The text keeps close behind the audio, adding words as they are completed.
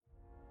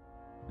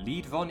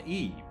Lead Von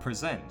E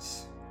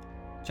presents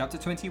Chapter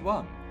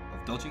 21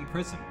 of Dodging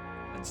Prison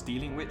and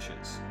Stealing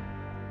Witches,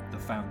 The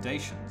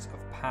Foundations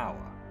of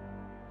Power.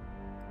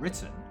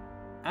 Written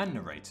and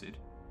narrated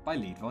by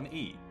Lead Von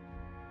E.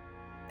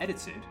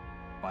 Edited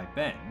by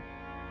Ben,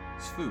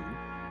 Sfu,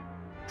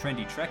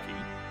 Trendy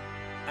Trekkie,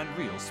 and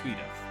Real Swedef.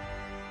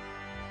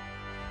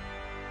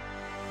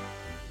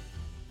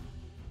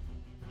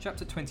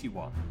 Chapter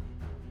 21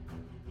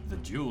 The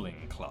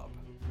Dueling Club.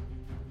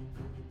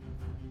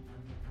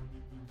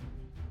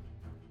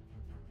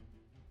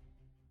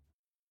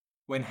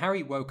 When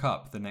Harry woke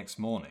up the next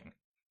morning,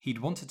 he'd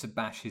wanted to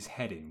bash his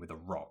head in with a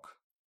rock.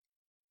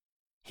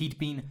 He'd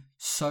been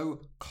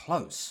so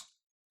close.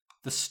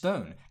 The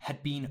stone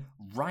had been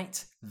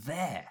right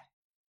there.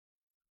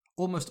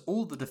 Almost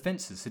all the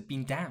defences had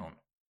been down.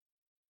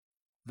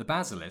 The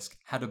basilisk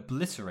had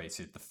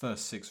obliterated the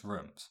first 6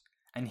 rooms,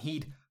 and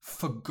he'd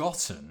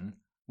forgotten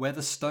where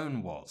the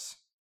stone was.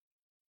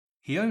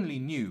 He only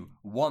knew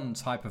one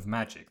type of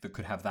magic that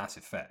could have that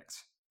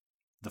effect: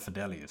 the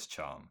Fidelius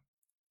charm.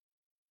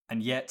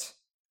 And yet,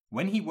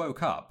 when he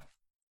woke up,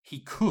 he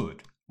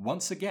could,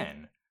 once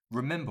again,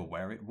 remember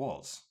where it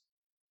was.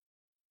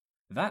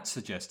 That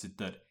suggested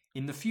that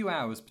in the few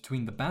hours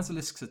between the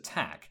basilisk's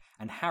attack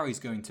and Harry's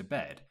going to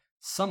bed,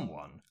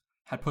 someone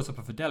had put up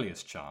a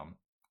Fidelius charm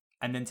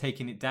and then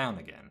taken it down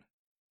again.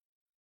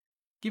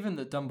 Given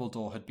that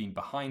Dumbledore had been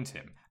behind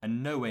him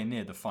and nowhere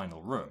near the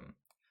final room,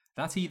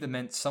 that either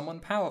meant someone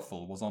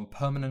powerful was on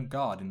permanent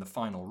guard in the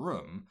final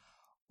room,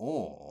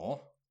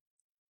 or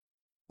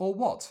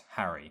what,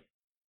 Harry?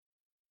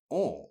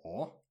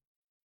 Or...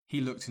 He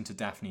looked into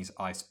Daphne's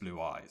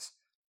ice-blue eyes.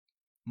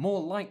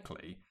 More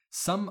likely,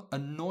 some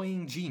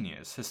annoying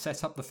genius has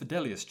set up the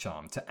Fidelius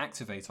charm to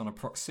activate on a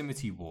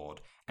proximity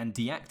ward and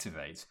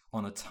deactivate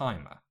on a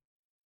timer.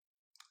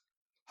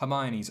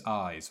 Hermione's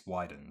eyes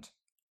widened.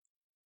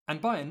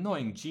 And by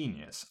annoying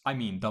genius, I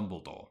mean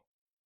Dumbledore.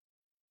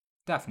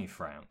 Daphne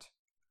frowned.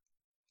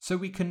 So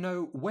we can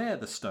know where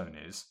the stone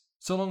is,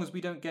 so long as we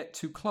don't get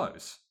too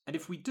close, and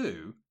if we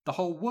do, the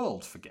whole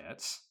world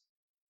forgets?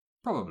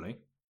 Probably.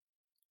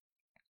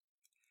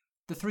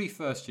 The 3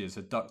 first years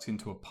had ducked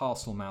into a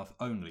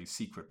Parselmouth-only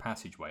secret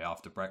passageway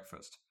after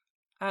breakfast,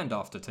 and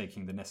after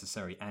taking the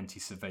necessary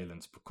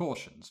anti-surveillance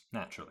precautions,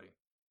 naturally.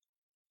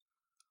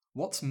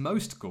 What's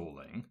most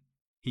galling,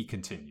 he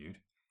continued,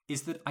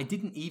 is that I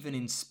didn't even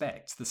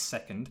inspect the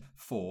 2nd,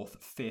 4th,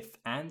 5th,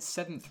 and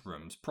 7th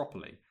rooms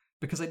properly,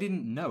 because I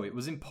didn't know it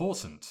was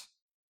important.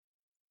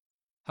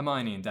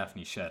 Hermione and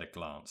Daphne shared a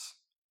glance.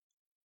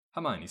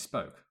 Hermione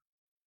spoke.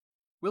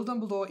 Will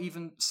Dumbledore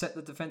even set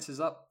the defences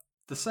up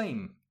the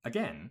same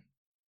again?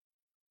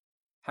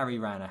 Harry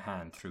ran a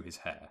hand through his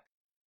hair.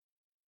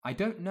 I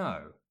don't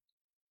know.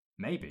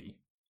 Maybe.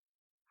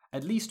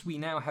 At least we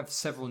now have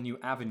several new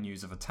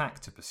avenues of attack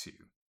to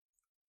pursue.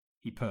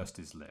 He pursed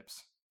his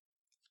lips.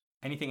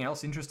 Anything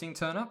else interesting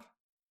turn up?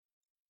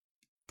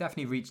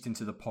 Daphne reached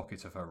into the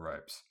pocket of her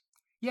robes.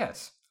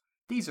 Yes,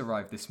 these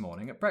arrived this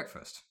morning at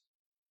breakfast.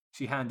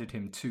 She handed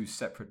him 2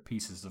 separate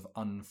pieces of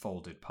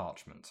unfolded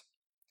parchment.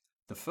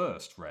 The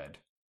first read,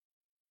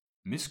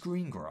 Miss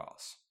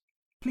Greengrass,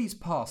 please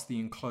pass the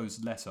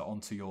enclosed letter on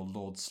to your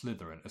Lord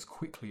Slytherin as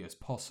quickly as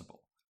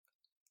possible.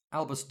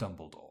 Albus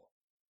Dumbledore.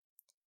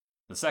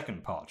 The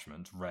second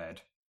parchment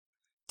read,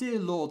 Dear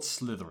Lord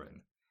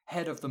Slytherin,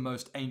 head of the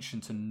most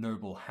ancient and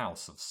noble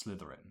house of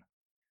Slytherin.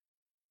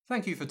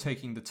 Thank you for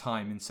taking the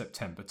time in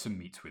September to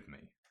meet with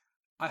me.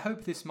 I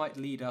hope this might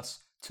lead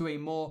us to a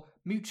more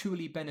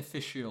mutually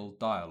beneficial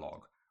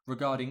dialogue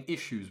regarding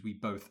issues we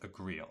both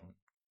agree on.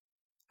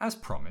 As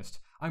promised,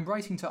 I'm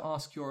writing to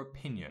ask your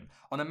opinion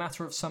on a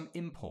matter of some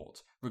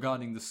import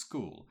regarding the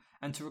school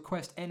and to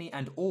request any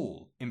and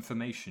all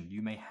information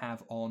you may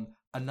have on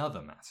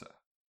another matter.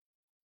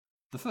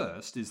 The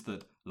first is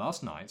that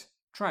last night,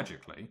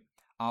 tragically,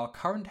 our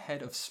current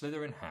head of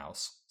Slytherin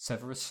House,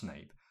 Severus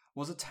Snape,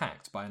 was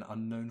attacked by an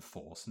unknown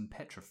force and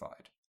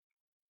petrified.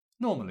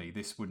 Normally,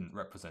 this wouldn't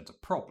represent a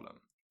problem.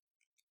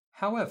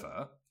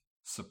 However,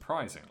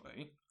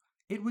 surprisingly,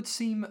 it would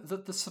seem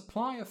that the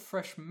supply of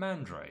fresh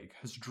mandrake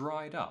has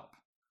dried up,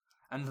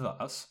 and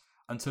thus,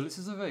 until it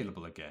is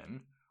available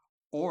again,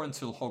 or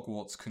until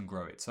Hogwarts can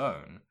grow its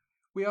own,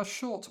 we are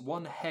short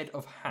 1 head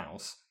of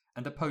house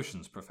and a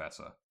potions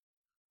professor.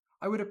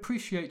 I would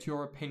appreciate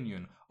your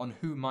opinion on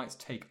who might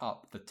take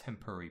up the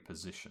temporary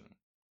position.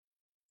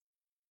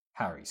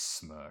 Harry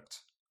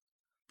smirked.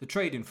 The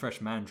trade in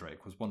fresh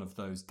mandrake was one of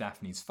those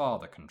Daphne's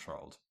father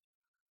controlled.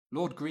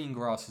 Lord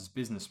Greengrass's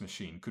business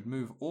machine could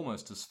move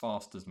almost as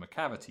fast as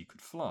Macavity could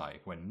fly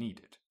when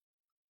needed.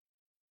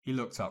 He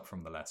looked up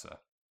from the letter.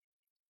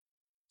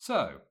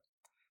 So,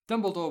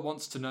 Dumbledore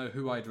wants to know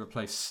who I'd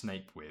replace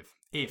Snape with,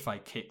 if I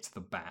kicked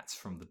the bats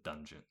from the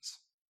dungeons.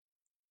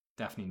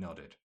 Daphne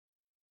nodded.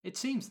 It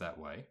seems that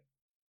way.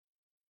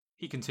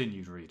 He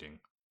continued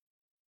reading.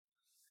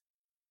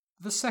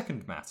 The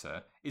second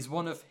matter is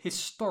one of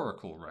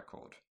historical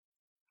record.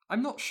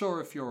 I'm not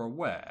sure if you're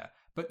aware,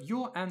 but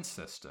your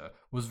ancestor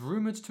was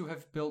rumoured to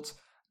have built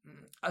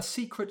a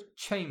secret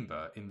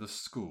chamber in the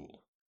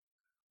school.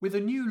 With a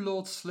new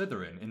Lord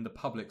Slytherin in the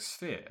public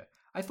sphere,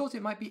 I thought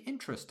it might be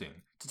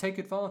interesting to take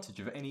advantage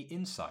of any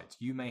insight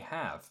you may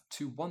have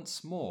to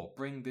once more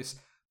bring this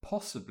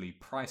possibly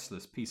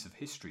priceless piece of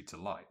history to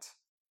light.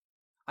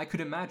 I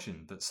could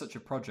imagine that such a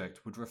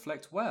project would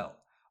reflect well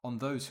on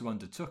those who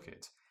undertook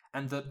it,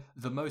 and that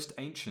the most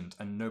ancient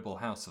and noble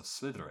house of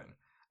Slytherin,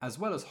 as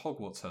well as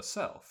Hogwarts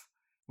herself,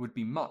 would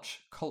be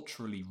much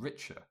culturally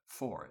richer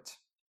for it.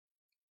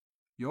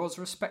 Yours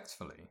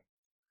respectfully,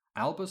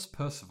 Albus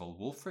Percival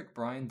Wulfric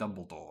Brian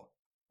Dumbledore,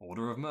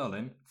 Order of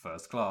Merlin,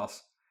 First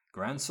Class,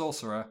 Grand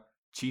Sorcerer,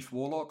 Chief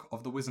Warlock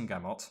of the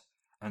Wizengamot,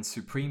 and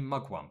Supreme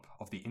Mugwump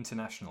of the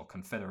International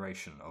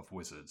Confederation of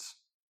Wizards.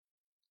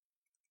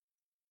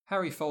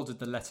 Harry folded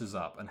the letters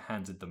up and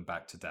handed them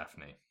back to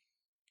Daphne.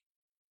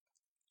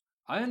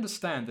 I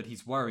understand that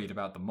he's worried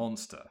about the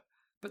monster,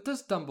 but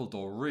does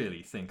Dumbledore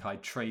really think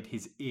I'd trade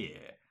his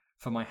ear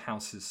for my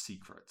house's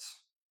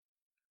secrets?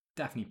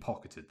 Daphne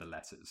pocketed the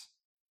letters.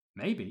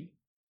 Maybe.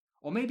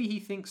 Or maybe he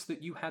thinks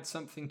that you had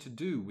something to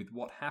do with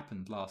what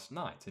happened last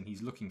night and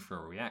he's looking for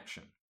a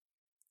reaction.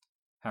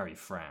 Harry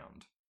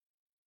frowned.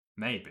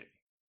 Maybe.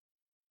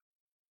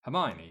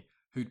 Hermione,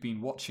 who'd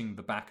been watching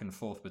the back and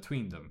forth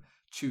between them,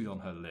 chewed on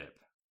her lip.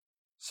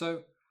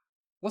 So,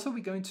 what are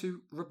we going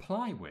to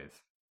reply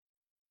with?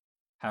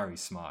 Harry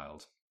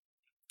smiled.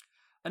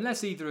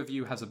 Unless either of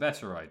you has a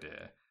better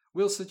idea,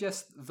 we'll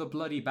suggest the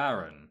Bloody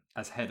Baron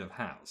as head of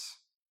house.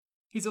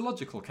 He's a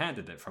logical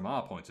candidate from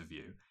our point of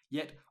view,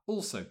 yet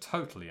also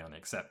totally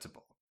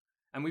unacceptable,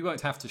 and we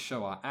won't have to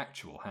show our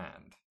actual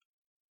hand.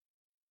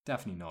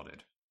 Daphne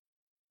nodded.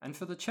 And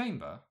for the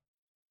chamber?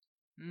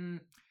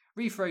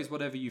 Rephrase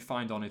whatever you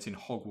find on it in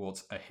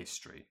Hogwarts a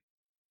history.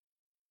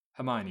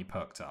 Hermione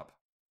perked up.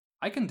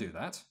 I can do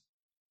that.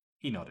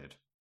 He nodded.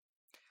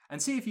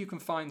 And see if you can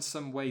find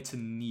some way to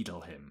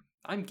needle him.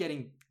 I'm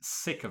getting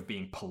sick of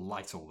being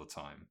polite all the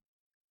time.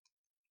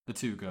 The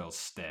two girls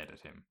stared at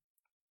him.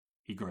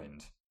 He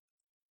grinned.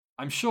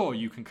 I'm sure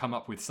you can come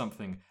up with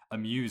something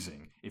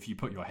amusing if you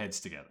put your heads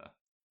together.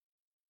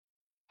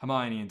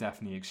 Hermione and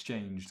Daphne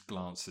exchanged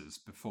glances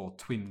before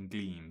twin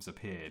gleams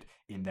appeared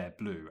in their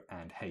blue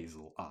and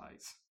hazel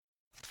eyes.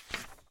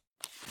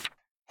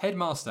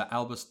 Headmaster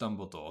Albus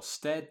Dumbledore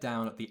stared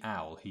down at the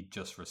owl he'd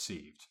just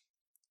received.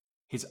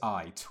 His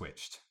eye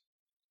twitched.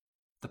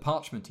 The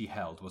parchment he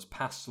held was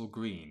pastel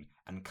green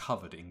and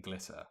covered in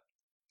glitter.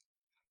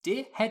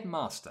 Dear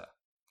Headmaster,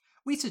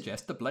 we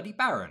suggest the Bloody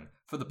Baron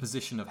for the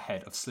position of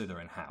head of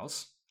Slytherin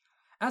House.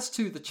 As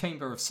to the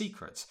Chamber of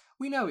Secrets,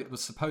 we know it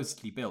was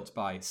supposedly built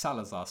by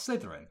Salazar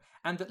Slytherin,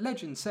 and that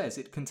legend says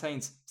it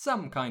contains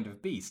some kind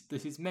of beast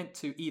that is meant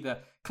to either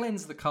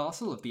cleanse the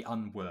castle of the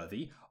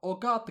unworthy or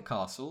guard the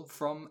castle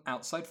from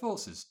outside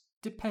forces,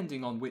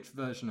 depending on which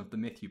version of the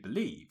myth you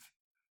believe.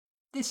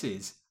 This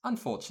is,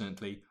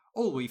 unfortunately,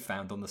 all we've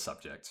found on the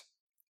subject.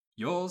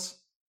 Yours,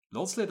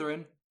 Lord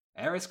Slytherin,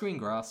 Heiress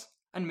Greengrass,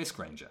 and Miss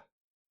Granger.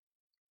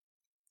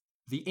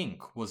 The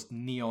ink was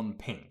neon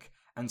pink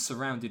and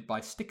surrounded by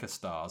sticker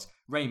stars,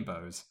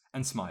 rainbows,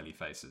 and smiley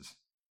faces.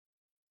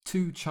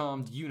 Two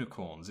charmed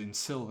unicorns in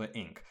silver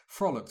ink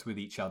frolicked with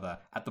each other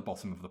at the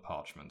bottom of the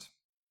parchment.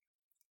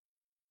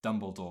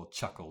 Dumbledore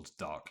chuckled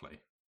darkly.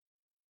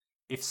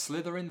 If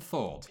Slytherin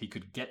thought he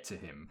could get to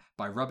him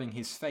by rubbing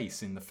his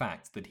face in the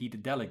fact that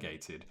he'd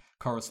delegated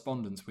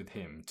correspondence with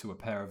him to a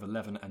pair of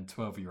 11 and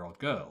 12-year-old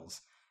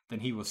girls,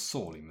 then he was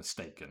sorely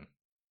mistaken.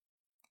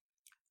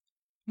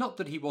 Not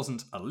that he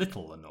wasn't a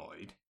little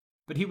annoyed,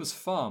 but he was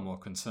far more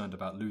concerned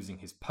about losing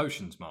his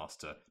potions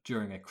master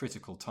during a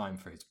critical time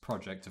for his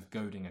project of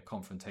goading a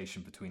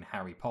confrontation between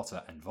Harry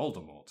Potter and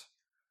Voldemort.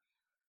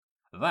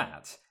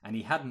 That, and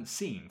he hadn't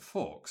seen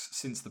Fawkes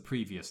since the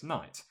previous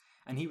night,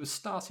 and he was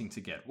starting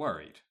to get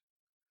worried.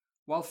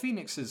 While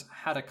phoenixes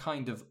had a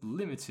kind of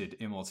limited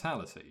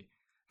immortality,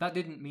 that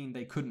didn't mean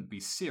they couldn't be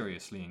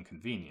seriously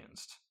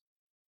inconvenienced.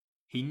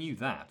 He knew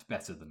that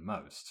better than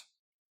most.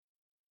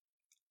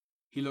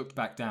 He looked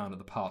back down at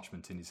the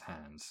parchment in his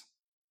hands.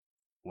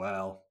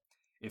 Well,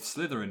 if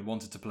Slytherin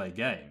wanted to play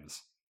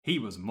games, he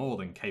was more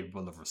than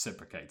capable of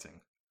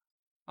reciprocating.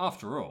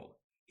 After all,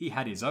 he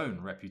had his own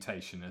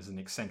reputation as an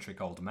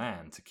eccentric old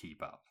man to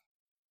keep up.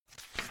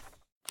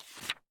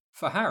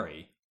 For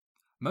Harry,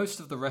 most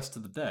of the rest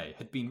of the day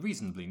had been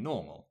reasonably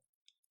normal,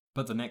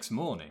 but the next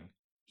morning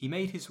he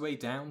made his way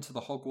down to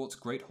the Hogwarts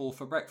Great Hall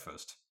for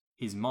breakfast,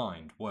 his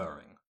mind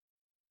whirring.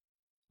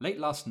 Late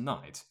last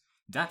night,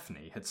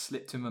 Daphne had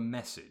slipped him a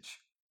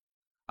message.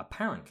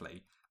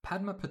 Apparently,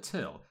 Padma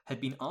Patil had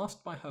been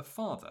asked by her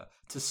father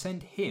to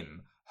send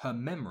him her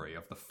memory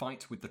of the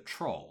fight with the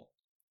troll.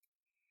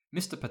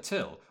 Mr.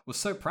 Patil was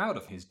so proud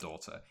of his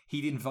daughter,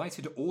 he'd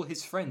invited all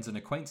his friends and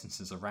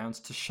acquaintances around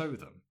to show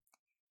them.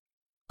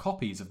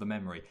 Copies of the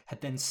memory had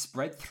then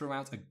spread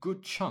throughout a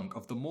good chunk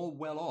of the more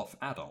well-off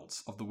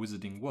adults of the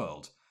wizarding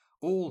world,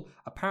 all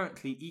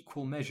apparently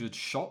equal-measured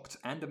shocked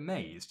and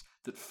amazed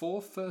that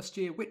 4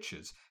 first-year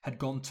witches had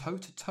gone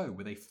toe-to-toe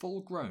with a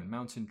full-grown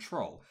mountain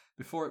troll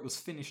before it was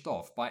finished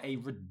off by a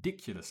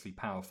ridiculously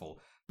powerful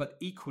but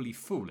equally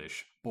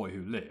foolish boy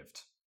who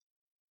lived.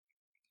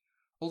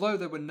 Although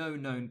there were no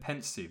known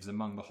Pensieves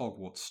among the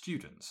Hogwarts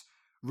students,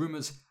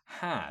 rumours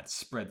had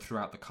spread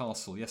throughout the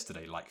castle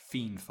yesterday like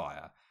fiend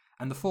fire,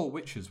 and the four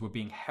witches were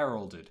being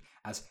heralded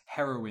as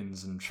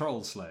heroines and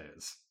troll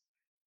slayers.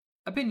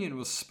 Opinion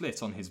was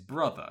split on his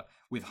brother,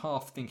 with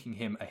half thinking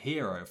him a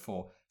hero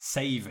for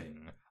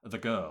saving the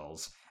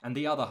girls, and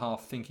the other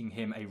half thinking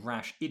him a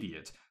rash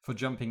idiot for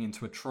jumping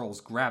into a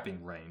troll's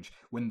grabbing range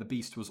when the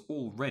beast was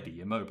already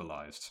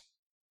immobilized.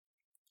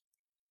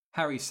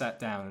 Harry sat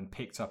down and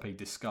picked up a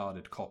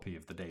discarded copy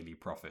of the Daily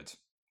Prophet.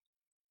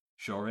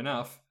 Sure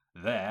enough,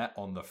 there,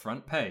 on the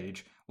front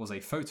page, was a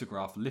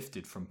photograph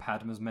lifted from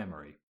Padma's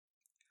memory.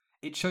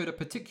 It showed a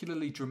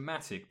particularly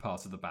dramatic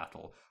part of the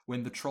battle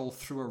when the troll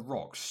threw a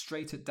rock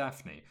straight at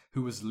Daphne,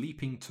 who was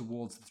leaping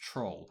towards the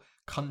troll,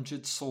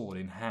 conjured sword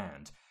in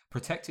hand,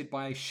 protected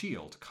by a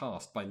shield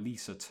cast by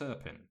Lisa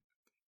Turpin.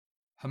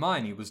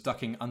 Hermione was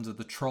ducking under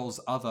the troll's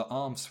other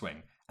arm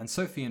swing, and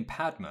Sophie and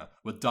Padma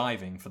were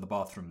diving for the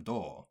bathroom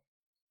door.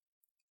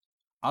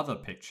 Other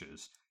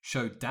pictures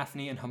showed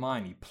Daphne and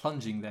Hermione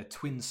plunging their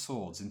twin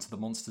swords into the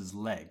monster's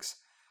legs,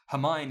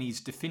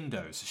 Hermione's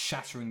Diffindos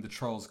shattering the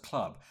troll's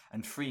club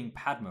and freeing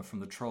Padma from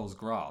the troll's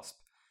grasp,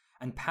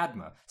 and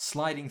Padma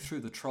sliding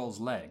through the troll's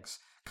legs,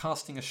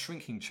 casting a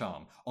shrinking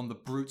charm on the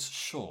brute's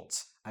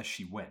shorts as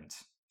she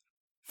went.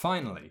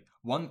 Finally,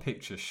 one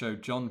picture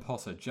showed John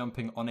Potter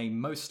jumping on a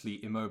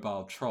mostly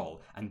immobile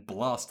troll and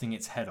blasting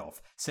its head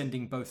off,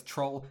 sending both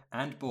troll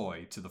and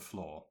boy to the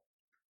floor.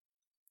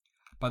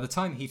 By the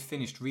time he'd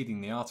finished reading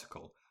the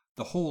article,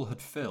 the hall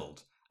had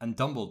filled, and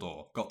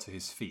Dumbledore got to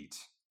his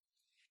feet.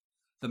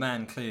 The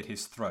man cleared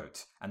his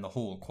throat, and the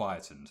hall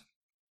quietened.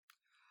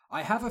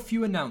 "I have a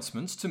few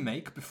announcements to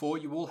make before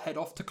you all head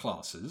off to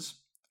classes."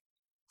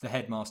 The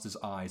headmaster's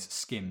eyes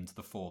skimmed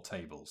the four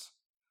tables.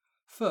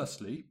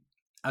 "Firstly,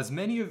 as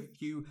many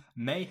of you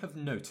may have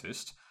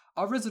noticed,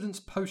 our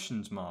resident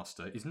potions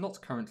master is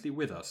not currently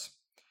with us.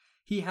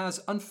 He has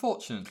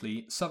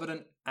unfortunately suffered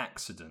an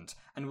accident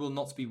and will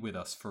not be with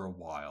us for a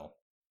while."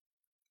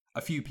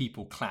 A few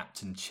people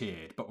clapped and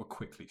cheered, but were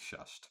quickly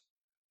shushed.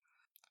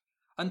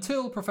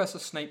 "Until Professor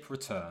Snape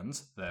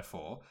returns,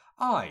 therefore,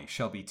 I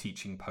shall be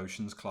teaching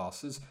potions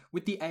classes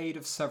with the aid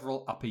of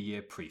several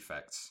upper-year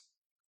prefects."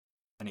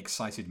 An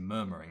excited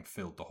murmuring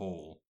filled the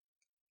hall.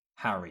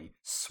 Harry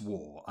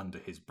swore under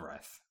his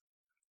breath.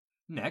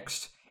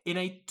 Next, in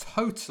a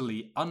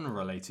totally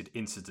unrelated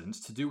incident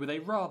to do with a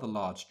rather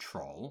large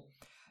troll,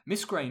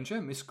 Miss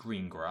Granger, Miss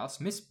Greengrass,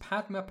 Miss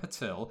Padma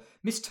Patil,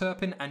 Miss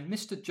Turpin, and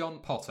Mr.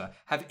 John Potter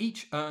have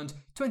each earned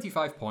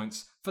 25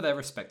 points for their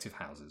respective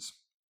houses.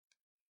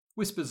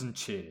 Whispers and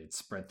cheers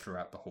spread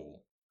throughout the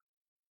hall.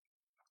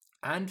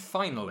 "And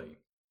finally,"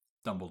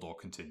 Dumbledore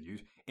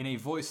continued, in a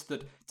voice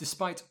that,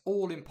 despite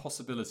all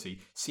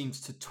impossibility, seemed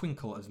to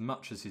twinkle as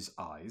much as his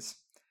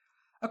eyes,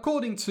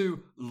 "according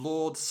to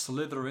Lord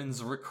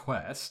Slytherin's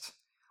request,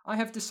 I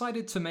have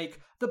decided to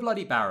make the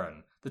Bloody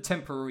Baron the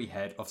temporary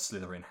head of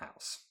Slytherin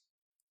House."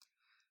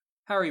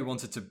 Harry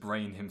wanted to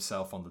brain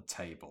himself on the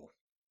table.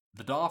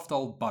 The daft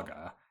old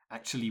bugger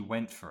actually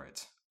went for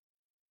it.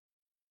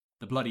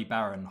 The Bloody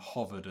Baron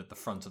hovered at the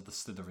front of the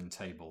Slytherin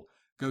table,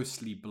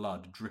 ghostly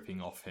blood dripping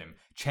off him,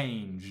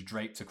 change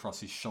draped across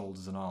his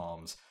shoulders and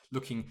arms,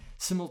 looking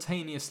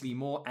simultaneously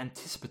more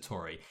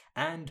anticipatory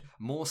and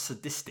more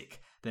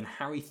sadistic than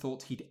Harry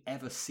thought he'd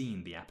ever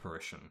seen the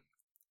apparition.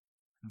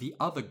 The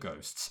other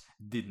ghosts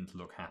didn't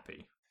look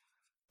happy.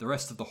 The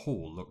rest of the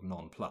hall looked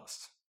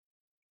nonplussed.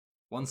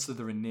 One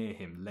Slytherin near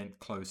him leant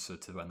closer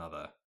to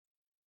another.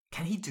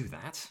 "Can he do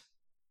that?"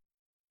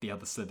 The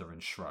other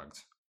Slytherin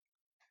shrugged.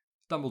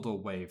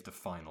 Dumbledore waved a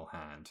final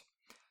hand.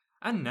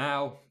 "And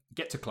now,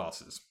 get to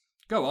classes.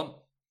 Go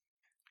on."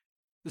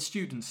 The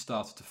students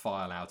started to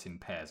file out in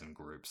pairs and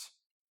groups.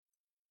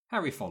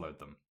 Harry followed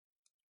them.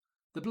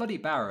 The Bloody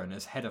Baron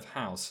as head of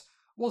house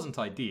wasn't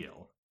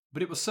ideal,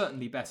 but it was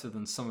certainly better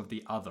than some of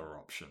the other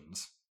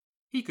options.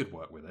 He could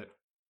work with it.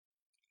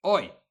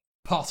 "Oi,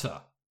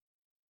 Potter!"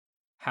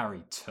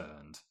 Harry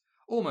turned,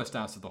 almost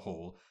out of the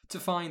hall, to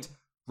find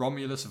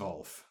Romulus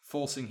Volf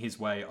forcing his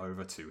way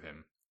over to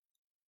him.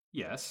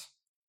 "Yes?"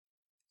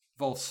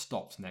 Volf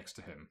stopped next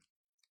to him.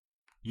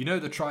 "You know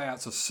the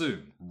tryouts are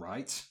soon,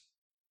 right?"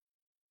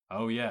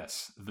 "Oh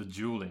yes, the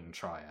dueling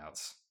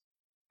tryouts."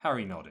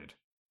 Harry nodded.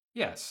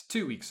 "Yes,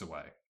 2 weeks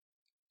away."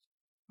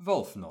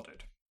 Volf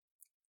nodded.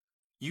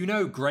 "You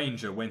know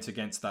Granger went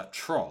against that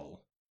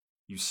troll.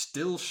 You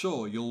still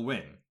sure you'll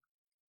win?"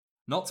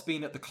 "Not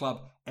been at the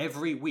club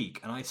every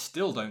week, and I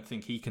still don't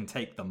think he can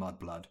take the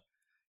mudblood.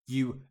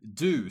 You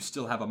do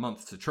still have a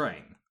month to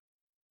train."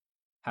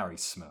 Harry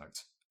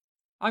smirked.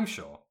 "I'm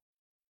sure."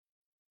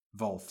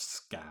 Volf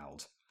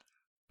scowled.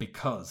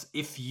 "Because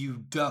if you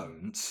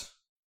don't..."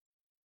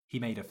 He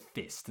made a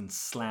fist and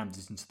slammed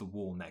it into the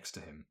wall next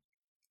to him.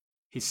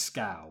 His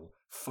scowl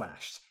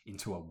flashed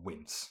into a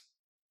wince.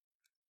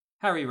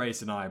 Harry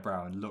raised an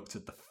eyebrow and looked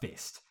at the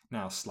fist,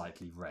 now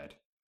slightly red.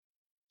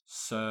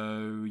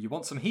 "So, you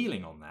want some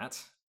healing on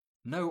that?"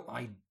 "No,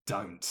 I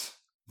don't,"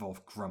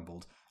 Volf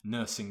grumbled,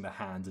 nursing the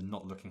hand and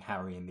not looking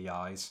Harry in the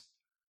eyes.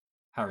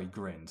 Harry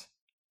grinned.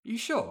 You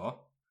sure?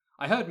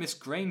 I heard Miss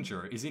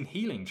Granger is in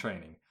healing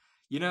training.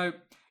 You know,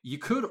 you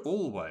could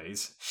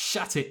always...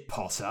 Shut it,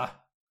 Potter!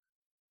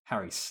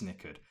 Harry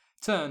snickered,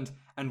 turned,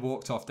 and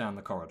walked off down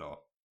the corridor.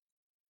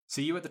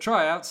 See you at the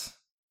tryouts!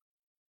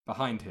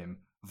 Behind him,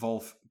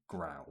 Volf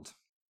growled.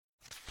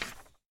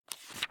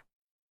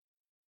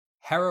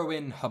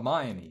 Heroine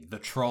Hermione, the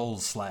Troll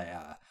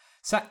Slayer,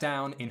 sat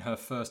down in her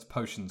first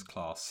potions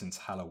class since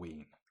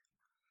Halloween.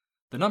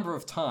 The number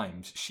of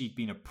times she'd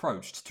been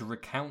approached to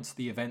recount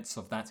the events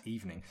of that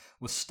evening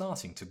was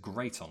starting to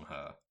grate on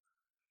her.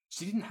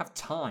 She didn't have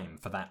time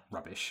for that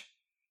rubbish.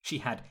 She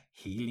had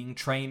healing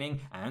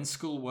training and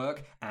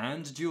schoolwork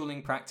and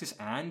dueling practice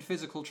and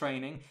physical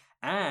training,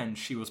 and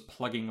she was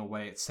plugging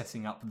away at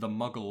setting up the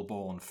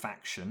Muggle-born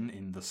faction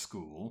in the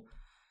school.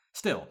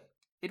 Still,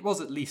 it was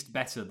at least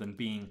better than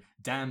being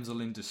damsel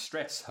in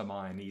distress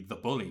Hermione, the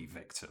bully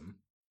victim.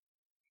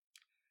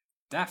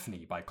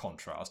 Daphne, by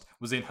contrast,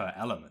 was in her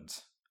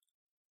element.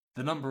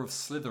 The number of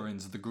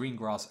Slytherins the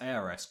Greengrass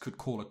heiress could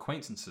call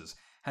acquaintances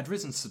had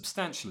risen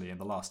substantially in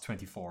the last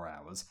 24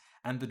 hours,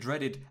 and the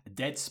dreaded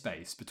dead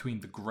space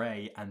between the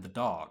grey and the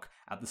dark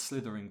at the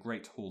Slytherin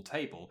Great Hall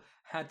table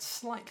had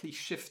slightly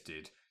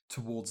shifted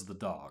towards the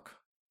dark.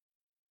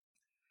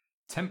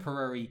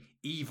 Temporary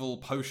evil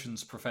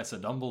potions Professor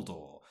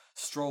Dumbledore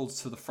strolled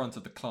to the front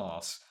of the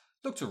class,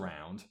 looked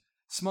around,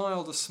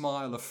 smiled a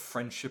smile of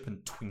friendship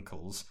and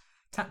twinkles,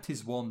 tapped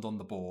his wand on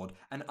the board,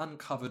 and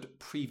uncovered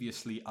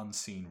previously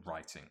unseen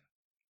writing.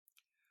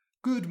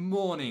 Good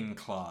morning,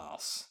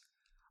 class.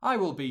 I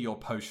will be your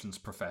potions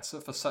professor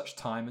for such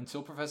time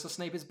until Professor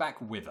Snape is back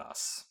with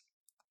us.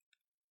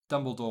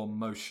 Dumbledore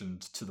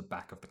motioned to the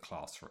back of the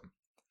classroom.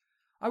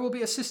 I will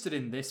be assisted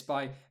in this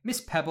by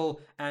Miss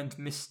Pebble and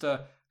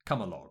Mr.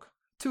 Cummerlog,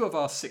 two of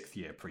our 6th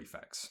year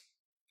prefects.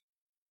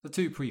 The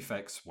two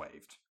prefects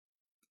waved.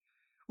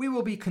 We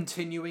will be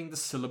continuing the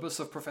syllabus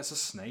of Professor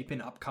Snape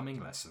in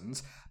upcoming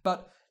lessons,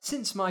 but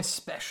since my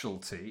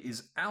specialty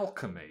is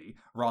alchemy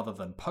rather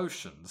than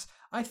potions,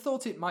 I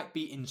thought it might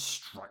be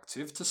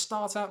instructive to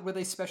start out with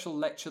a special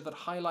lecture that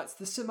highlights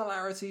the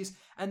similarities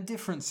and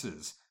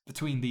differences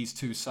between these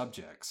two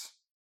subjects.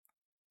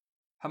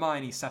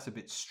 Hermione sat a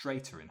bit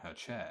straighter in her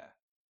chair.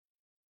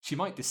 She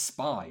might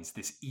despise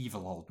this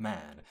evil old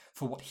man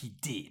for what he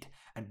did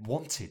and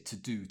wanted to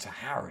do to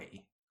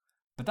Harry,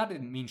 but that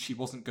didn't mean she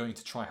wasn't going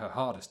to try her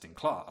hardest in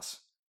class,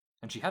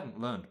 and she hadn't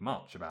learned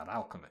much about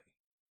alchemy.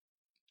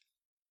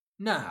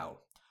 Now,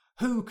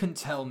 who can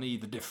tell me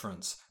the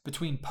difference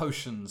between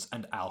potions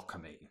and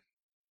alchemy?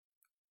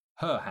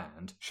 Her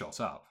hand shot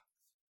up.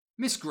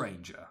 Miss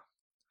Granger.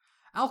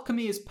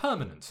 Alchemy is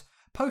permanent.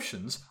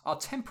 Potions are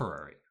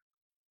temporary.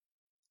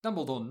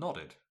 Dumbledore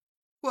nodded.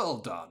 Well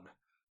done.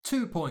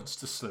 2 points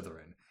to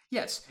Slytherin.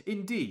 Yes,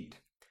 indeed.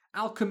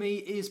 Alchemy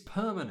is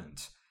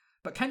permanent.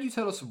 But can you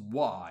tell us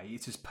why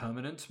it is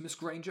permanent, Miss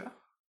Granger?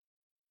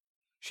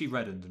 She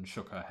reddened and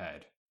shook her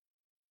head.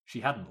 She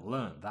hadn't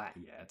learned that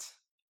yet.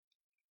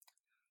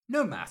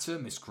 No matter,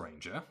 Miss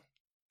Granger.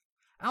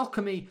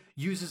 Alchemy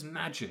uses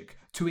magic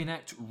to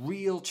enact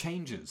real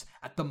changes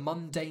at the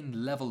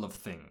mundane level of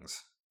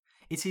things.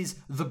 It is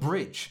the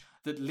bridge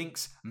that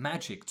links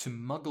magic to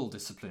Muggle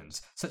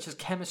disciplines such as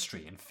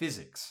chemistry and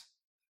physics.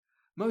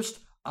 Most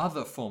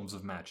other forms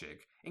of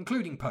magic,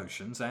 including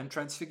potions and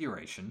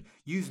transfiguration,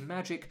 use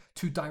magic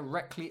to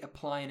directly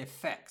apply an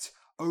effect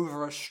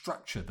over a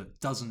structure that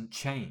doesn't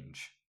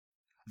change.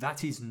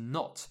 That is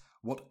not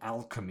what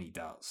alchemy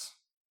does.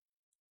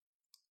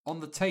 On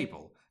the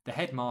table, the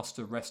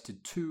headmaster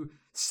rested 2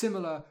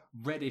 similar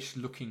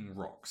reddish-looking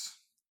rocks.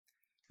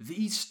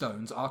 These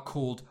stones are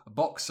called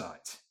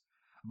bauxite.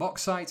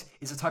 Bauxite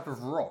is a type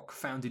of rock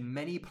found in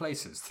many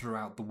places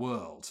throughout the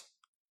world.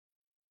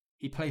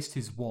 He placed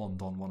his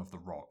wand on one of the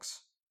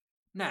rocks.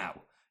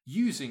 Now,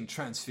 using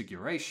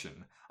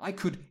transfiguration, I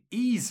could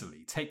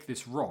easily take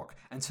this rock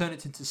and turn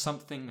it into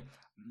something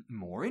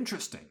more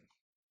interesting.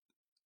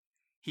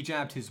 He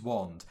jabbed his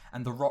wand,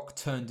 and the rock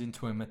turned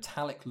into a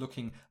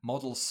metallic-looking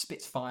model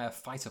Spitfire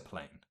fighter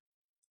plane.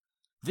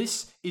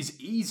 This is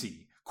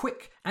easy,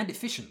 quick, and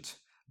efficient,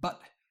 but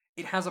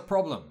it has a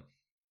problem.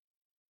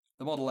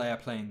 The model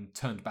airplane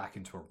turned back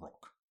into a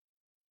rock.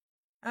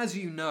 As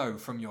you know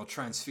from your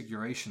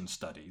transfiguration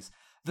studies,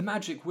 the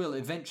magic will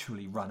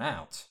eventually run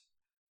out.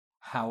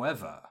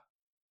 However,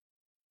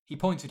 he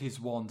pointed his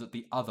wand at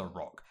the other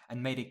rock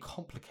and made a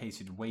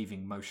complicated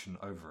waving motion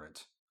over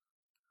it.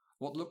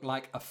 What looked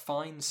like a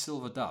fine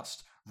silver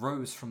dust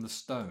rose from the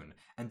stone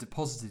and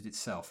deposited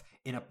itself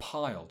in a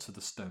pile to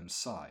the stone's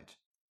side.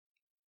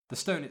 The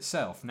stone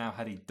itself now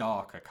had a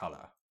darker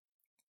colour.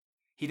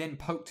 He then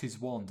poked his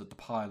wand at the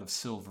pile of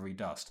silvery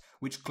dust,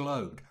 which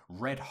glowed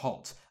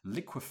red-hot,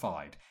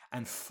 liquefied,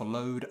 and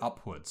flowed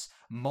upwards,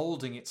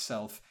 moulding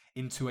itself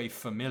into a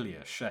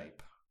familiar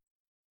shape.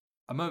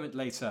 A moment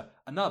later,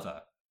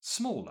 another,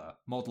 smaller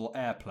model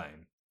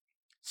airplane,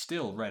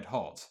 still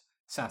red-hot,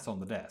 sat on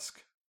the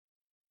desk.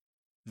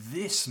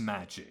 This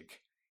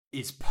magic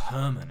is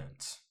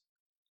permanent.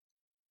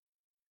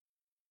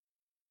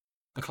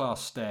 The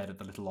class stared at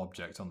the little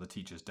object on the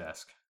teacher's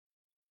desk.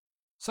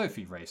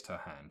 Sophie raised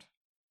her hand.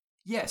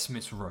 Yes,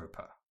 Miss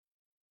Roper.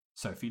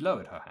 Sophie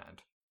lowered her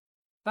hand.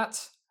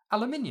 That's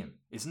aluminium,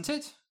 isn't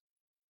it?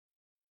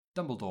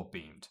 Dumbledore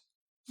beamed.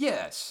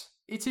 Yes,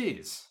 it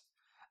is.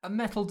 A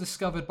metal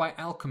discovered by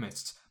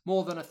alchemists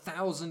more than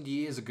 1,000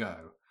 years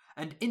ago,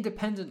 and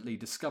independently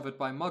discovered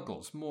by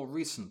Muggles more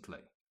recently.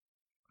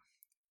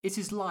 It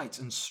is light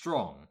and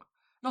strong,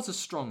 not as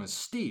strong as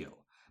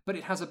steel, but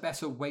it has a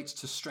better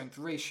weight-to-strength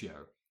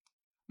ratio.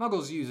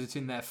 Muggles use it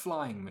in their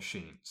flying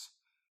machines.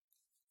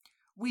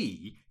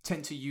 We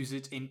tend to use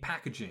it in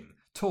packaging,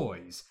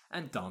 toys,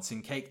 and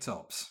dancing cake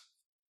tops.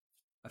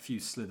 A few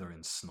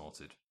Slytherins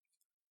snorted.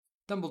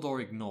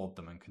 Dumbledore ignored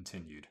them and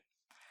continued.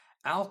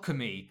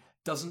 Alchemy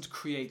doesn't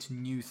create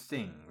new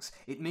things.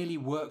 It merely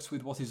works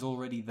with what is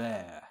already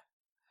there.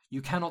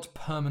 You cannot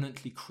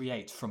permanently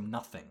create from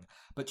nothing,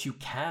 but you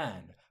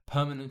can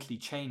permanently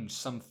change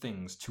some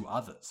things to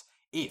others,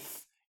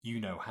 if you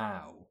know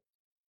how.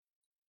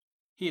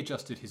 He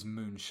adjusted his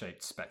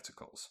moon-shaped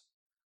spectacles.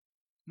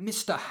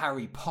 Mr.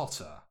 Harry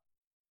Potter!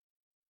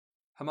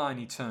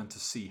 Hermione turned to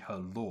see her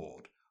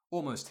lord,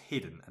 almost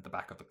hidden at the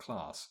back of the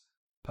class,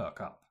 perk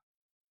up.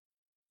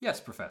 Yes,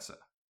 Professor.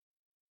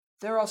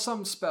 There are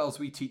some spells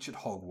we teach at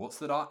Hogwarts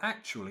that are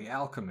actually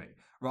alchemy,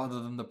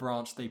 rather than the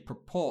branch they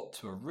purport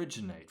to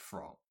originate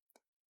from.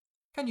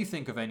 Can you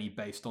think of any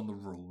based on the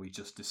rule we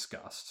just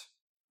discussed?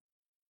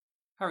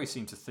 Harry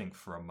seemed to think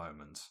for a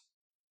moment.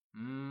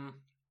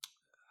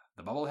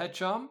 The Bubblehead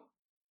Charm?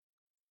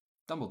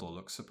 Dumbledore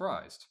looked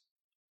surprised.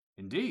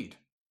 Indeed.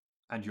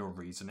 And your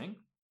reasoning?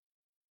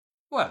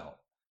 Well,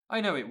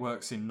 I know it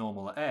works in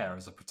normal air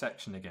as a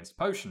protection against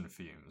potion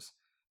fumes,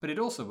 but it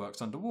also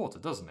works underwater,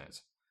 doesn't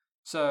it?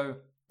 So,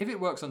 if it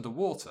works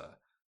underwater,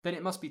 then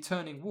it must be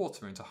turning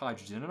water into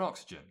hydrogen and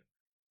oxygen.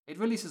 It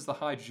releases the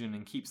hydrogen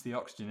and keeps the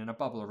oxygen in a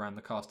bubble around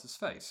the caster's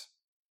face.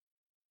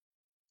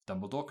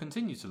 Dumbledore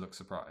continued to look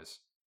surprised.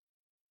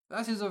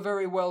 That is a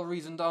very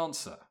well-reasoned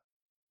answer.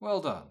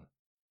 Well done.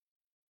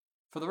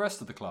 For the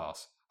rest of the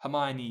class,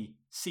 Hermione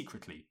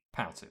secretly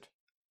pouted.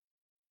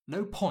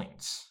 No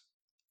points.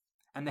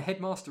 And the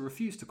headmaster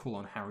refused to call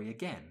on Harry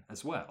again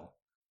as well.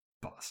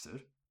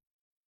 Bastard.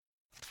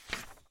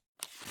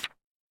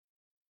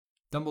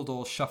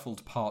 Dumbledore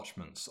shuffled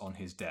parchments on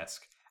his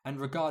desk and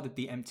regarded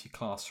the empty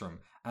classroom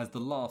as the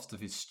last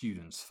of his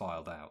students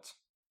filed out.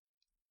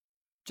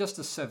 Just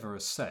as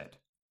Severus said,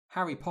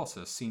 Harry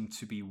Potter seemed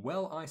to be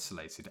well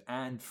isolated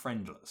and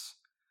friendless,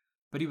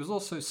 but he was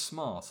also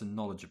smart and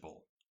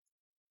knowledgeable.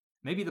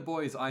 Maybe the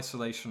boy's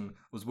isolation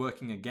was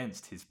working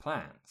against his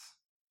plans.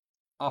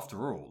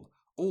 After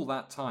all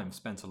that time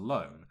spent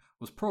alone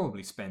was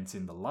probably spent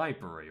in the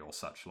library or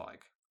such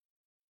like.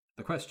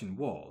 The question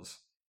was,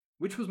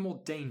 which was more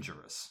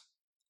dangerous?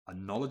 A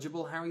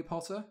knowledgeable Harry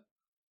Potter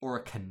or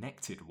a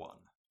connected one?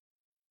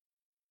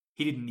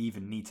 He didn't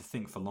even need to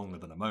think for longer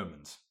than a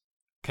moment.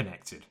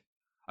 Connected.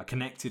 A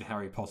connected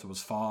Harry Potter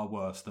was far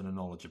worse than a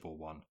knowledgeable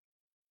one.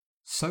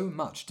 So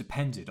much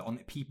depended on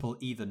people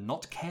either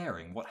not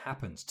caring what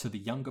happened to the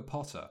younger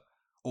Potter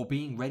or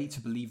being ready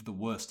to believe the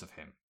worst of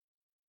him.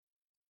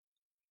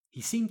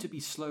 He seemed to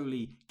be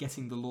slowly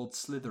getting the Lord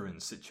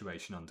Slytherin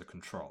situation under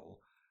control,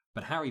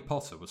 but Harry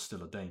Potter was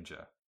still a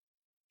danger.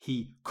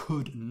 He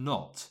could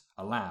not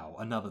allow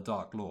another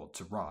Dark Lord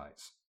to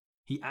rise.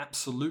 He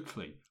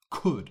absolutely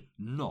could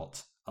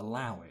not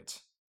allow it.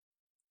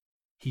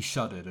 He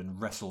shuddered and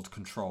wrestled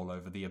control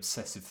over the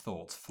obsessive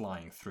thoughts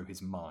flying through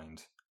his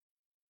mind.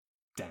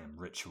 Damn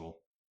ritual.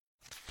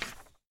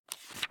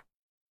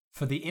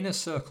 For the inner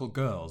circle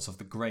girls of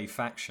the Grey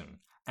faction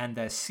and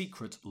their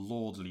secret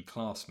lordly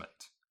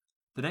classmate,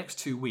 the next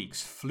 2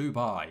 weeks flew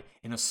by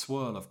in a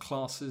swirl of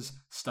classes,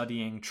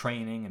 studying,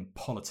 training, and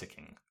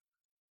politicking.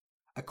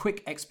 A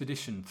quick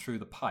expedition through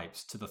the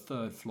pipes to the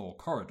 3rd floor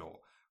corridor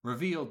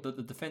revealed that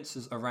the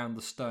defences around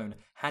the stone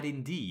had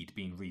indeed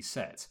been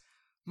reset,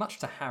 much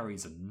to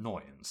Harry's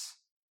annoyance.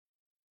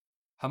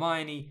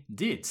 Hermione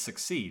did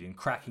succeed in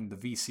cracking the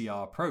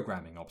VCR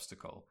programming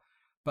obstacle,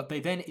 but they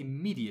then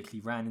immediately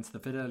ran into the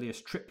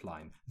Fidelius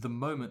tripline the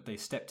moment they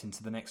stepped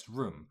into the next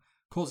room,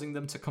 causing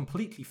them to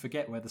completely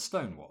forget where the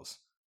stone was.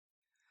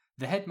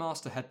 The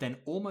headmaster had then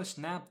almost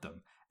nabbed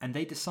them, and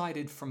they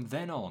decided from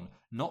then on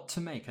not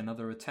to make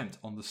another attempt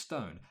on the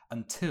stone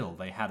until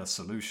they had a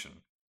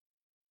solution.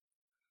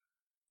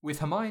 With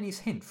Hermione's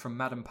hint from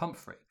Madame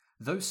Pomfrey,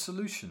 those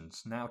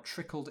solutions now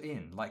trickled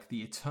in like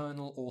the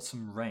eternal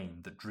autumn rain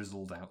that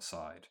drizzled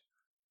outside.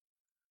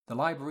 The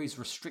library's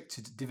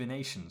restricted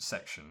divination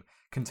section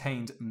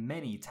contained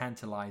many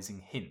tantalizing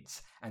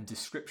hints and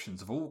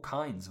descriptions of all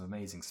kinds of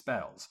amazing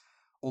spells,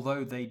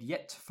 although they'd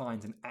yet to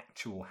find an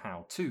actual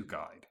how-to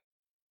guide.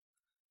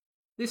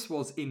 This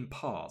was in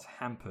part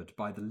hampered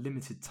by the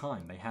limited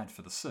time they had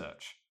for the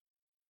search.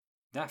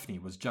 Daphne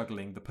was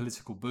juggling the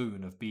political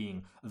boon of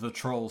being the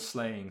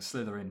troll-slaying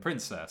Slytherin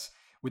princess,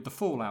 with the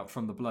fallout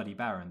from the Bloody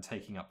Baron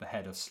taking up the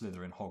head of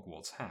Slytherin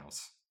Hogwarts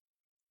house.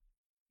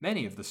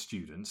 Many of the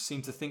students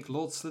seemed to think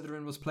Lord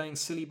Slytherin was playing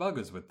silly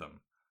buggers with them,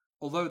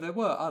 although there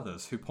were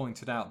others who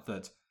pointed out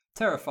that,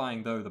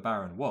 terrifying though the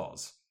Baron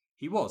was,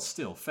 He was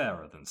still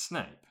fairer than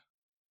Snape.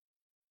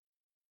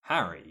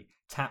 Harry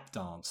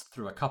tap-danced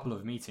through a couple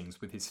of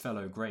meetings with his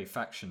fellow Grey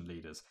faction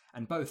leaders,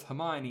 and both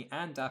Hermione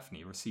and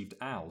Daphne received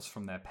owls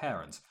from their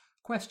parents,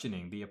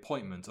 questioning the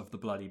appointment of the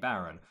Bloody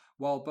Baron,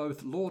 while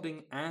both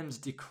lauding and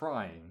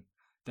decrying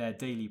their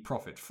Daily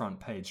Prophet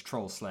front-page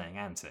troll-slaying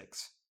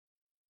antics.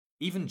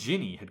 Even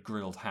Ginny had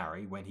grilled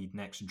Harry when he'd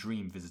next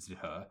dream visited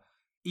her,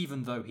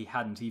 even though he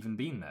hadn't even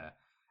been there,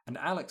 and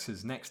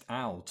Alex's next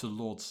owl to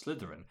Lord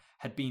Slytherin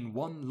had been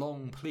one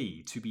long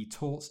plea to be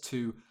taught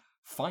to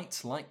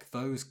fight like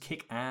those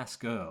kick-ass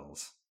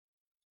girls.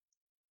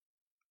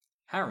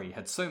 Harry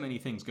had so many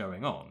things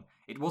going on,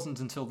 it wasn't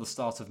until the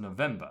start of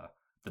November,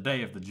 the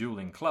day of the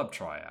dueling club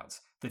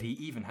tryouts, that he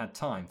even had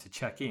time to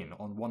check in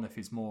on one of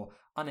his more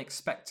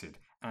unexpected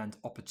and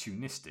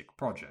opportunistic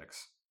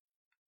projects.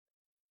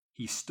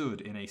 He stood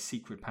in a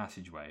secret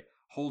passageway,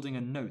 holding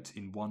a note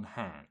in one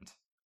hand.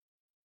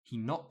 He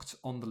knocked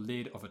on the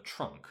lid of a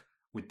trunk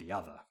with the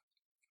other.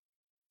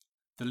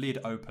 The lid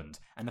opened,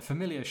 and a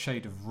familiar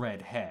shade of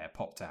red hair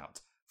popped out,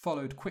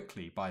 followed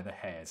quickly by the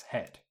hare's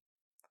head.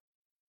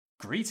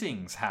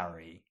 "Greetings,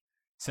 Harry,"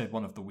 said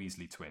one of the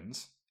Weasley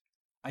twins.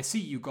 "I see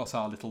you got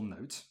our little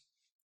note."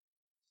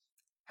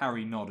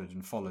 Harry nodded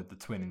and followed the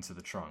twin into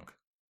the trunk.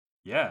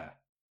 "Yeah."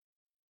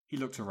 He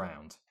looked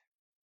around.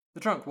 The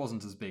trunk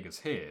wasn't as big as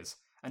his,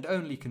 and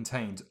only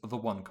contained the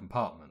one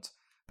compartment,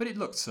 but it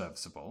looked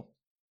serviceable.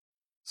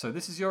 "So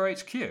this is your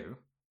HQ?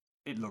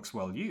 It looks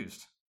well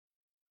used."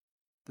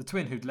 The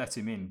twin who'd let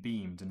him in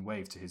beamed and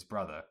waved to his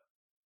brother.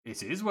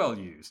 "It is well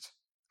used.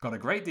 Got a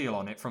great deal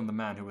on it from the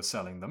man who was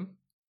selling them."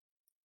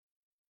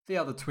 The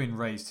other twin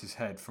raised his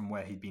head from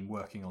where he'd been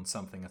working on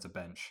something at a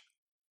bench.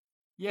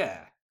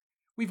 "Yeah,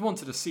 we've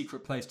wanted a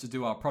secret place to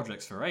do our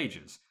projects for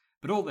ages,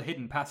 but all the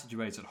hidden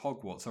passageways at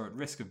Hogwarts are at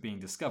risk of being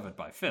discovered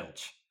by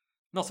Filch.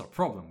 Not a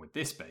problem with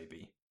this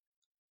baby."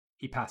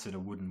 He patted a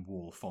wooden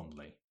wall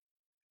fondly.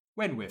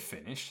 "When we're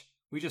finished,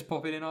 we just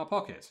pop it in our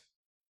pocket."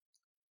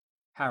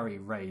 Harry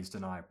raised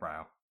an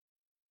eyebrow.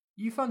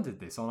 "You funded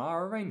this on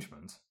our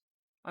arrangement?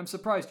 I'm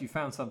surprised you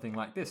found something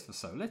like this for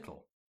so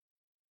little."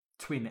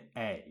 Twin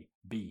A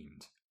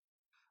beamed.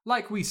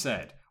 "Like we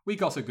said, we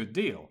got a good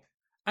deal,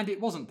 and it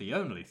wasn't the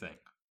only thing."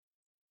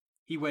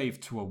 He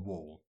waved to a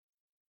wall.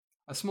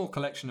 A small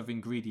collection of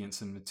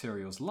ingredients and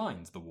materials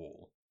lined the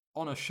wall,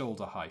 on a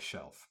shoulder-high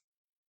shelf.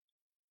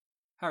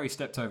 Harry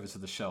stepped over to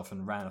the shelf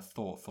and ran a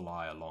thoughtful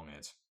eye along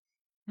it.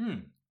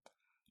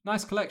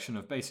 Nice collection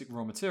of basic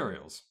raw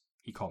materials,"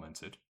 he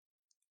commented.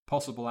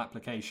 "Possible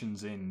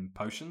applications in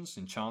potions,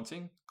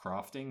 enchanting,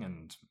 crafting,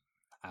 and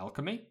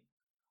alchemy?"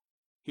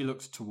 He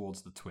looked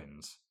towards the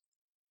twins.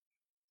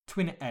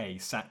 Twin A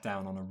sat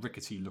down on a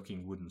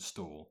rickety-looking wooden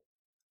stool.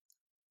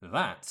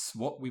 "That's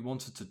what we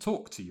wanted to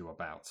talk to you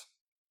about."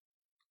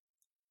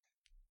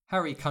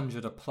 Harry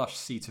conjured a plush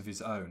seat of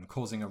his own,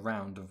 causing a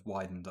round of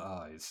widened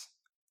eyes.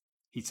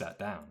 He sat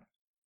down.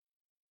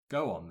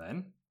 "Go on,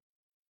 then."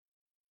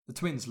 The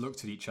twins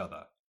looked at each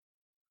other.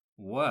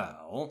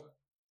 "Well,"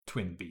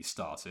 Twin B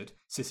started,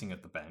 sitting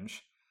at the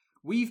bench,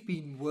 "we've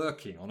been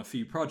working on a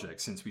few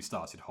projects since we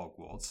started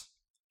Hogwarts.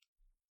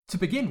 To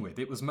begin with,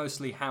 it was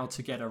mostly how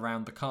to get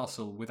around the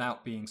castle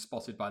without being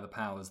spotted by the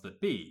powers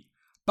that be.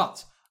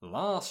 But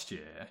last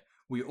year,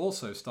 we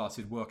also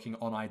started working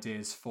on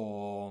ideas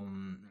for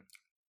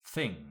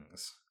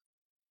things."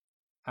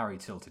 Harry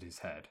tilted his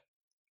head.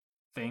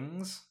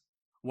 "Things?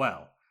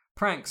 Well,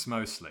 pranks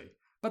mostly,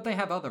 but they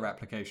have other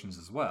applications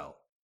as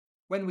well.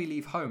 When we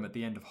leave home at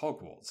the end of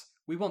Hogwarts,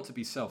 we want to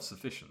be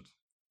self-sufficient.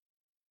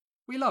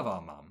 We love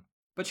our mum,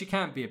 but she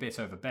can be a bit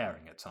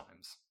overbearing at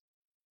times.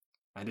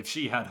 And if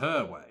she had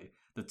her way,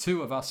 the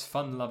two of us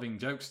fun-loving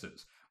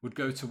jokesters would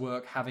go to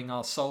work having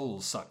our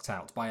souls sucked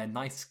out by a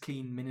nice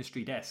clean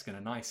ministry desk and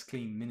a nice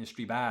clean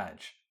ministry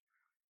badge.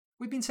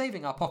 We've been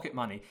saving our pocket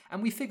money,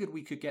 and we figured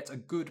we could get a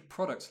good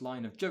product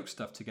line of joke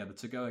stuff together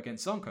to go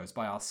against Zonkos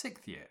by our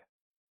 6th year.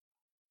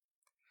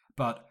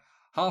 But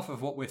half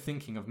of what we're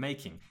thinking of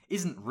making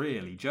isn't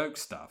really joke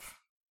stuff.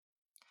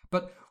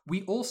 But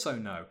we also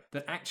know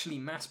that actually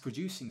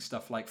mass-producing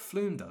stuff like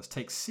Flume does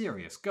takes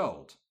serious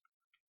gold.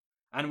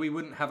 And we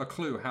wouldn't have a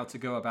clue how to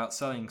go about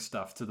selling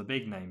stuff to the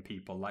big-name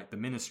people like the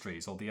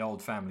ministries or the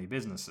old family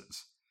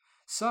businesses.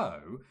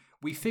 So,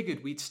 we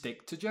figured we'd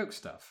stick to joke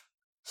stuff.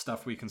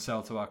 Stuff we can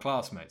sell to our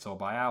classmates or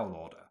by owl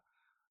order.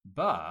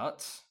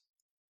 But...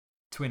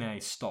 Twin A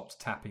stopped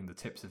tapping the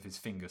tips of his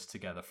fingers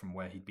together from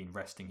where he'd been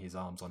resting his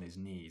arms on his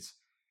knees.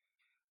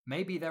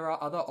 "Maybe there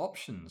are other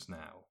options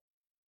now."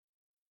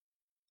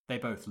 They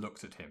both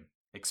looked at him,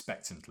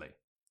 expectantly.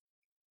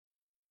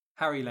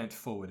 Harry leant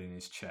forward in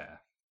his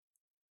chair.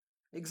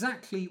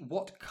 "Exactly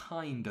what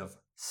kind of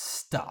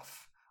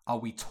stuff are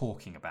we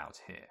talking about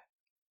here?"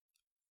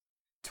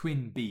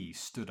 Twin B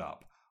stood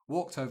up,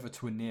 walked over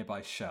to a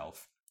nearby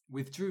shelf,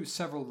 withdrew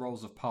several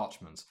rolls of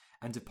parchment,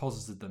 and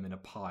deposited them in a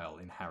pile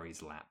in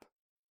Harry's lap.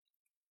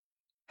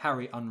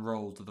 Harry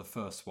unrolled the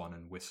first one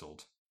and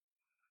whistled.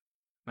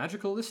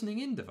 "Magical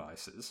listening-in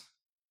devices?"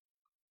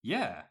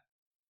 "Yeah.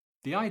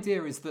 The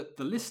idea is that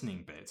the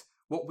listening bit,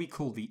 what we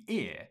call the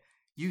ear,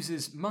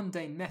 uses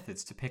mundane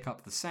methods to pick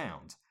up the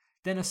sound.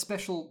 Then a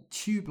special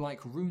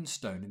tube-like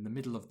runestone in the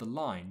middle of the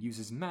line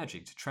uses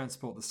magic to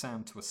transport the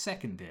sound to a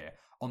second ear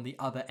on the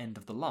other end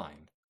of the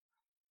line.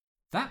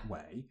 That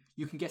way,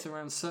 you can get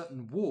around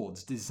certain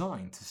wards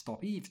designed to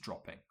stop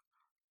eavesdropping.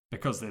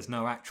 Because there's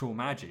no actual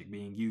magic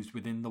being used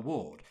within the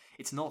ward.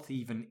 It's not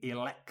even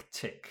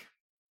electic.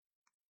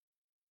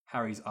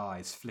 Harry's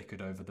eyes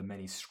flickered over the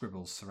many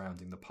scribbles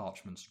surrounding the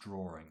parchment's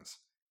drawings.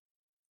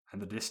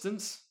 And the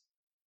distance?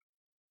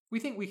 We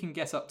think we can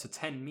get up to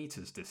 10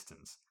 meters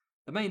distance.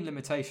 The main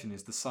limitation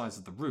is the size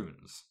of the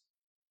runes.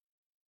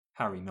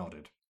 Harry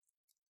nodded.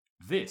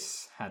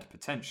 This had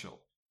potential.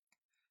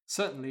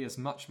 Certainly as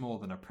much more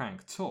than a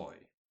prank toy.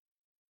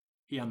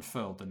 He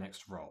unfurled the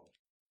next roll.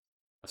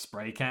 A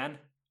spray can?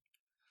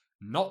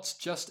 Not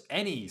just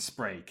any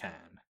spray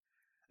can.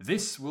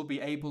 This will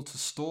be able to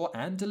store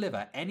and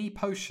deliver any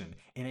potion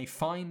in a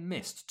fine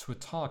mist to a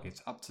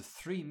target up to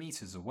 3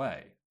 meters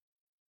away.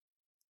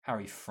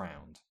 Harry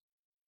frowned.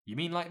 You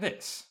mean like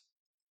this?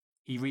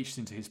 He reached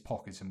into his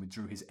pocket and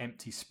withdrew his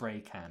empty spray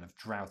can of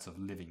Draught of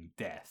Living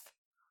Death.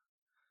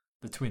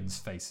 The twins'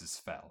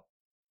 faces fell.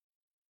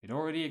 It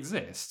already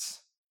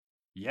exists?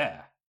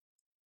 Yeah.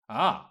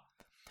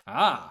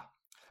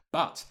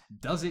 But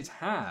does it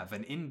have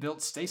an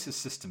inbuilt stasis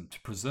system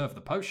to preserve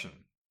the potion?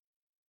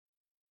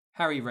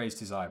 Harry raised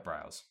his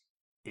eyebrows.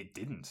 It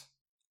didn't.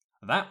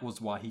 That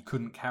was why he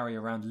couldn't carry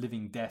around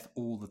Living Death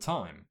all the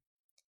time.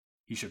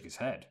 He shook his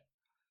head.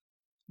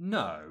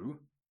 No,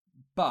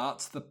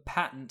 but the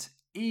patent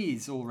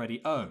is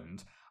already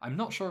owned. I'm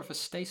not sure if a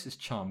stasis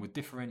charm would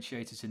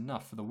differentiate it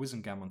enough for the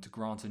Wizengamot to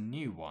grant a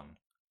new one.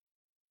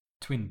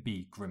 Twin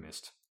B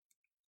grimaced.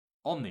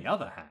 On the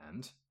other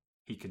hand,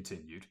 he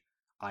continued,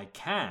 I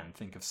can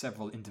think of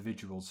several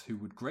individuals who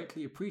would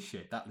greatly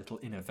appreciate that little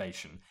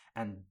innovation,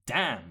 and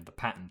damn the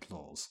patent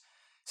laws.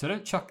 So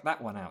don't chuck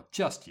that one out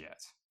just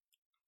yet.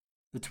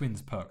 The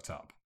twins perked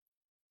up.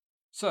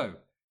 So,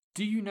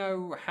 do you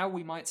know how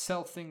we might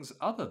sell things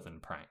other than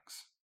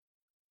pranks?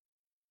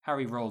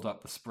 Harry rolled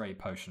up the spray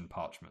potion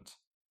parchment.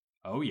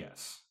 Oh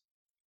yes.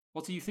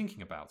 What are you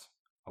thinking about?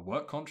 A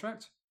work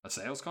contract? A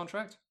sales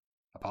contract?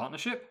 A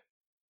partnership?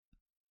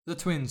 The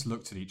twins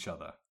looked at each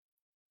other.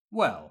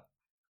 Well,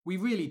 we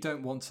really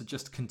don't want to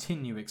just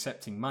continue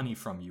accepting money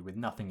from you with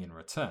nothing in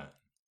return.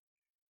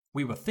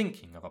 We were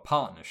thinking of a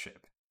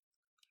partnership.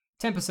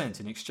 10%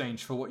 in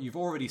exchange for what you've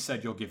already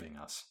said you're giving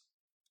us.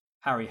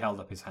 Harry held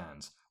up his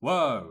hands.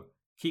 Whoa!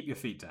 Keep your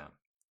feet down.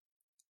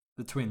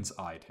 The twins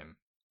eyed him.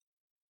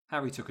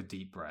 Harry took a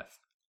deep breath.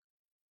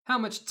 How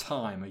much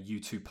time are you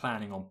two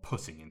planning on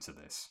putting into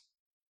this?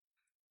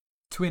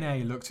 Twin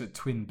A looked at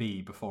Twin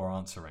B before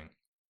answering.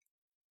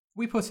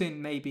 We put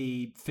in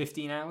maybe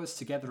 15 hours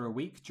together a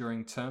week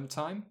during term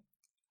time,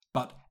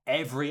 but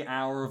every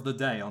hour of the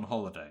day on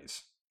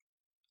holidays.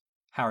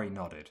 Harry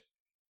nodded.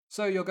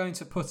 So you're going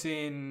to put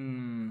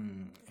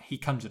in... He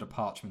conjured a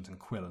parchment and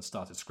quill and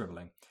started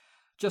scribbling.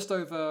 Just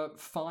over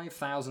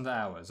 5,000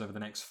 hours over the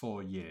next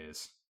 4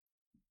 years.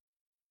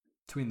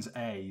 Twins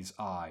A's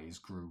eyes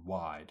grew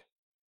wide.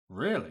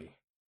 Really?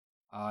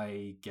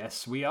 I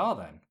guess we are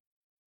then.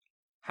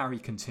 Harry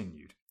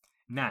continued.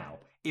 Now,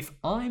 if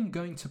I'm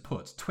going to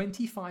put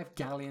 25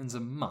 galleons a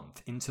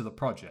month into the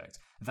project,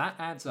 that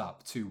adds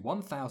up to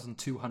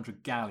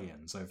 1,200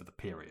 galleons over the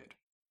period.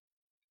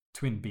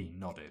 Twin B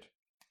nodded.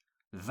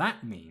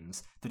 That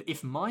means that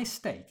if my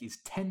stake is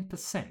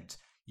 10%,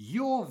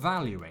 you're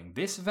valuing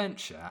this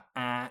venture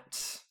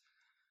at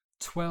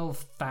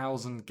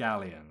 12,000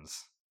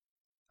 galleons,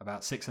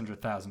 about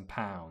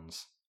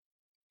 £600,000,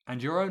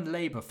 and your own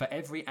labour for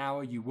every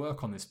hour you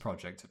work on this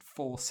project at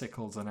 4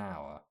 sickles an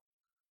hour.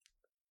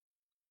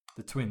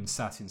 The twins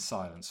sat in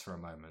silence for a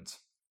moment.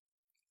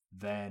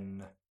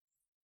 Then...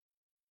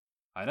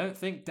 I don't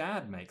think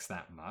Dad makes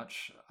that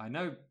much. I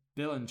know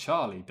Bill and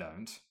Charlie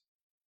don't.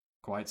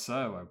 Quite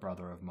so, O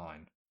brother of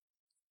mine.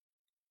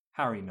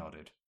 Harry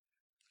nodded.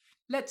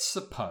 Let's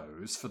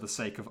suppose, for the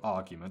sake of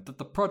argument, that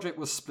the project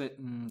was split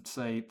in,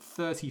 say,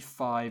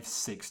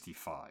 35-65.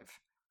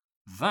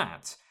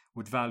 That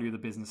would value the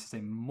business at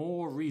a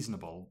more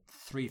reasonable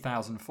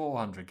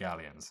 3,400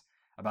 galleons,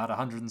 about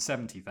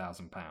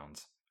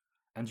 £170,000.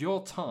 And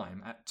your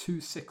time at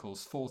 2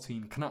 sickles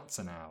 14 knuts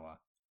an hour.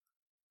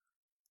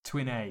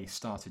 Twin A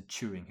started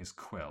chewing his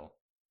quill.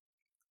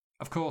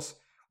 Of course,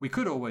 we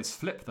could always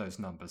flip those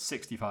numbers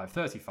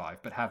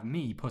 65-35, but have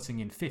me putting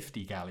in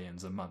 50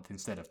 galleons a month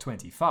instead of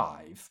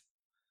 25.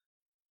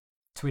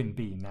 Twin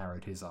B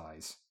narrowed his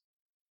eyes.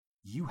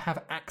 You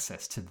have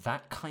access to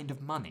that kind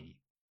of money?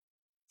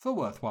 For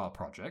worthwhile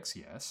projects,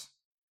 yes.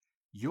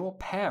 Your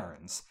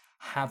parents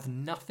have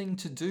nothing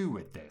to do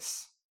with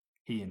this,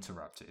 he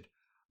interrupted.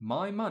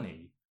 My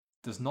money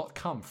does not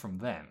come from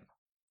them.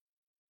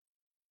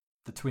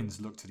 The twins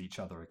looked at each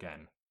other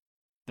again,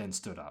 then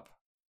stood up.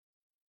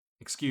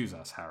 Excuse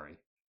us, Harry.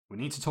 We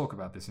need to talk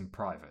about this in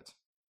private.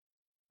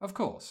 Of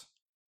course.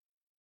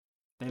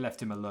 They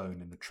left him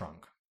alone in the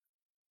trunk.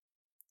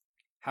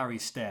 Harry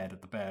stared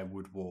at the bare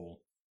wood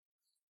wall.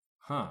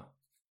 Huh.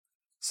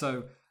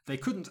 So they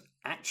couldn't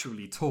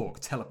actually talk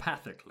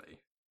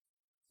telepathically.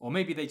 Or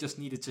maybe they just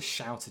needed to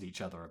shout at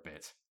each other a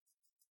bit.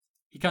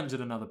 He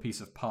conjured another piece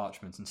of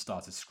parchment and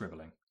started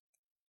scribbling.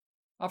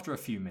 After a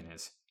few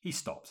minutes, he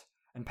stopped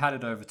and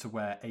padded over to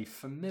where a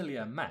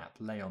familiar map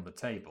lay on the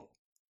table.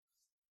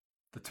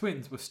 The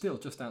twins were still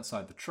just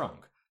outside the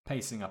trunk,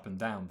 pacing up and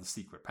down the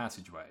secret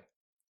passageway.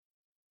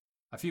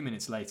 A few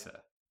minutes later,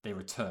 they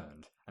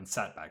returned and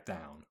sat back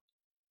down.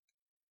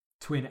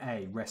 Twin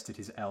A rested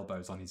his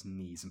elbows on his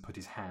knees and put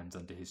his hands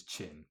under his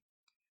chin.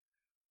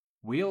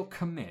 We'll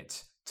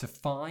commit to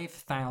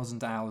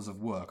 5,000 hours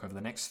of work over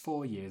the next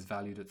 4 years,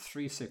 valued at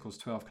 3 sickles,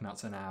 12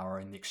 knuts an hour,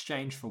 in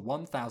exchange for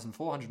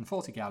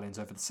 1,440 galleons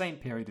over the same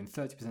period in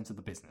 30% of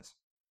the business.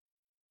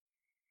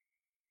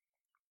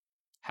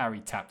 Harry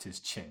tapped his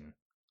chin.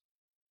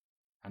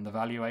 And the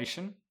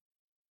valuation?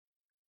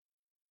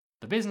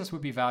 The business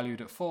would be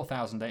valued at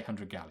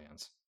 4,800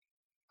 galleons,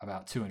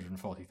 about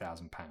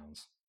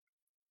 £240,000.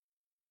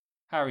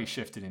 Harry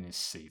shifted in his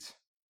seat.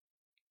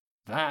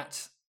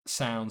 That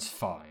sounds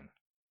fine,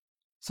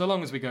 so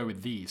long as we go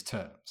with these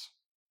terms.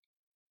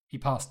 He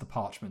passed the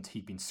parchment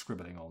he'd been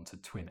scribbling on to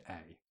Twin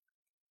A.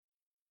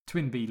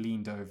 Twin B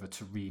leaned over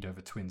to read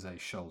over Twin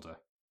A's shoulder.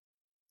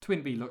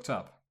 Twin B looked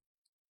up.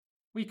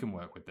 We can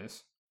work with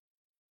this.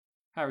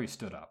 Harry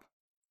stood up.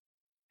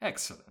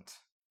 Excellent.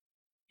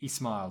 He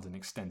smiled and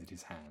extended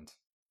his hand.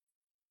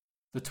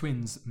 The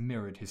twins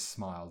mirrored his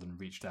smile and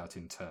reached out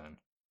in turn.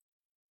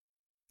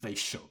 They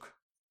shook.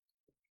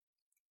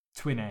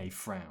 Twin A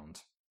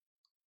frowned.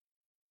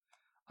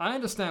 I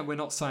understand we're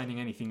not signing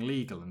anything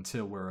legal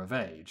until we're of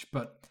age,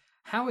 but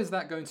how is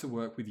that going to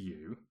work with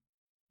you?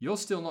 You're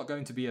still not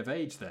going to be of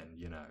age then,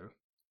 you know.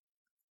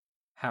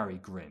 Harry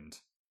grinned.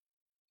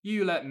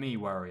 You let me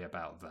worry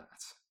about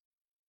that.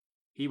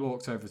 He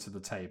walked over to the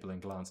table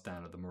and glanced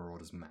down at the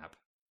Marauders map.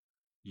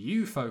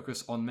 You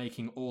focus on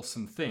making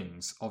awesome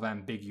things of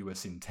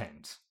ambiguous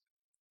intent.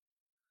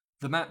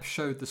 The map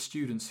showed the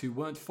students who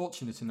weren't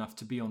fortunate enough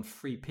to be on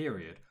free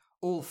period,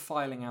 all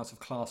filing out of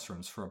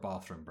classrooms for a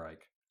bathroom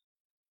break.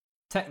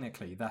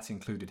 Technically, that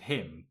included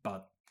him,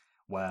 but,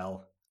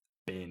 well,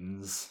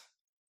 bins.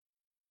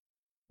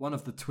 One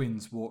of the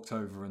twins walked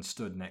over and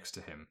stood next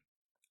to him.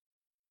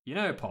 You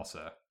know,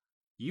 Potter,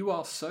 you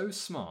are so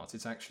smart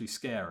it's actually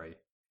scary.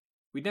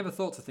 We'd never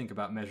thought to think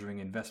about measuring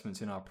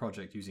investments in our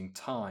project using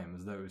time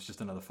as though it was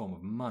just another form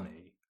of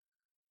money.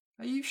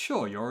 Are you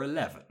sure you're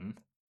 11?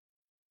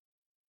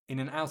 In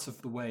an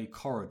out-of-the-way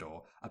corridor,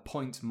 a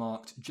point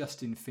marked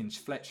Justin Finch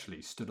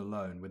Fletchley stood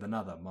alone with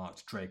another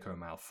marked Draco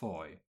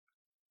Malfoy.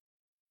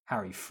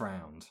 Harry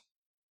frowned.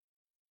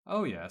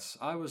 Oh yes,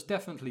 I was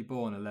definitely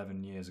born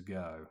 11 years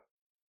ago.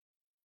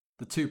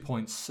 The 2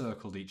 points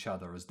circled each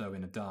other as though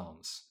in a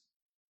dance.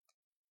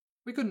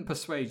 We couldn't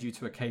persuade you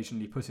to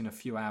occasionally put in a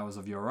few hours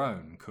of your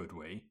own, could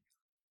we?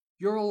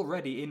 You're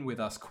already in with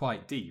us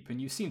quite deep, and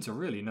you seem to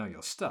really know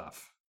your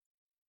stuff.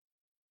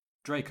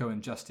 Draco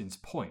and Justin's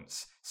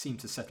points seemed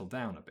to settle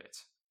down a bit.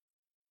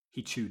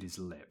 He chewed his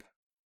lip.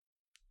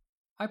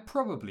 I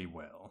probably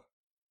will.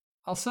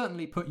 I'll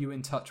certainly put you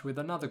in touch with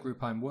another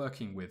group I'm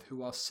working with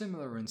who are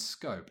similar in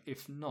scope,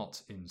 if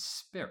not in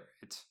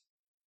spirit.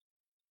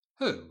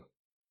 Who?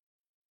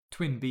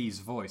 Twin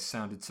B's voice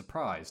sounded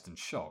surprised and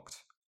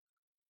shocked.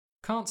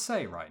 Can't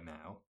say right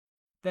now.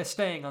 They're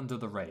staying under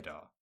the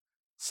radar.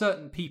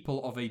 Certain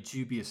people of a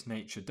dubious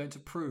nature don't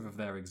approve of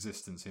their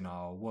existence in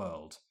our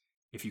world,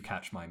 if you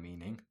catch my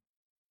meaning.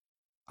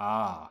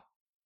 Ah,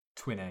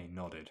 Twin A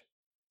nodded.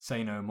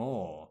 Say no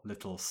more,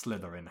 little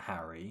Slytherin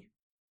Harry.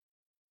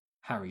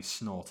 Harry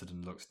snorted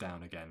and looked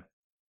down again.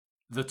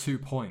 The 2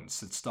 points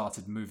had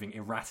started moving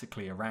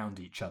erratically around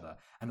each other,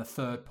 and a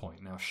third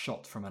point now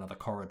shot from another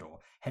corridor,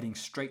 heading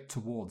straight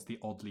towards the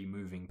oddly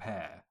moving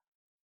pair.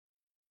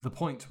 The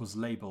point was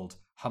labelled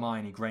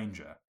Hermione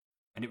Granger,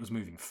 and it was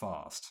moving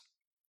fast.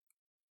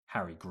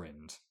 Harry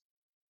grinned.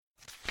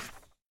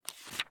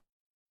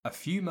 A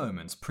few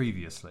moments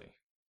previously.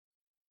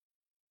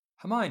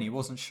 Hermione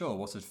wasn't sure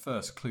what had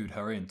first clued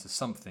her in to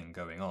something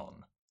going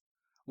on.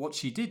 What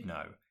she did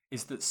know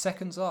is that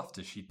seconds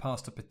after she'd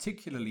passed a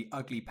particularly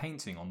ugly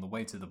painting on the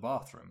way to the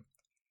bathroom,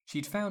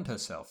 she'd found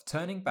herself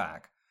turning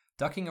back,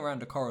 ducking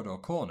around a corridor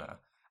corner,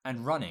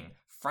 and running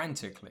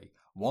frantically,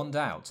 wand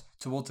out,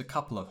 towards a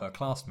couple of her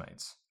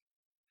classmates.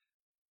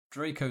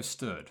 Draco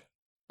stood,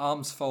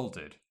 arms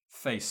folded,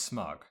 face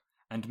smug,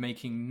 and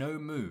making no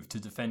move to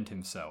defend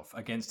himself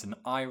against an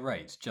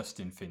irate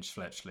Justin Finch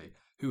Fletchley,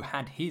 who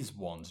had his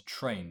wand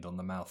trained on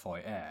the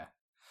Malfoy heir.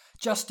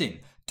 Justin,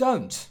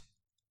 don't!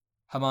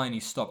 Hermione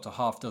stopped a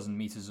half-dozen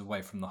meters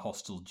away from the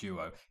hostile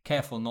duo,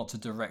 careful not to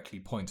directly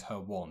point her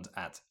wand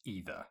at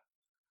either.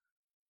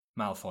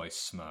 Malfoy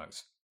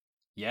smirked.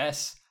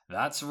 Yes,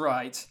 that's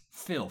right,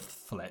 filth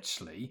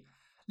Fletchley.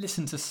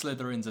 Listen to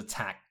Slytherin's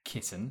attack,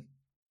 kitten.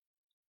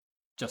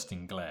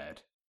 Justin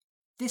glared.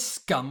 This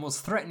scum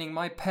was threatening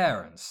my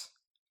parents.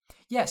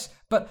 Yes,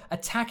 but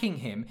attacking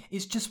him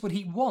is just what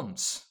he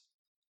wants.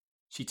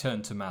 She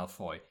turned to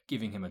Malfoy,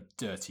 giving him a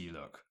dirty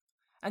look.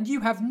 And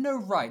you have no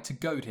right to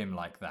goad him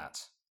like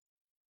that.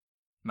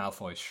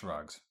 Malfoy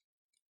shrugged.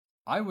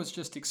 I was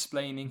just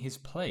explaining his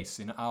place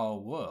in our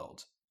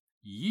world.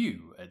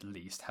 You, at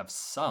least, have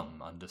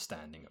some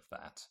understanding of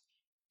that.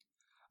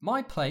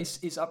 My place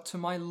is up to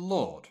my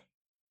lord,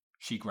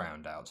 she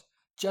ground out,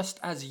 just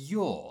as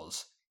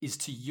yours is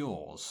to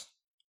yours.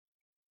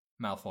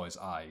 Malfoy's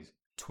eyes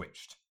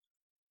twitched.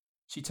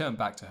 She turned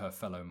back to her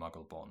fellow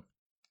Muggleborn.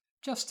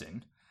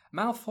 Justin,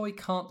 Malfoy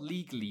can't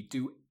legally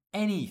do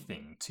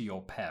anything to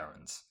your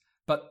parents,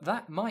 but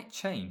that might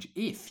change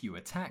if you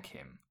attack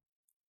him.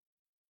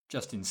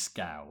 Justin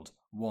scowled,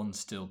 wand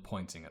still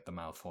pointing at the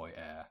Malfoy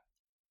heir.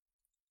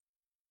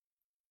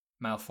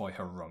 Malfoy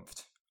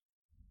harumphed.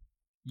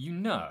 You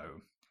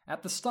know,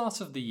 at the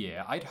start of the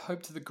year, I'd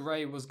hoped the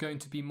Grey was going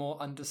to be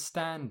more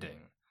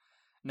understanding.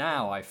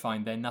 Now I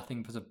find they're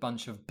nothing but a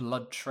bunch of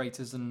blood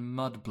traitors and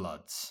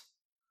mudbloods.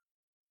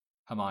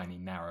 Hermione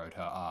narrowed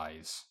her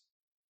eyes.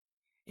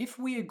 If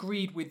we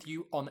agreed with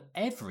you on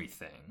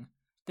everything,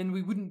 then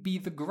we wouldn't be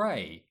the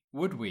Grey,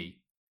 would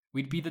we?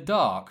 We'd be the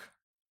Dark.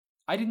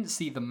 I didn't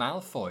see the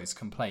Malfoys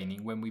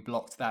complaining when we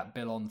blocked that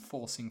bill on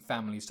forcing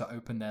families to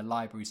open their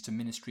libraries to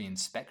ministry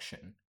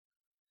inspection.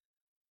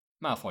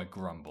 Malfoy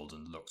grumbled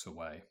and looked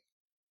away.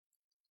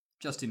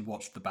 Justin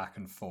watched the back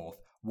and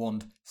forth,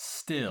 wand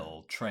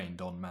still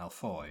trained on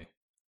Malfoy.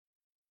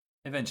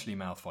 Eventually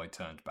Malfoy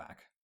turned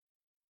back.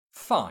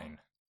 Fine.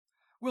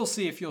 We'll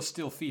see if you're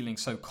still feeling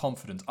so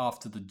confident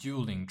after the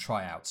dueling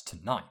tryouts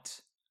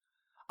tonight.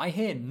 I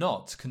hear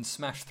Nott can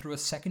smash through a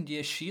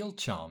second-year shield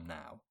charm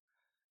now.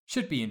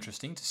 Should be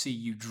interesting to see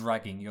you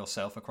dragging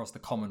yourself across the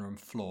common room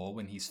floor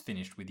when he's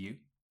finished with you.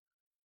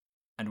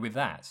 And with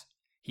that,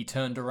 he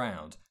turned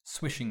around,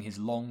 swishing his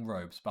long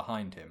robes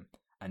behind him,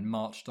 and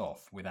marched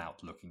off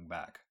without looking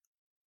back.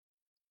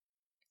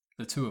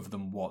 The two of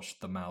them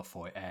watched the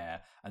Malfoy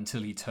heir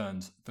until he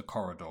turned the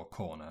corridor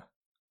corner.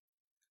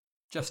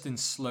 Justin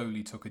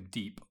slowly took a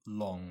deep,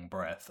 long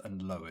breath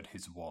and lowered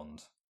his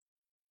wand.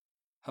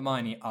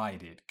 Hermione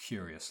eyed it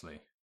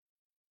curiously.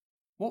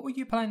 What were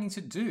you planning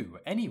to do,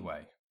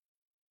 anyway?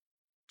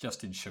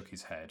 Justin shook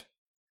his head.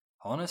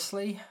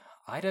 Honestly,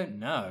 I don't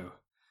know.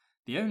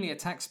 The only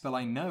attack spell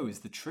I know is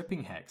the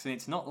Tripping Hex, and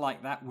it's not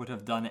like that would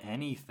have done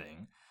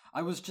anything.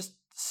 I was just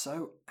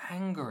so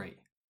angry.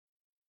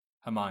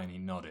 Hermione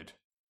nodded.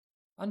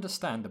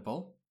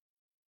 Understandable.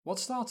 What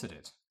started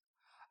it?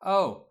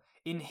 Oh,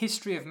 in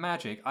History of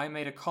Magic, I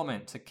made a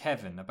comment to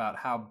Kevin about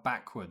how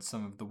backward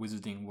some of the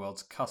Wizarding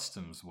World's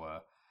customs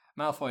were.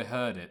 Malfoy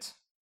heard it.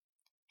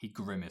 He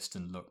grimaced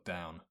and looked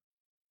down.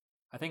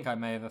 I think I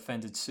may have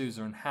offended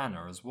Sousa and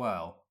Hannah as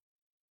well.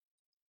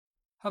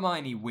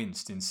 Hermione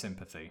winced in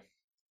sympathy.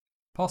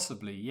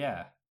 Possibly,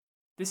 yeah.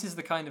 This is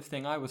the kind of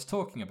thing I was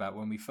talking about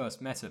when we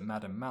first met at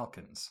Madame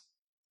Malkin's.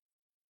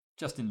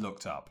 Justin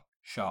looked up,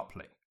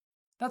 sharply.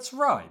 That's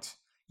right.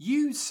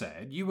 You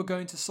said you were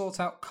going to sort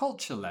out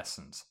culture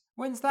lessons.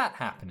 When's that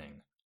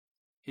happening?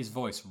 His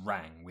voice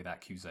rang with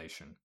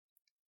accusation.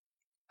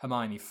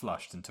 Hermione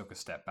flushed and took a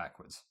step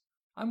backwards.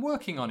 I'm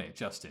working on it,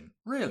 Justin.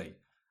 Really.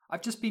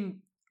 I've just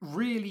been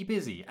really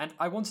busy, and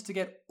I wanted to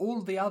get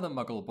all the other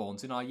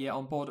Muggleborns in our year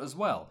on board as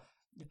well,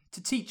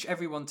 to teach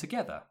everyone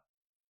together.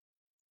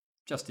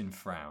 Justin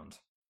frowned.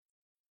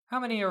 How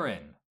many are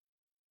in?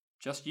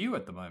 Just you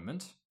at the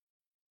moment.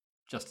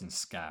 Justin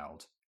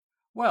scowled.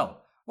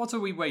 Well, what are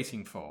we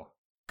waiting for?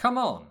 Come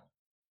on.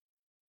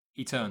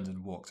 He turned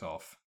and walked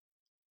off.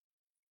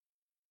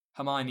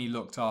 Hermione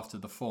looked after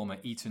the former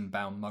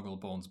Eton-bound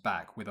Muggleborn's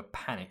back with a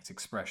panicked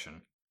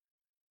expression.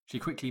 She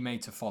quickly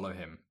made to follow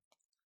him.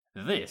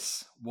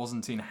 This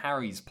wasn't in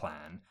Harry's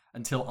plan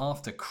until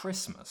after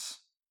Christmas.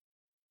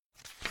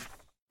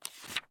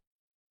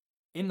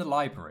 In the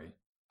library,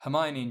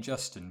 Hermione and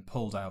Justin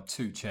pulled out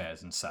 2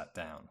 chairs and sat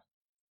down.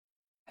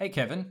 Hey,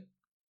 Kevin.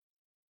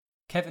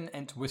 Kevin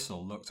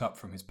Entwistle looked up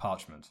from his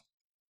parchment.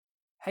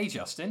 Hey,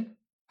 Justin.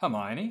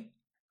 Hermione.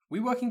 We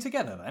working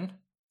together, then?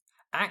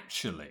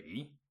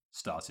 Actually,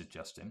 started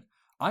Justin,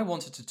 I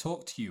wanted to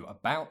talk to you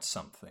about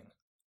something.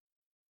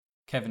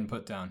 Kevin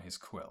put down his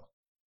quill.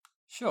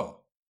 Sure.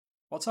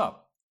 What's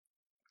up?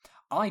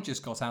 I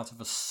just got out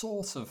of a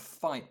sort of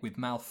fight with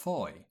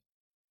Malfoy.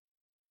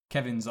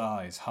 Kevin's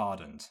eyes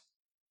hardened.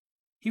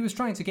 He was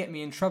trying to get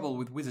me in trouble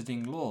with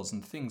wizarding laws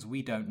and things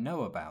we don't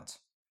know about.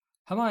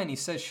 Hermione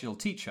says she'll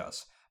teach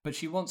us, but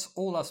she wants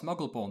all us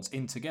Muggleborns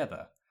in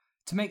together,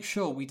 to make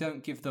sure we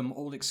don't give them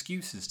all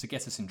excuses to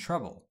get us in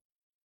trouble.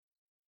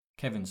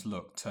 Kevin's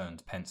look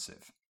turned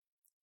pensive.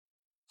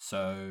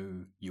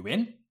 So, you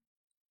in?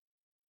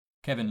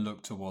 Kevin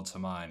looked towards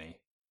Hermione.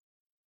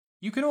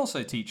 You can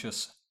also teach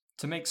us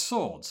to make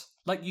swords,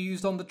 like you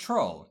used on the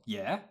troll,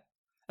 yeah?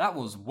 That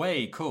was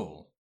way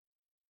cool.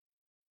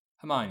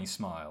 Hermione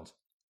smiled.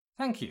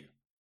 Thank you.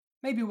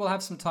 Maybe we'll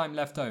have some time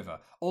left over,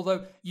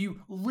 although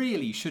you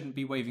really shouldn't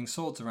be waving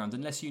swords around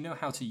unless you know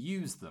how to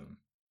use them.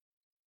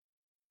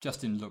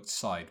 Justin looked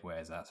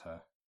sideways at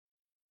her.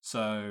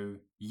 So,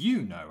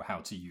 you know how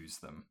to use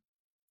them?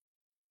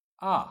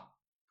 Ah.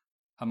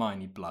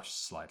 Hermione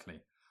blushed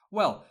slightly.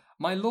 Well,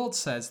 my lord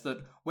says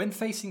that when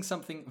facing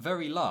something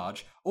very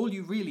large, all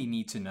you really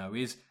need to know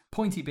is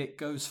pointy bit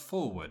goes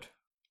forward.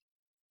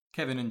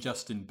 Kevin and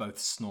Justin both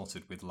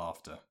snorted with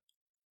laughter.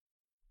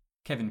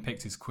 Kevin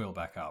picked his quill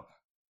back up.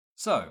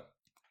 So,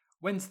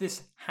 when's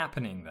this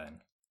happening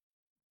then?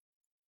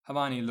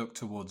 Hermione looked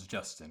towards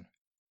Justin.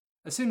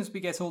 As soon as we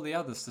get all the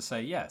others to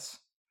say yes.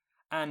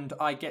 And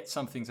I get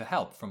something to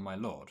help from my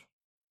lord.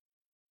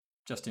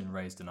 Justin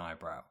raised an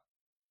eyebrow.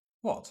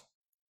 What?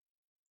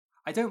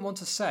 I don't want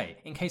to say,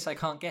 in case I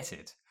can't get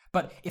it.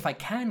 But if I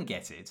can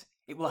get it,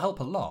 it will help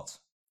a lot.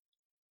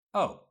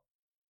 Oh.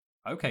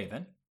 Okay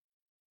then.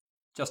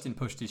 Justin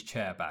pushed his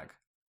chair back.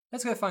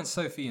 Let's go find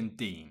Sophie and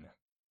Dean.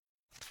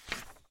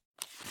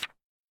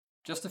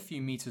 Just a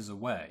few meters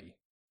away,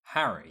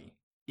 Harry,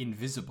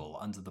 invisible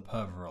under the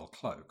Peverell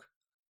cloak,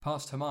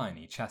 passed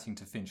Hermione chatting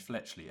to Finch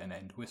Fletchley and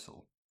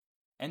Entwistle,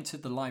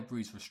 entered the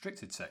library's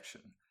restricted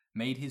section,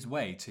 made his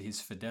way to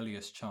his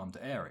Fidelius charmed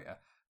area,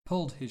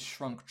 pulled his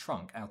shrunk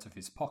trunk out of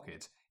his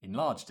pocket,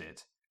 enlarged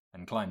it,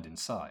 and climbed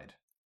inside.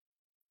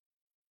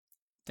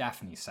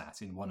 Daphne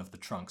sat in one of the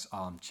trunk's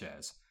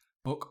armchairs,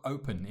 book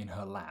open in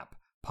her lap,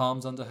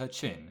 palms under her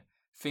chin,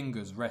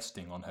 fingers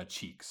resting on her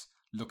cheeks,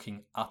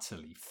 looking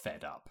utterly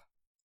fed up.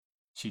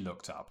 She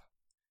looked up.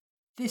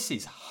 This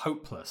is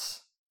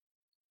hopeless.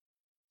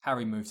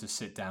 Harry moved to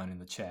sit down in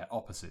the chair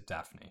opposite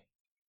Daphne.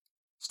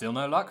 Still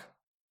no luck?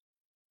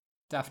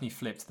 Daphne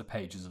flipped the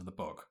pages of the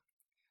book.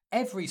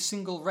 Every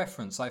single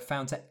reference I've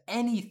found to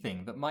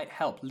anything that might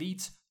help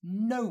leads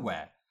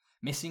nowhere.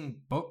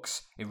 Missing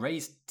books,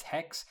 erased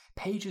text,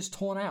 pages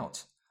torn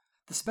out.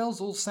 The spells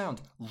all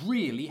sound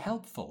really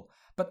helpful,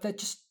 but they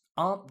just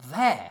aren't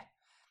there.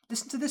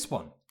 Listen to this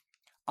one.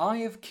 Eye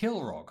of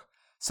Kilrog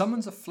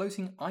summons a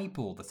floating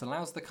eyeball that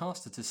allows the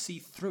caster to see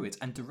through it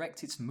and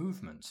direct its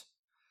movement.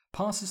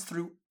 Passes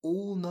through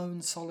all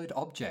known solid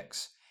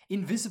objects,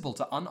 invisible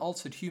to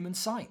unaltered human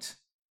sight.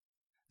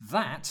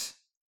 That,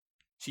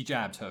 she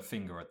jabbed her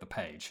finger at the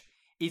page,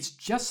 is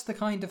just the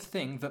kind of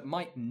thing that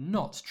might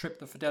not trip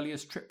the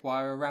Fidelius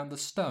tripwire around the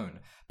stone,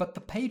 but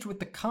the page with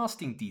the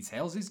casting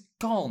details is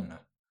gone.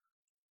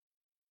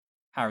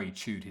 Harry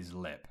chewed his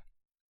lip.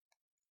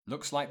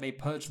 Looks like they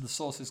purged the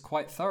sources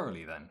quite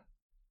thoroughly then.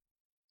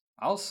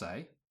 I'll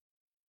say.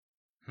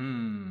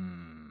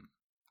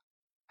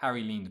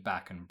 Harry leaned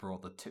back and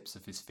brought the tips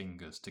of his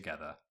fingers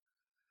together.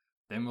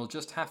 Then we'll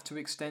just have to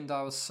extend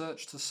our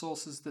search to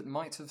sources that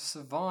might have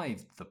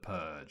survived the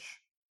purge.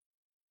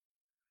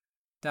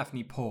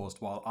 Daphne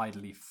paused while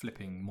idly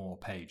flipping more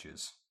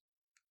pages.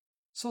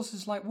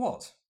 Sources like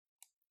what?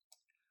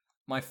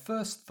 My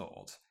first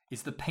thought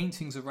is the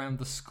paintings around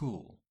the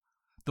school.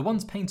 The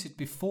ones painted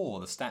before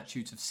the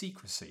Statute of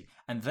Secrecy,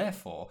 and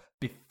therefore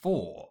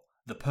before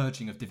the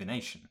purging of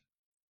divination.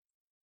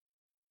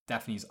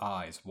 Daphne's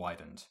eyes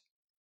widened.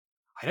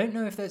 I don't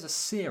know if there's a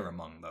seer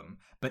among them,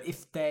 but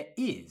if there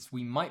is,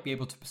 we might be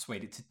able to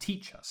persuade it to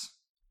teach us.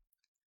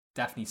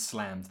 Daphne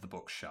slammed the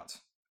book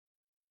shut.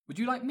 Would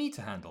you like me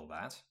to handle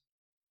that?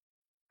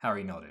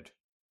 Harry nodded.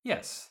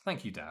 Yes,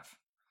 thank you, Daph.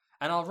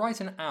 And I'll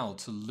write an owl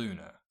to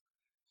Luna.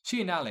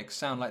 She and Alex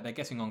sound like they're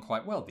getting on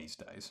quite well these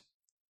days.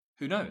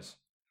 Who knows?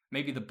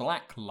 Maybe the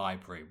Black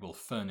Library will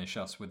furnish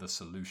us with a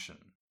solution.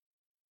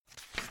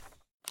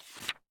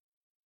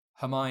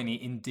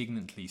 Hermione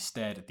indignantly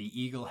stared at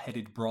the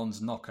eagle-headed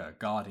bronze knocker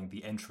guarding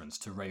the entrance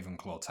to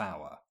Ravenclaw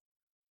Tower.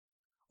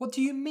 What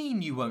do you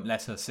mean you won't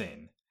let us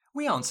in?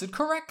 We answered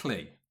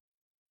correctly.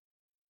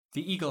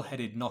 The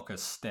eagle-headed knocker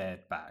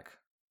stared back.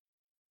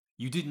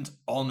 You didn't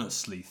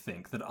honestly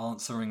think that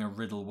answering a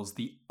riddle was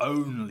the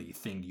only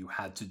thing you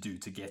had to do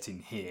to get in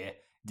here,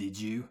 did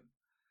you?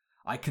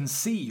 I can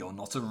see you're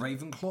not a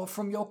Ravenclaw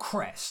from your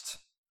crest.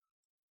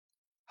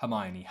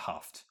 Hermione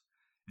huffed.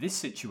 This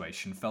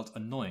situation felt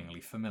annoyingly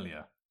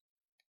familiar.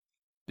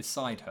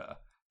 Beside her,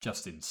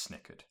 Justin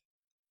snickered.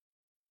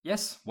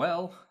 Yes,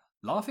 well,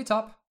 laugh it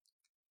up.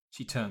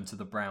 She turned to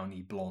the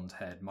browny,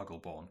 blonde-haired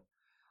Muggleborn.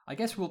 I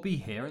guess we'll be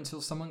here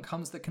until someone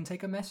comes that can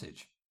take a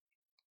message.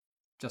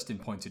 Justin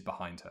pointed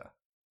behind her.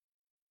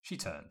 She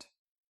turned.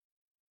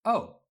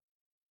 Oh.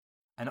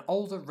 An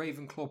older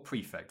Ravenclaw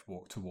prefect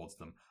walked towards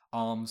them,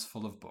 arms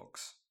full of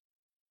books.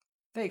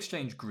 They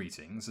exchanged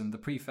greetings, and the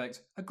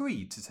prefect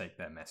agreed to take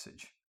their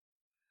message.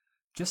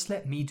 Just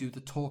let me do the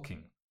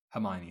talking,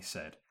 Hermione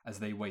said, as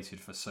they waited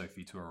for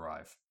Sophie to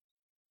arrive.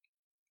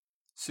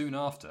 Soon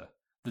after,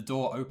 the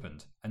door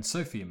opened, and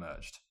Sophie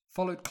emerged,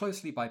 followed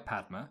closely by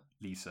Padma,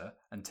 Lisa,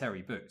 and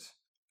Terry Boot.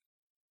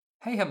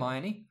 Hey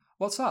Hermione,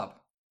 what's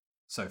up?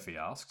 Sophie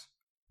asked.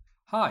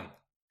 Hi.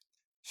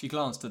 She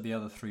glanced at the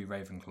other three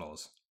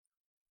Ravenclaws.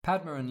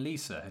 Padma and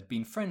Lisa had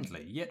been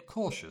friendly, yet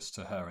cautious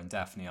to her and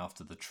Daphne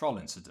after the troll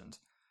incident,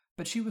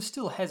 but she was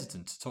still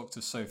hesitant to talk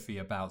to Sophie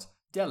about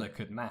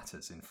delicate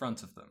matters in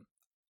front of them.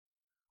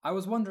 I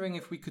was wondering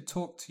if we could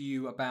talk to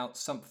you about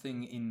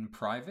something in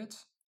private?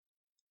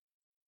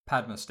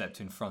 Padma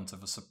stepped in front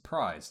of a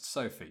surprised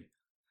Sophie.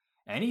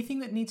 Anything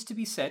that needs to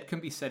be said can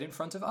be said in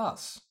front of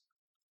us.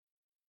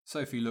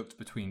 Sophie looked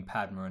between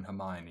Padma and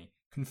Hermione,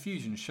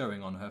 confusion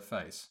showing on her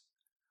face.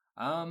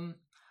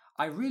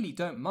 I really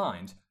don't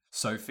mind.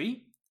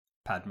 Sophie,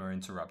 Padma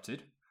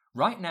interrupted.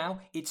 Right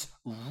now, it's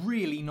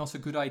really not a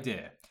good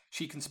idea.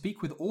 She can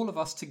speak with all of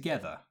us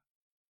together.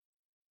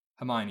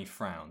 Hermione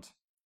frowned.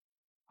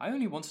 I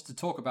only wanted to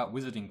talk about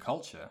wizarding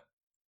culture.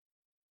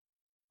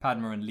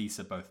 Padma and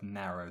Lisa both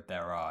narrowed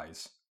their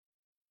eyes.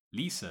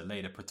 Lisa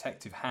laid a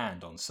protective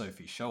hand on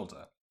Sophie's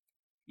shoulder.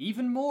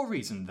 Even more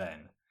reason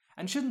then.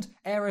 And shouldn't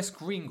Heiress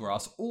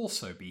Greengrass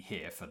also be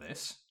here for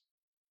this?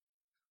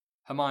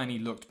 Hermione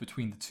looked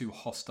between the two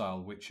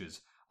hostile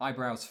witches,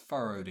 eyebrows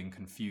furrowed in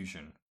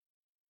confusion.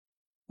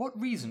 What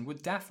reason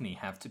would Daphne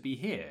have to be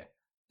here?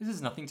 This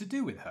has nothing to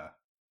do with her.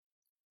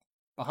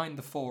 Behind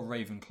the four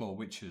Ravenclaw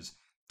witches,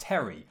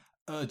 Terry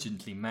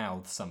urgently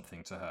mouthed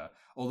something to her,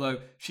 although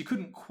she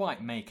couldn't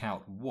quite make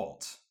out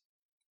what.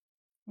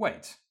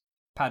 Wait,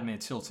 Padme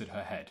tilted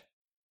her head.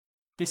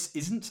 This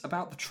isn't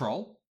about the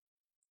troll?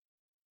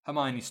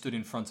 Hermione stood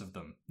in front of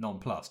them,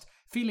 nonplussed,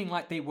 feeling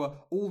like they were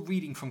all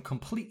reading from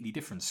completely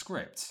different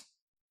scripts.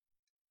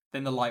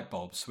 Then the light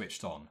bulb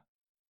switched on.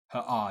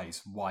 Her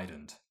eyes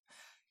widened.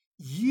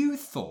 You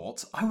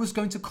thought I was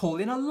going to call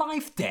in a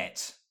life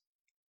debt!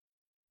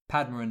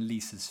 Padma and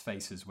Lisa's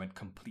faces went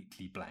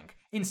completely blank,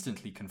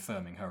 instantly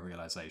confirming her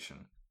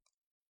realization.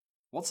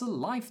 What's a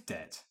life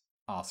debt?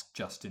 Asked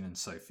Justin and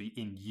Sophie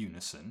in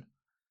unison.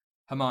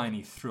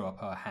 Hermione threw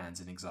up her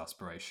hands in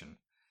exasperation.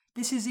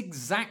 This is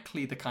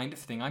exactly the kind of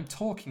thing I'm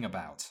talking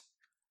about.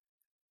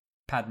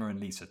 Padma and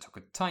Lisa took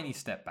a tiny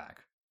step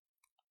back.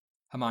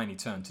 Hermione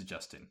turned to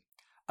Justin.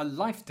 A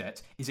life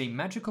debt is a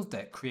magical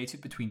debt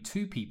created between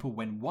two people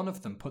when one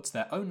of them puts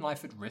their own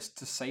life at risk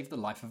to save the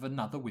life of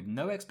another with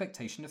no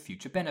expectation of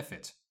future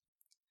benefit.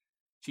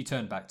 She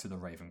turned back to the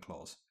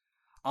Ravenclaws.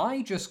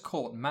 I just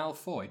caught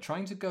Malfoy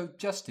trying to goad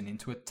Justin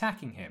into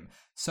attacking him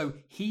so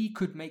he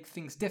could make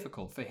things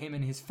difficult for him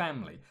and his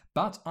family,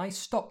 but I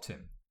stopped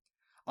him.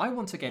 I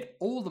want to get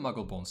all the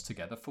Muggleborns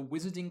together for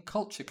wizarding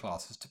culture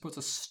classes to put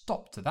a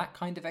stop to that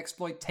kind of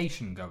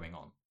exploitation going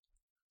on.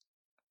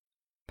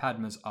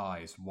 Padma's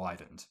eyes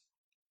widened.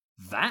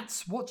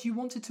 That's what you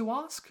wanted to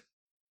ask?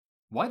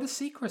 Why the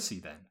secrecy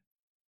then?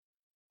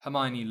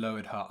 Hermione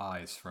lowered her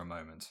eyes for a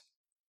moment.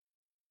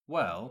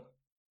 Well,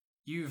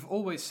 you've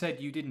always said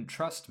you didn't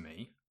trust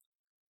me.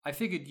 I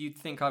figured you'd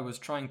think I was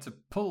trying to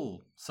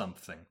pull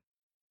something.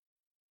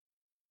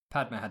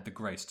 Padma had the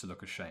grace to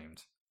look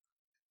ashamed.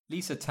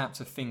 Lisa tapped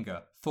a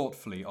finger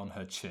thoughtfully on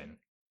her chin.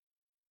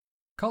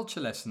 Culture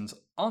lessons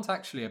aren't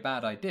actually a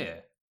bad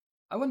idea.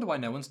 I wonder why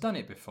no one's done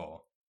it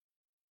before.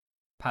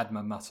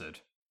 Padma muttered.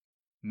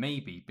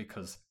 Maybe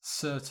because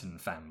certain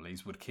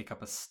families would kick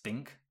up a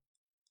stink.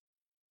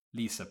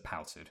 Lisa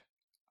pouted.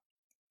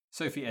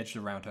 Sophie edged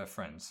around her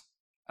friends.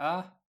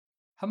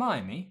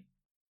 Hermione?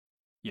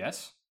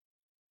 Yes?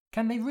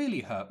 Can they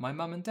really hurt my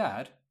mum and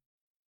dad?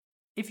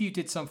 If you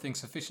did something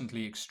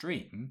sufficiently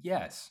extreme,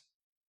 yes.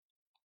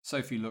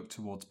 Sophie looked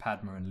towards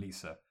Padma and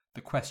Lisa,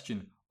 the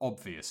question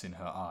obvious in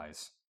her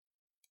eyes.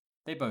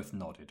 They both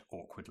nodded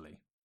awkwardly.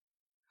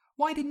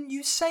 Why didn't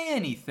you say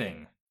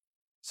anything?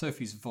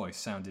 Sophie's voice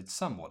sounded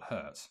somewhat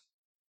hurt.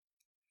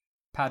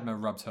 Padma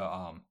rubbed her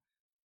arm.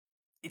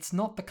 It's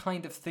not the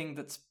kind of thing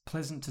that's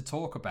pleasant to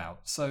talk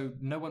about, so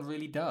no one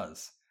really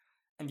does.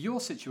 And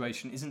your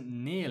situation isn't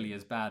nearly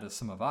as bad as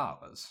some of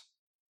ours.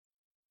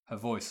 Her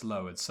voice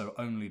lowered so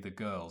only the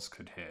girls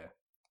could hear.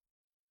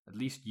 At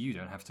least you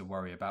don't have to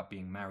worry about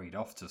being married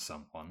off to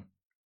someone.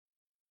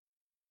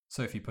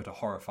 Sophie put a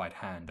horrified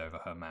hand over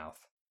her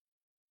mouth.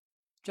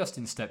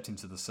 Justin stepped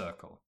into the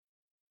circle.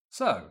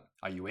 So,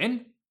 are you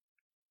in?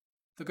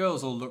 The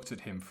girls all looked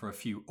at him for a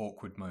few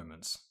awkward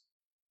moments.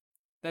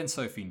 Then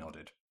Sophie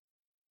nodded.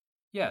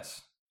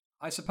 Yes,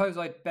 I suppose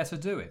I'd better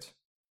do it.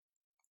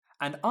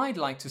 And I'd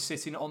like to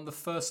sit in on the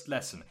first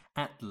lesson,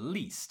 at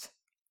least,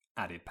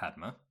 added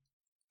Padma.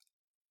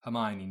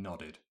 Hermione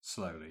nodded,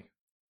 slowly.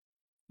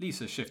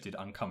 Lisa shifted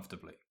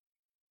uncomfortably.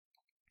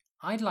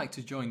 I'd like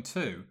to join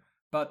too,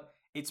 but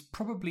it's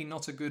probably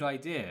not a good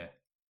idea,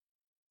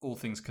 all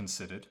things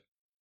considered.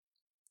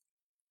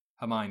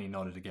 Hermione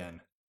nodded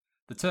again.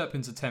 The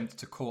Turpins' attempts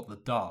to court the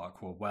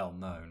dark were well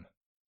known.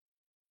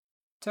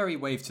 Terry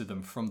waved to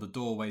them from the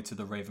doorway to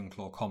the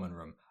Ravenclaw common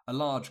room, a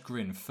large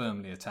grin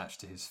firmly attached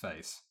to his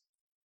face.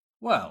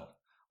 Well,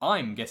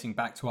 I'm getting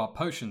back to our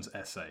potions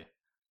essay.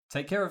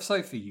 Take care of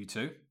Sophie, you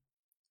two.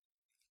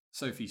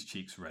 Sophie's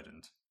cheeks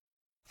reddened.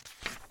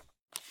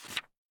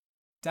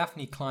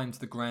 Daphne climbed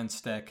the grand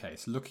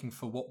staircase looking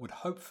for what would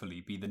hopefully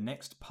be the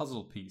next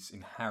puzzle piece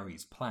in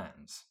Harry's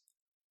plans.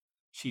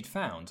 She'd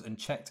found and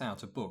checked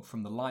out a book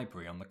from the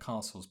library on the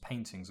castle's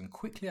paintings and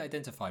quickly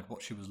identified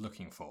what she was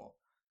looking for.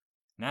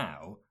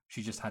 Now,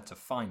 she just had to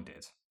find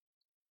it.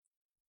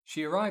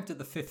 She arrived at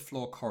the 5th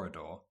floor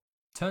corridor,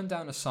 turned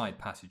down a side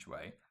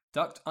passageway,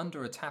 ducked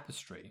under a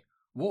tapestry,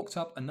 walked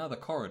up another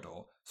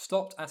corridor,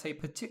 stopped at a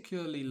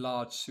particularly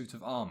large suit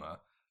of armour,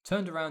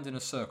 turned around in a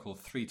circle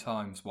 3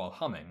 times while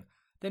humming,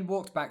 then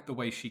walked back the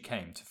way she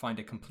came to find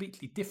a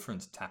completely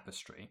different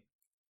tapestry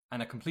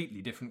and a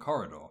completely different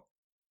corridor.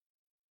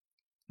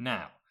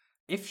 Now,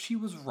 if she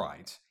was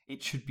right,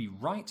 it should be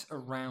right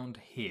around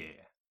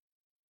here.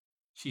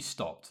 She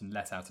stopped and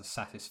let out a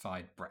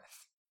satisfied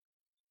breath.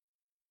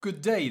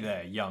 Good day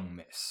there, young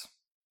miss,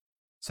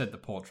 said the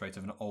portrait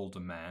of an older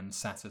man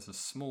sat at a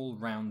small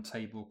round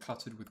table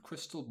cluttered with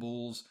crystal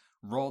balls,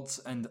 rods,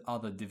 and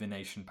other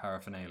divination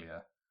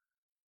paraphernalia.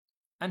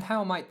 And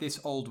how might this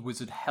old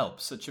wizard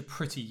help such a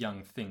pretty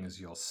young thing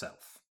as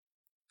yourself?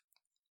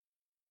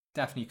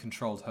 Daphne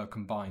controlled her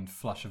combined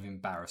flush of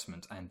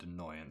embarrassment and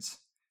annoyance.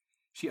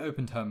 She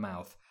opened her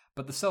mouth,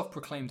 but the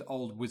self-proclaimed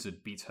old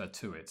wizard beat her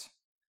to it.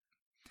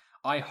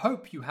 I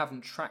hope you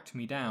haven't tracked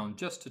me down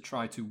just to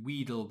try to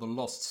wheedle the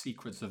lost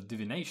secrets of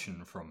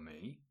divination from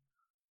me.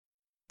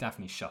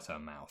 Daphne shut her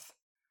mouth.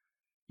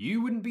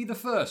 You wouldn't be the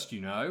first,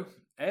 you know.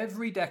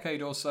 Every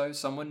decade or so,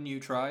 someone new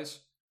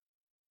tries.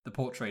 The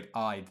portrait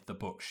eyed the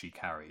book she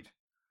carried.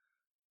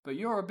 But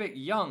you're a bit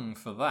young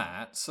for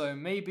that, so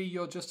maybe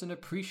you're just an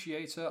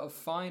appreciator of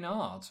fine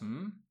art,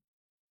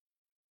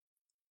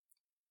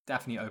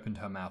 Daphne opened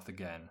her mouth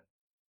again.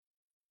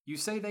 You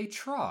say they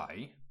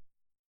try?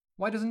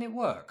 Why doesn't it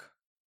work?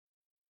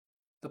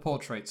 The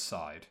portrait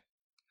sighed.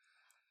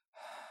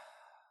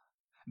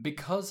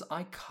 Because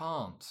I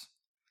can't.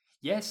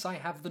 Yes, I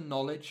have the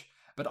knowledge,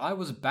 but I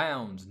was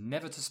bound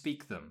never to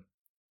speak them.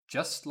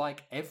 Just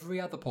like every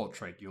other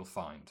portrait you'll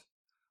find.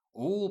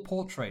 All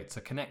portraits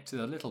are connected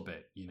a little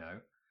bit, you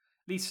know.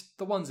 At least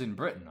the ones in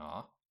Britain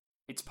are.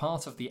 It's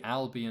part of the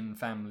Albion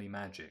family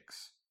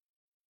magics.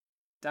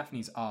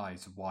 Daphne's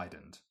eyes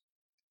widened.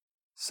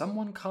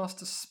 Someone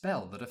cast a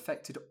spell that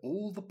affected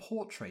all the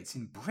portraits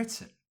in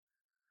Britain.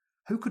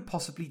 Who could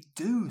possibly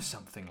do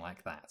something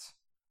like that?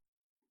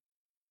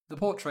 The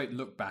portrait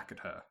looked back at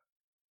her.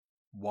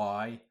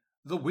 Why,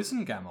 the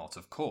Wizengamot,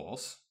 of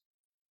course.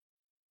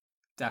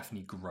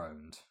 Daphne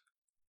groaned.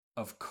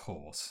 Of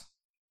course.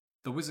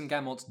 The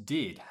Wizengamot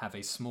did have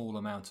a small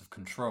amount of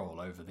control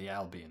over the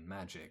Albion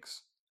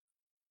magics.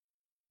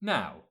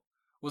 Now,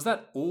 was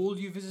that all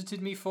you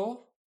visited me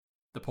for?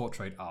 The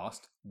portrait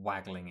asked,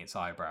 waggling its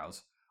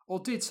eyebrows. Or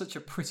did such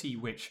a pretty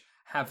witch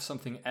have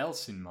something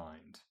else in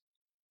mind?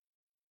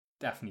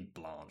 Daphne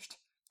blanched,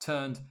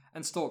 turned,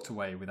 and stalked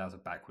away without a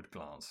backward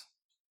glance.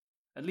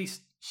 At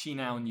least she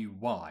now knew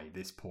why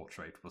this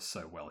portrait was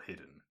so well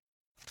hidden.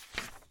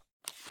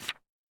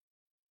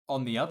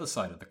 On the other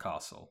side of the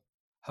castle,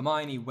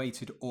 Hermione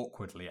waited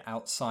awkwardly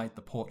outside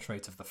the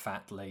portrait of the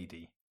fat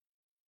lady.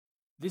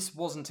 This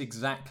wasn't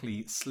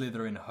exactly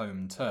Slytherin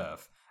home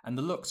turf, and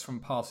the looks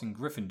from passing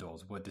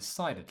Gryffindors were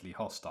decidedly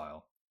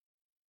hostile.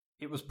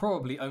 It was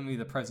probably only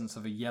the presence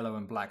of a yellow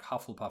and black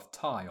Hufflepuff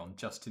tie on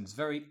Justin's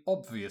very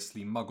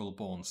obviously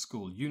muggle-born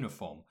school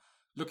uniform,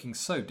 looking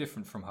so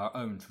different from her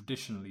own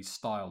traditionally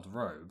styled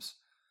robes,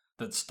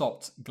 that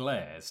stopped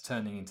glares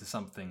turning into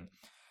something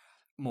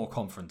more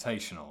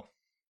confrontational.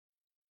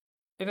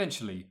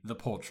 Eventually, the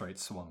portrait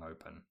swung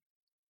open.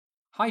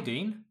 Hi,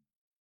 Dean.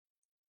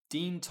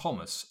 Dean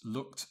Thomas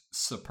looked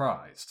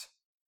surprised.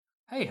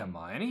 Hey,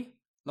 Hermione.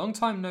 Long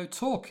time no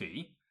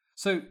talkie.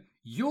 So,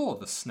 you're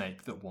the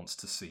snake that wants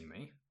to see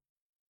me?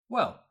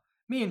 Well,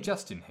 me and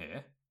Justin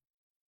here.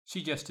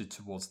 She gestured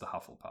towards the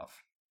Hufflepuff.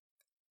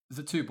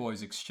 The two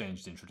boys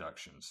exchanged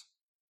introductions.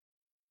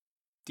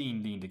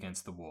 Dean leaned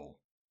against the wall.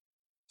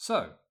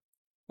 So,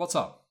 what's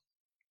up?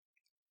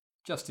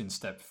 Justin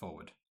stepped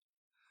forward.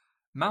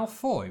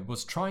 Malfoy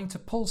was trying to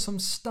pull some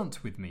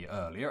stunt with me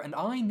earlier, and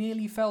I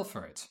nearly fell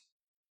for it.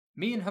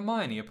 Me and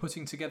Hermione are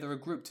putting together a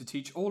group to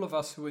teach all of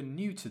us who are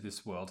new to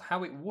this world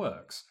how it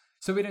works,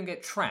 so we don't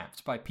get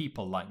trapped by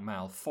people like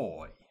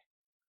Malfoy.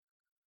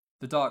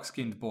 The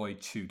dark-skinned boy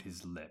chewed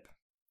his lip.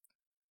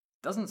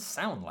 Doesn't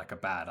sound like a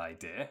bad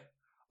idea,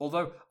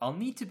 although I'll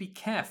need to be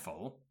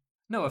careful.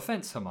 No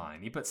offense,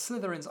 Hermione, but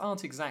Slytherins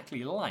aren't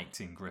exactly liked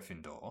in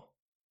Gryffindor.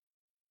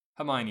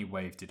 Hermione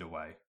waved it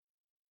away.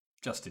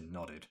 Justin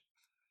nodded.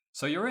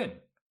 So you're in?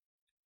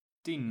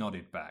 Dean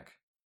nodded back.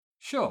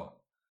 Sure,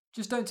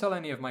 just don't tell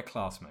any of my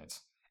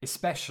classmates,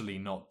 especially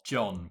not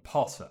John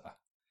Potter.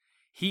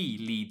 He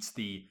leads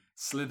the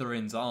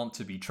Slytherins aren't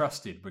to be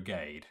trusted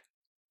brigade.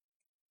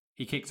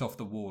 He kicked off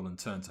the wall and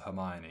turned to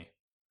Hermione.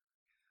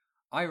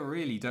 I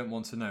really don't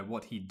want to know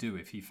what he'd do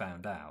if he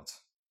found out.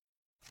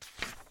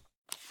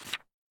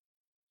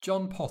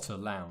 John Potter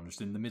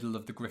lounged in the middle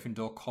of the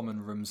Gryffindor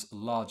common room's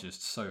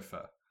largest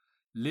sofa,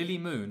 Lily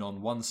Moon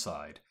on one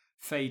side,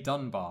 Faye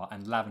Dunbar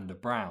and Lavender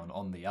Brown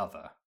on the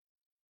other.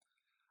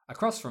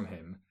 Across from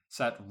him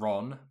sat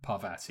Ron,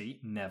 Parvati,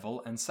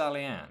 Neville and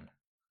Sally Ann.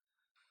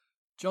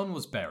 John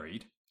was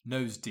buried,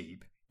 nose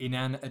deep, in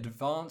an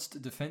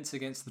advanced Defense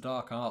Against the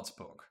Dark Arts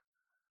book,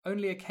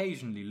 only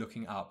occasionally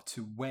looking up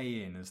to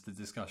weigh in as the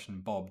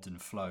discussion bobbed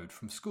and flowed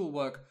from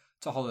schoolwork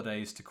to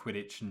holidays to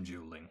Quidditch and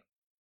dueling.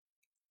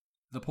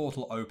 The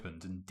portal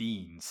opened and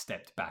Dean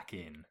stepped back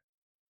in.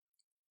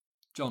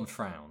 John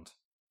frowned.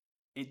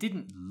 It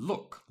didn't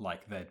look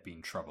like there'd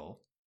been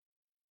trouble.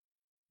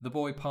 The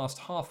boy passed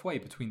halfway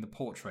between the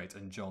portrait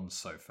and John's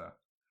sofa.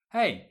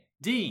 Hey,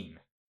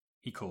 Dean,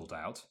 he called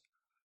out.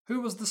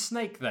 Who was the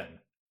snake then?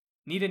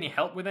 Need any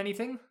help with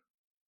anything?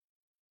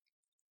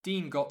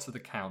 Dean got to the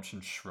couch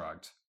and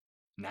shrugged.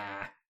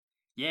 Nah.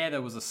 Yeah,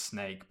 there was a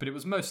snake, but it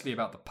was mostly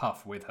about the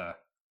puff with her.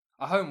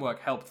 A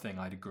homework help thing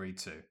I'd agreed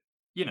to.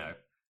 You know,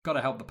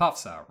 Gotta help the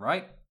Puffs out,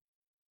 right?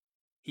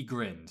 He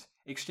grinned,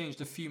 exchanged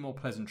a few more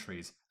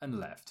pleasantries, and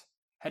left,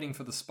 heading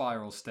for the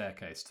spiral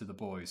staircase to the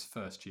boys'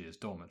 first year's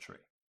dormitory.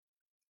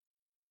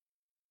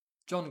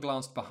 John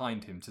glanced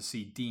behind him to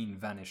see Dean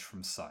vanish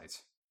from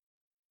sight.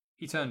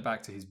 He turned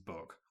back to his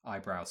book,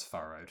 eyebrows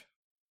furrowed.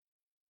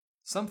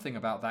 Something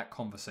about that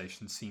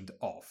conversation seemed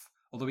off,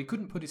 although he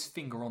couldn't put his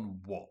finger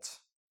on what.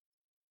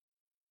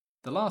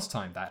 The last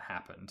time that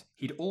happened,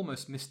 he'd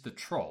almost missed the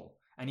troll,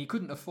 and he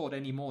couldn't afford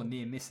any more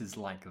near misses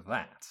like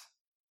that.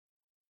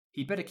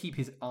 He'd better keep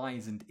his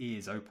eyes and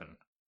ears open,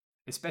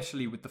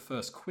 especially with the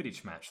first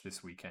Quidditch match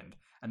this weekend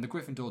and the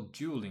Gryffindor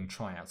dueling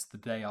tryouts the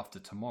day after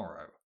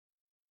tomorrow.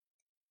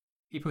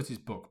 He put his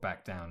book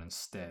back down and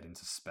stared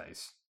into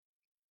space.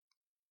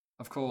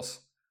 Of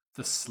course,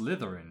 the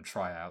Slytherin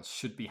tryouts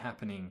should be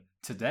happening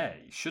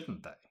today,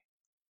 shouldn't they?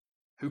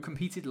 Who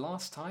competed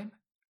last time?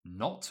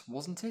 Nott,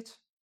 wasn't it?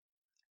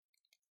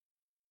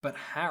 But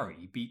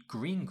Harry beat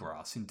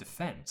Greengrass in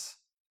defence,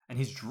 and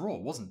his draw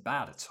wasn't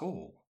bad at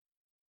all.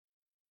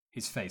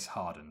 His face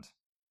hardened.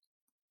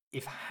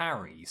 If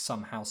Harry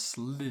somehow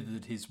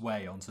slithered his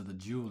way onto the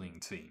dueling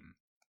team,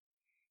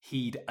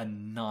 he'd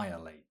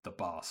annihilate the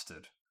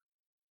bastard.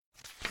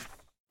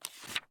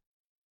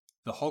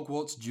 The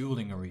Hogwarts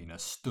dueling arena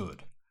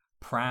stood,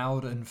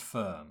 proud and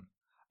firm,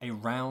 a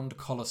round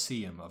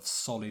coliseum of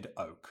solid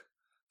oak,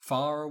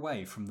 far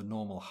away from the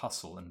normal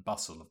hustle and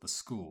bustle of the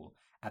school,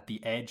 at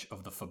the edge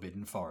of the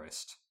Forbidden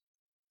Forest.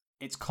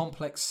 Its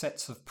complex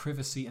sets of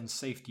privacy and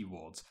safety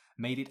wards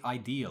made it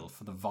ideal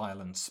for the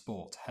violent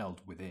sport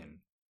held within.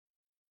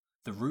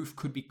 The roof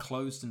could be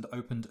closed and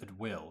opened at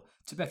will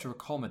to better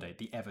accommodate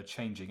the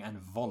ever-changing and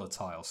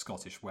volatile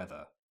Scottish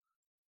weather.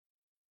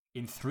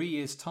 In 3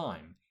 years'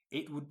 time,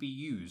 it would be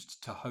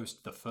used to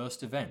host the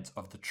first event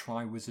of the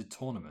Triwizard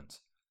Tournament,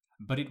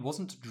 but it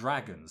wasn't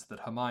dragons that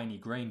Hermione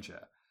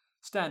Granger,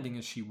 standing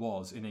as she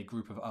was in a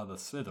group of other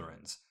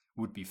Slytherins,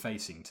 would be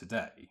facing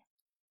today.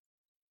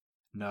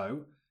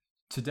 No,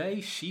 today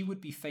she would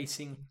be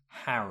facing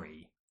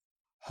Harry,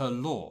 her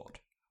lord,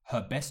 her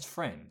best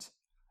friend,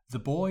 the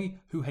boy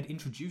who had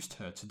introduced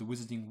her to the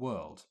wizarding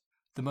world,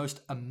 the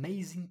most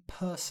amazing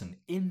person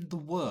in the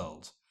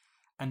world,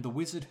 and the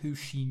wizard who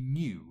she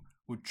knew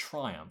would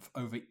triumph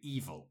over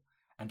evil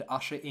and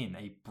usher in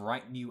a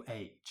bright new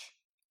age.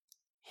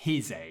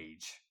 His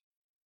age.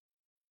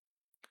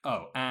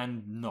 Oh,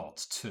 and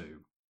Nott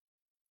too.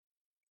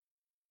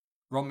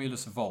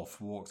 Romulus Volf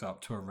walked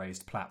up to a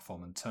raised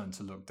platform and turned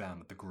to look down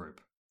at the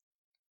group.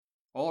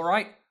 All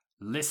right,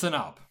 listen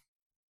up.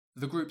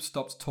 The group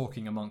stopped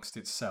talking amongst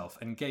itself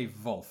and gave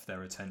Volf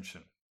their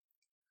attention.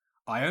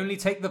 I only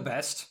take the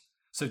best,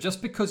 so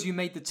just because you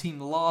made the team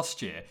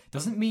last year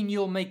doesn't mean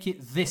you'll make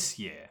it this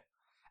year.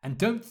 And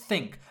don't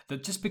think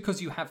that just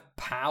because you have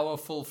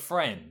powerful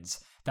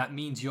friends, that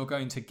means you're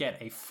going to get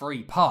a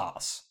free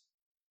pass.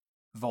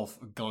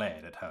 Volf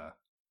glared at her.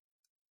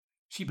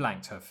 She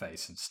blanked her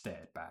face and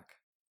stared back.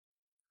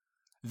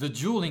 The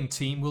dueling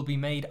team will be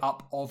made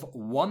up of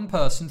one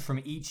person from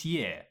each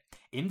year.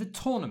 In the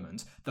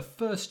tournament, the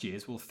first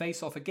years will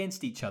face off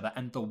against each other,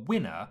 and the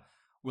winner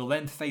will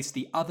then face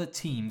the other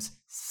team's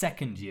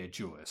second-year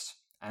duelist,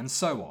 and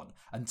so on,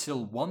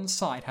 until one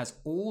side has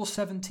all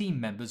 17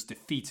 members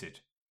defeated.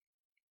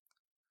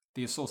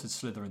 The assorted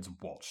Slytherins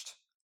watched,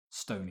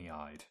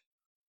 stony-eyed.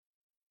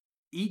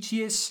 Each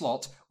year's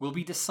slot will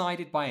be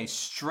decided by a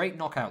straight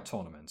knockout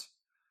tournament.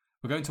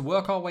 We're going to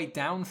work our way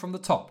down from the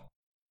top.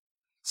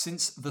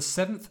 Since the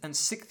 7th and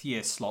 6th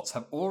year slots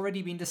have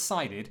already been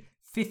decided,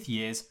 5th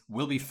years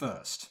will be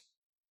first.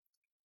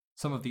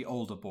 Some of the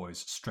older boys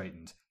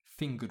straightened,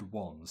 fingered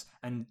wands,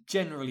 and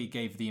generally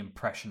gave the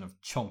impression of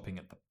chomping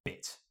at the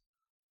bit.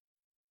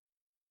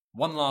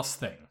 One last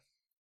thing.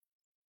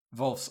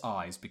 Volf's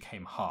eyes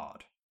became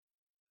hard.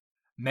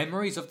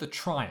 Memories of the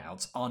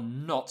tryouts are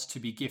not to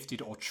be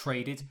gifted or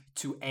traded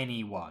to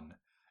anyone,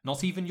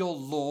 not even your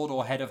lord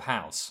or head of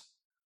house.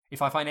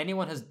 If I find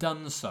anyone has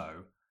done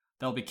so,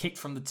 they'll be kicked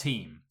from the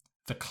team,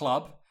 the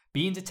club,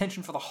 be in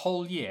detention for the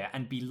whole year,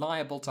 and be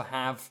liable to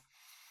have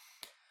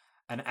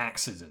an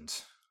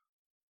accident.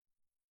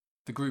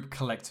 The group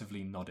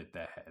collectively nodded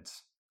their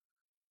heads.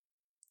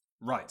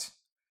 Right,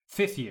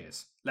 5th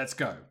years, let's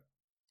go.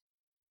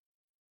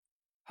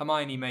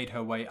 Hermione made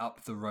her way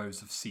up the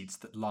rows of seats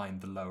that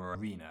lined the lower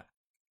arena.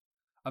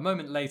 A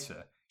moment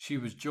later, she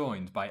was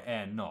joined by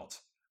Heir Nott,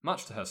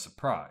 much to her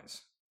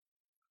surprise.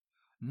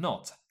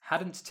 Nott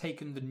hadn't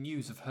taken the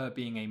news of her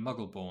being a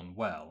Muggle-born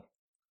well.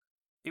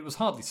 It was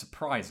hardly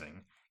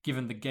surprising,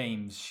 given the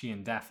games she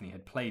and Daphne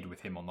had played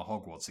with him on the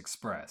Hogwarts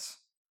Express.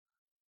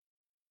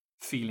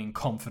 Feeling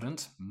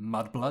confident,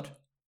 Mudblood?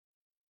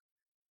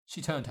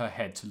 She turned her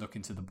head to look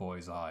into the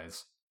boy's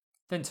eyes,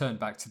 then turned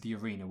back to the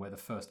arena where the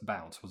first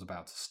bout was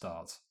about to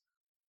start.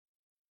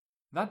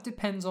 That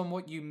depends on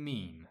what you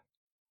mean.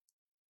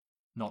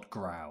 Nott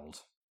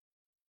growled.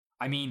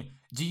 I mean,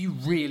 do you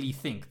really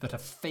think that a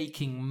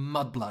faking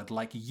mudblood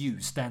like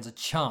you stands a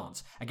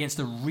chance against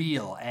the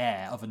real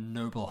heir of a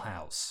noble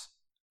house?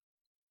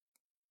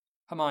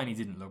 Hermione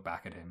didn't look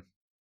back at him.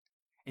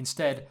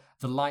 Instead,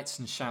 the lights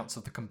and shouts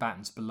of the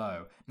combatants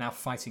below, now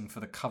fighting for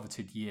the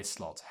coveted year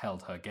slot,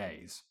 held her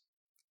gaze.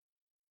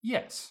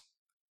 "Yes,"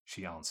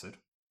 she answered.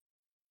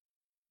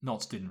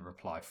 Nott didn't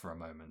reply for a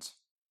moment.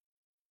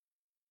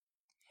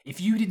 "If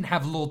you didn't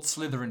have Lord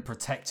Slytherin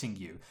protecting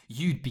you,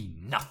 you'd be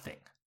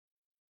nothing."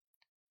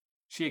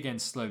 She again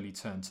slowly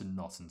turned to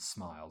Nott and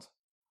smiled.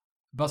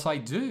 "But I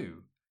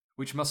do,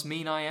 which must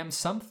mean I am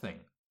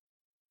something."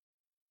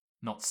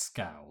 Nott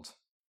scowled.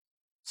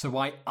 "So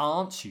why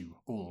aren't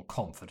you all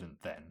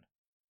confident then?"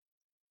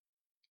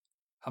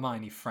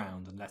 Hermione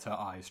frowned and let her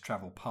eyes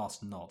travel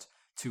past Nott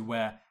to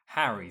where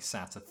Harry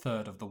sat a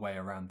third of the way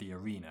around the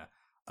arena,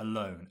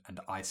 alone and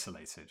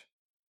isolated.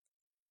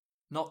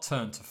 Nott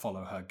turned to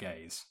follow her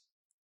gaze.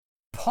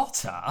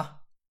 "Potter?"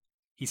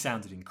 He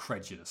sounded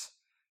incredulous.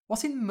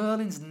 "What in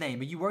Merlin's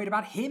name are you worried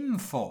about him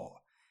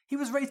for? He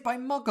was raised by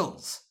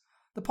Muggles.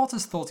 The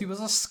Potters thought he was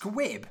a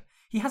squib.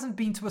 He hasn't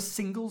been to a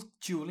single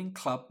dueling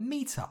club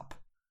meet-up."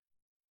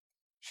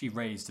 She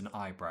raised an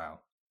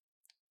eyebrow.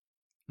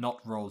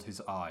 Nott rolled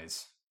his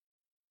eyes.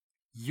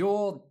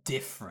 "You're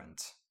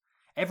different.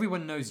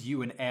 Everyone knows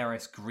you and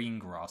Heiress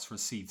Greengrass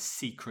received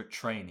secret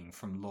training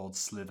from Lord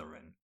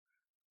Slytherin.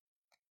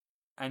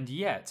 And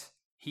yet,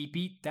 he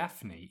beat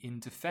Daphne in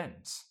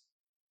defense."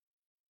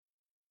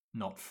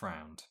 Nott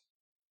frowned.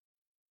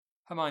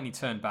 Hermione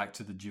turned back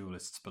to the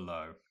duelists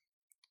below.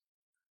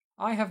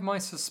 "I have my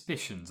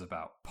suspicions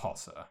about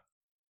Potter.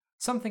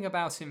 Something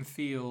about him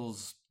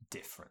feels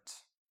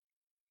different.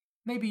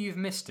 Maybe you've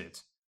missed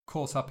it,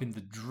 caught up in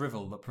the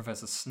drivel that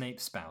Professor Snape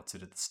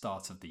spouted at the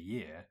start of the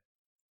year."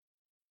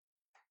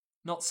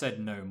 Nott said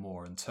no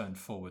more and turned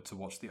forward to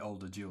watch the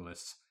older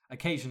duelists,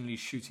 occasionally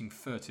shooting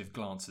furtive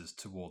glances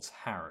towards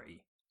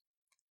Harry.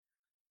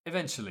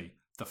 Eventually,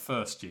 the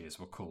first years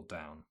were called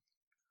down.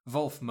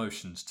 Volf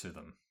motioned to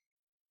them.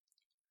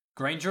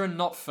 "Granger and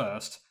Nott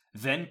first,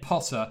 then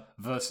Potter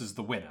versus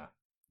the winner."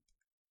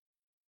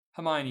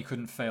 Hermione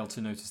couldn't fail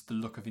to notice the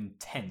look of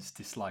intense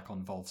dislike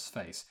on Volf's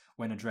face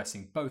when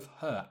addressing both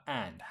her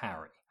and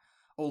Harry,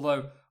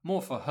 although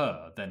more for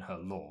her than her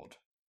lord.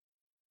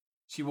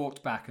 She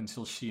walked back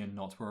until she and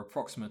Nott were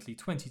approximately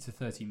 20 to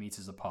 30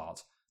 meters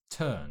apart,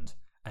 turned,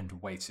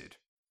 and waited.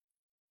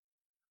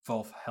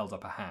 Volf held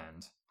up a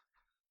hand.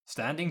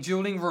 "Standing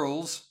dueling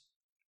rules.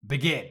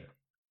 Begin!"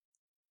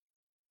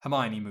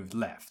 Hermione moved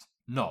left.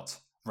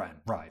 Nott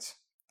ran right.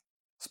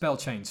 Spell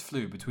chains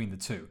flew between the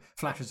two,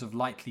 flashes of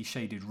lightly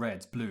shaded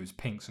reds, blues,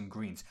 pinks, and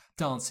greens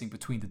dancing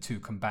between the two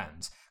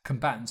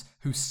combatants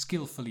who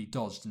skillfully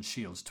dodged and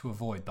shielded to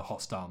avoid the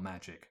hostile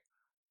magic.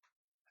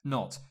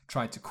 Nott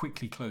tried to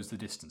quickly close the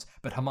distance,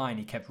 but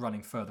Hermione kept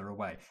running further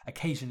away,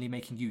 occasionally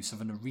making use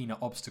of an arena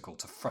obstacle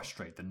to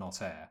frustrate the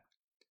Nott heir.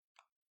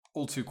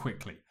 All too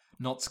quickly,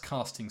 Nott's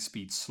casting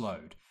speed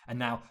slowed, and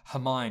now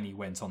Hermione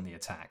went on the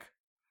attack.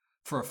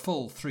 For a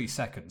full 3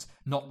 seconds,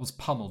 Nott was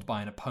pummeled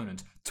by an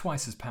opponent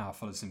twice as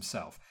powerful as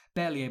himself,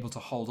 barely able to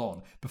hold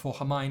on before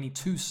Hermione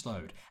too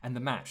slowed and the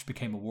match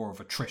became a war of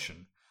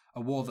attrition,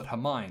 a war that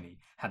Hermione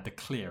had the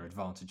clear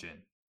advantage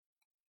in.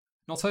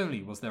 Not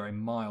only was there a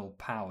mild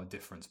power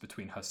difference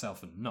between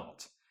herself and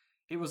Nott,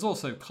 it was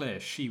also clear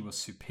she was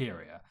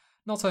superior,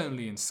 not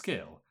only in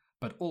skill,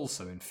 but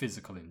also in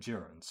physical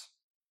endurance.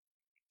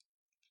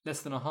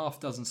 Less than a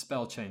half-dozen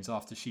spell chains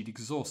after she'd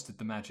exhausted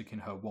the magic in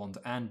her wand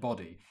and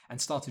body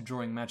and started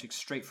drawing magic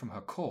straight from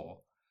her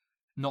core,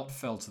 Nott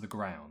fell to the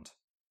ground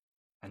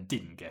and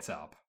didn't get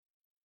up.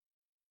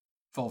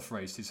 Volf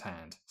raised his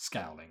hand,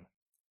 scowling.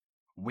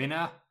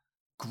 "Winner,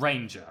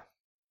 Granger."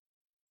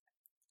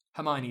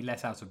 Hermione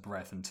let out a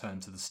breath and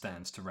turned to the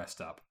stands to rest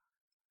up.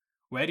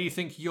 "Where do you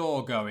think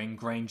you're going,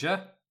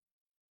 Granger?"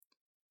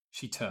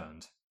 She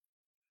turned.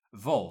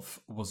 Volf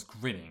was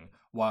grinning,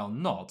 while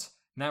Nott,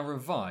 now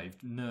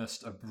revived,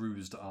 nursed a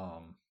bruised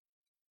arm.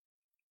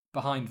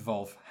 Behind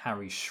Volf,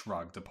 Harry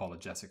shrugged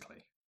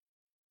apologetically.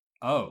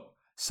 "Oh,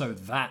 so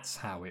that's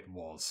how it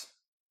was."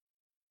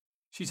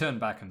 She turned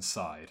back and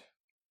sighed.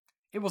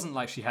 It wasn't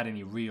like she had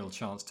any real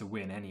chance to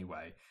win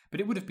anyway,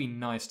 but it would have been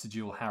nice to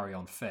duel Harry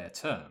on fair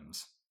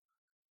terms.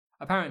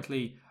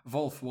 Apparently,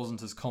 Volf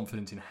wasn't as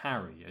confident in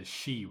Harry as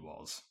she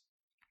was.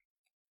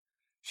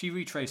 She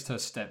retraced her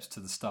steps to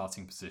the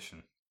starting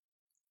position.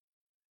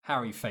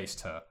 Harry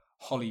faced her,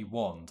 holly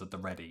wand at the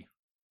ready.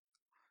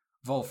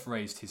 Volf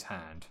raised his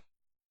hand.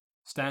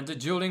 "Standard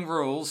dueling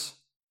rules.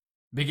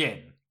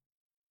 Begin."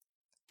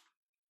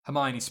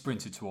 Hermione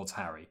sprinted towards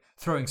Harry,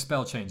 throwing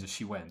spell chains as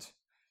she went.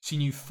 She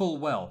knew full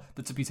well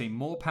that to beat a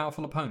more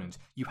powerful opponent,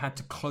 you had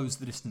to close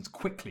the distance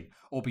quickly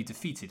or be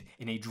defeated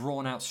in a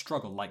drawn-out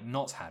struggle like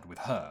Nott had with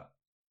her.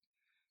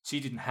 She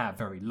didn't have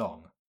very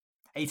long.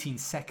 18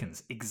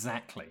 seconds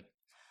exactly.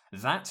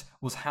 That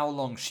was how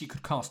long she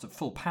could cast at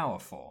full power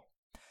for.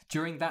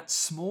 During that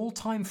small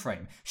time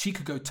frame, she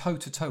could go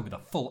toe-to-toe with a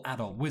full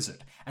adult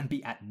wizard and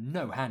be at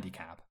no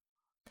handicap.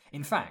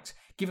 In fact,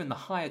 given the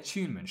high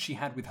attunement she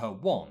had with her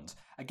wand,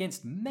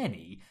 against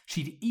many,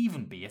 she'd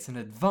even be at an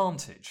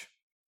advantage.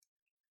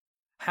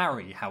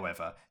 Harry,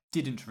 however,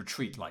 didn't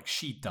retreat like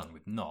she'd done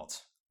with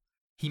Nott.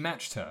 He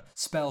matched her,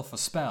 spell for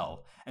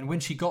spell, and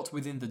when she got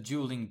within the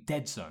dueling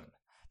dead zone,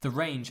 the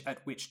range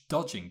at which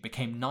dodging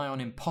became nigh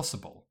on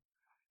impossible,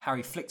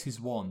 Harry flicked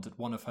his wand at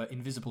one of her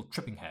invisible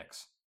tripping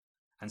hexes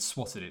and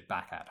swatted it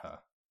back at her.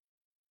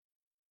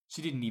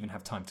 She didn't even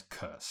have time to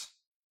curse.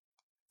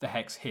 The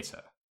hex hit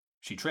her.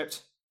 She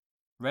tripped,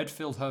 red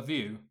filled her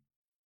view,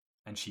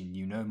 and she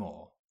knew no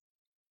more.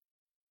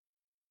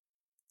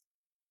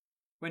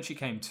 When she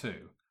came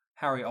to,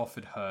 Harry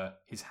offered her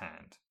his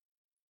hand.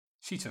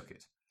 She took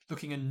it,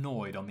 looking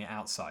annoyed on the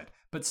outside,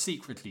 but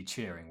secretly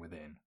cheering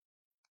within.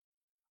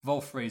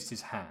 Volf raised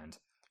his hand,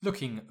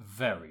 looking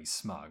very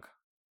smug.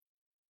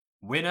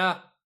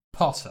 Winner,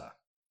 Potter.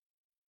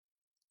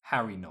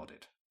 Harry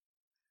nodded.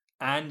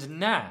 And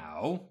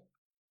now,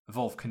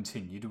 Volf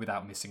continued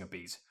without missing a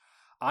beat,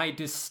 I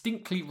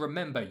distinctly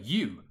remember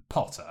you,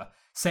 Potter,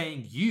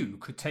 saying you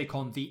could take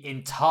on the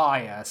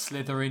entire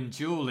Slytherin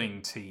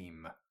dueling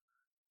team.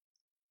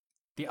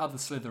 The other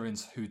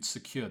Slytherins who'd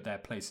secured their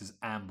places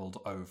ambled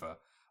over.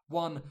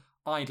 One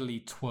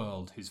idly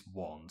twirled his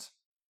wand.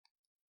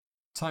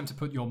 Time to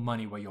put your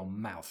money where your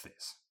mouth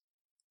is.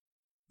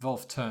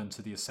 Volf turned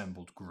to the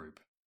assembled group.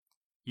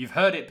 You've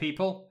heard it,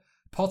 people.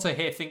 Potter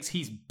here thinks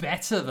he's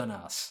better than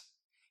us.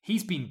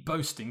 He's been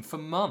boasting for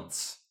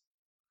months.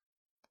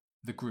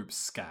 The group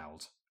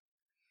scowled.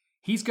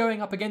 He's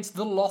going up against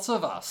the lot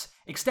of us.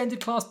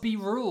 Extended Class B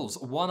rules,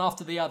 one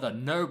after the other,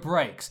 no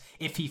breaks.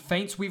 If he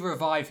faints, we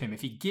revive him.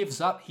 If he gives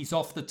up, he's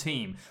off the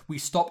team. We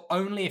stop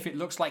only if it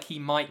looks like he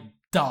might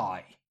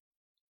die.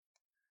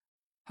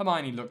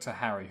 Hermione looked at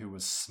Harry, who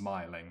was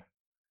smiling.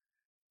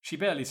 She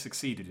barely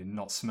succeeded in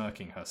not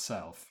smirking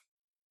herself.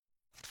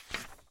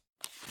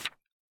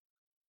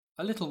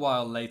 A little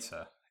while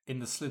later, in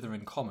the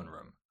Slytherin common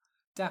room,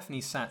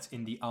 Daphne sat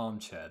in the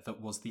armchair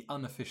that was the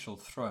unofficial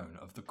throne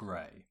of the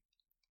Grey.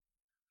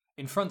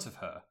 In front of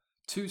her,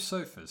 two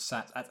sofas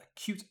sat at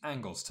acute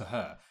angles to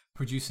her,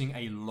 producing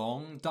a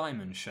long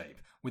diamond shape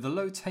with a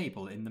low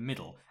table in the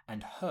middle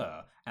and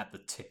her at the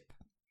tip.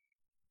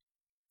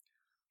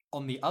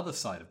 On the other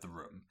side of the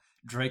room,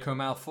 Draco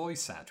Malfoy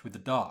sat with the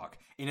Dark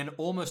in an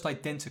almost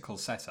identical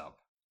setup.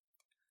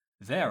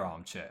 Their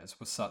armchairs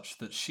were such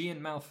that she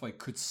and Malfoy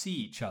could see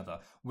each other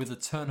with a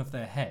turn of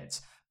their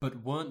heads,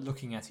 but weren't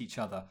looking at each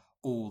other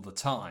all the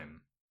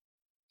time.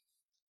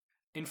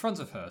 In front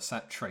of her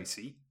sat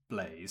Tracy,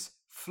 Blaise,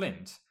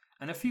 Flint,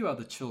 and a few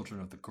other children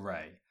of the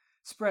Grey,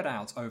 spread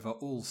out over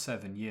all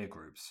 7 year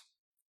groups.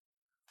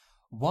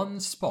 One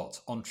spot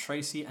on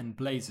Tracy and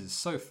Blaise's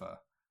sofa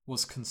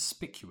was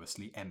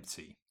conspicuously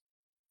empty.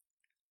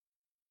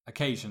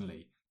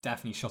 Occasionally,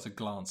 Daphne shot a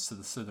glance to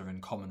the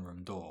Slytherin common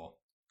room door.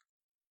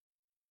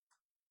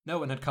 No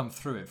one had come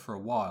through it for a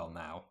while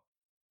now.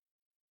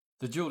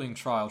 The dueling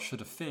trial should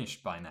have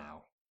finished by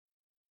now.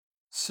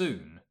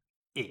 Soon,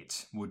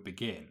 it would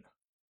begin.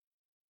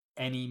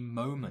 Any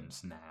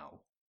moment now.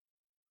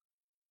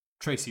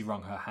 Tracy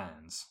wrung her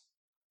hands.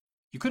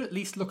 You could at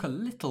least look a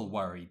little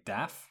worried,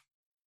 Daph.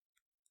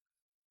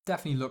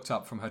 Daphne looked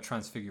up from her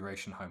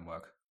Transfiguration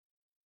homework.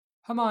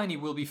 Hermione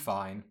will be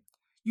fine.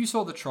 You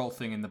saw the troll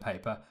thing in the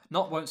paper.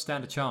 Not won't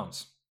stand a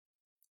chance.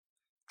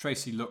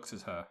 Tracy looked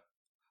at her.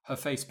 Her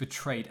face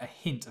betrayed a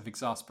hint of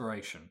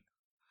exasperation.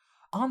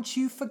 Aren't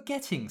you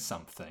forgetting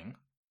something?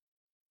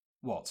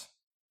 What?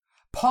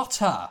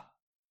 Potter!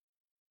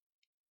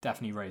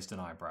 Daphne raised an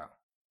eyebrow.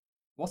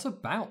 What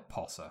about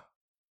Potter?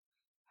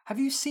 Have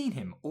you seen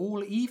him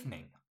all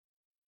evening?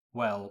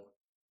 Well,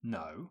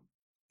 no.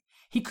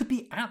 He could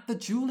be at the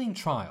dueling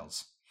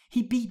trials.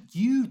 He beat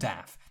you,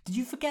 Daph. Did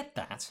you forget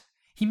that?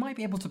 He might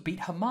be able to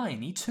beat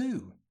Hermione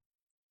too.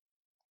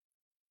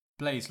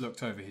 Blaise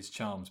looked over his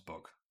charms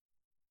book.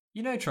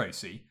 You know,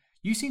 Tracy,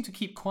 you seem to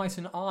keep quite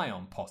an eye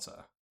on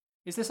Potter.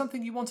 Is there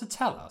something you want to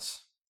tell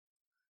us?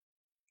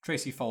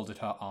 Tracy folded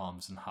her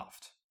arms and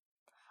huffed.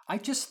 I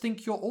just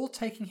think you're all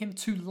taking him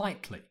too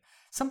lightly.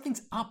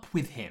 Something's up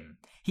with him.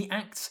 He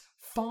acts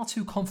far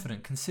too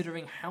confident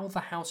considering how the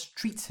house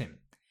treats him.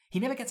 He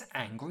never gets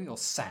angry or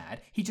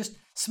sad. He just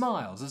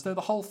smiles as though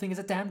the whole thing is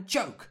a damn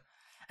joke.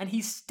 And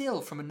he's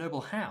still from a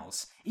noble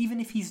house, even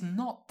if he's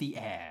not the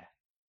heir.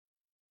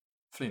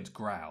 Flint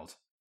growled.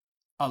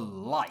 A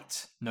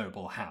light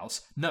noble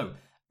house. No,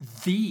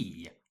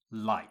 the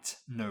light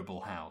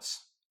noble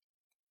house.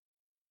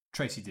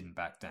 Tracy didn't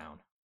back down.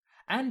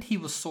 And he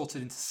was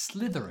sorted into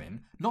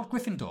Slytherin, not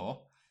Gryffindor.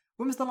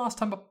 When was the last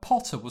time a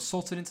Potter was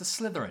sorted into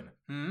Slytherin,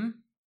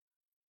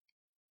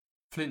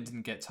 Flint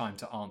didn't get time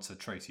to answer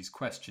Tracy's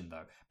question,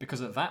 though,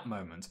 because at that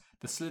moment,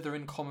 the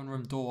Slytherin common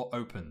room door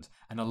opened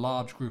and a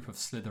large group of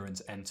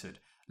Slytherins entered,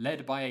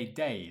 led by a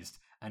dazed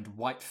and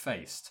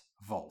white-faced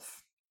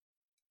Volf.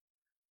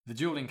 The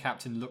dueling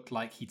captain looked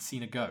like he'd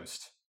seen a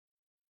ghost.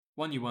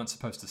 One you weren't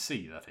supposed to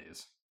see, that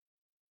is.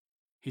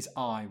 His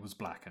eye was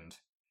blackened.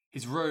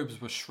 His robes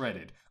were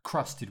shredded,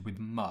 crusted with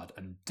mud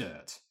and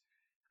dirt,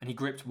 and he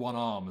gripped one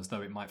arm as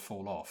though it might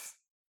fall off.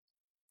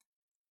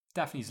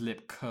 Daphne's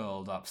lip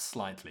curled up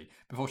slightly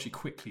before she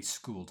quickly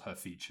schooled her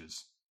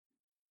features.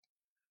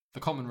 The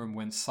common room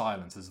went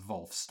silent as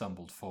Volf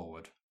stumbled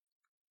forward.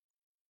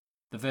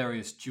 The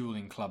various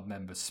dueling club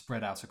members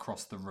spread out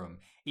across the room,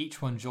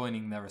 each one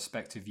joining their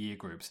respective year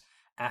groups,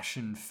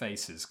 ashen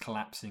faces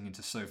collapsing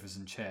into sofas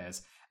and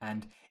chairs,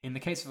 and, in the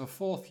case of a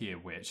fourth-year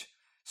witch,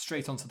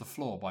 straight onto the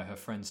floor by her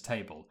friend's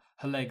table,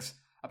 her legs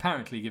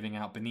apparently giving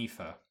out beneath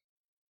her.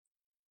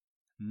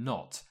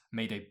 Nott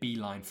made a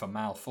beeline for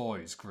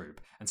Malfoy's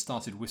group and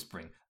started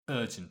whispering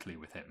urgently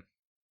with him.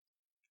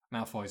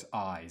 Malfoy's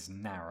eyes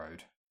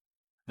narrowed,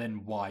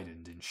 then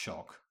widened in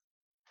shock.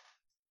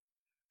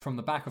 From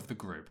the back of the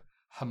group,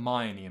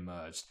 Hermione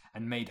emerged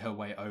and made her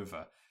way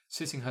over,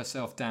 sitting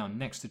herself down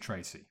next to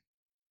Tracy.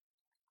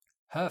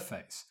 Her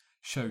face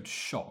showed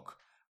shock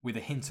with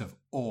a hint of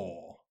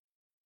awe.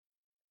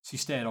 She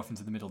stared off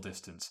into the middle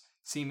distance,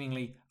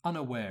 seemingly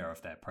unaware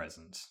of their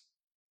presence.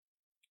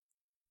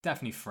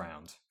 Daphne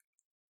frowned.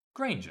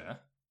 Granger,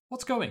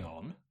 what's going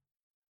on?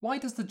 Why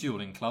does the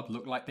dueling club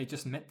look like they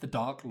just met the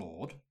Dark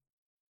Lord?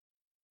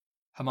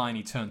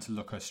 Hermione turned to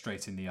look her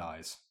straight in the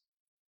eyes.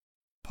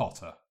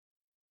 Potter.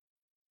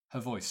 Her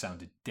voice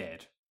sounded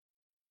dead.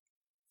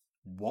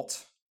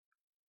 What?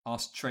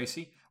 Asked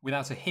Tracy,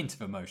 without a hint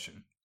of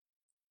emotion.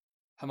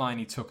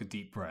 Hermione took a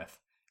deep breath,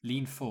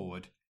 leaned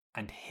forward,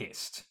 and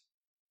hissed.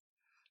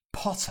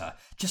 Potter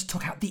just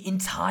took out the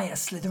entire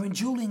Slytherin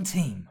dueling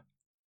team!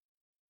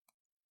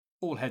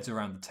 All heads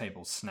around the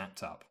table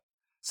snapped up.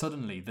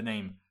 Suddenly, the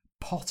name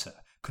Potter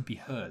could be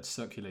heard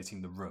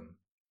circulating the room.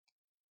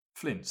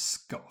 Flint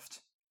scoffed.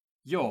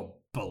 You're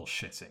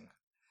bullshitting.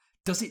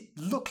 Does it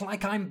look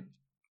like I'm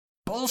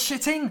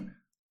bullshitting?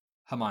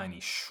 Hermione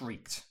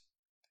shrieked.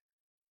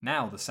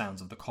 Now the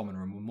sounds of the common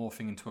room were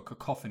morphing into a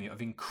cacophony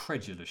of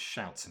incredulous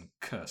shouts and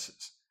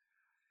curses.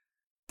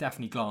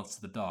 Daphne glanced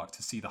to the dark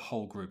to see the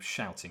whole group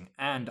shouting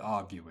and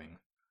arguing.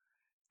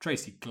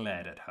 Tracy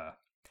glared at her.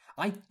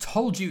 I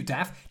told you,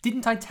 Daph!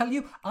 Didn't I tell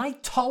you? I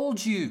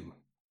told you!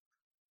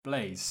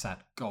 Blaise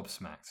sat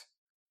gobsmacked.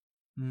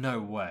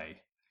 No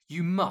way.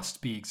 You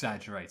must be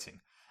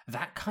exaggerating.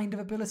 That kind of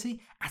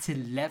ability? At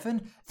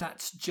 11?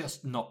 That's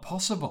just not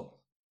possible.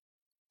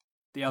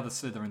 The other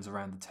Slytherins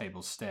around the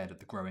table stared at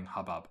the growing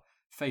hubbub,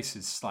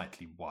 faces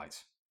slightly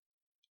white.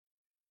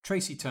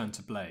 Tracy turned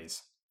to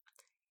Blaise.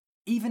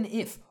 Even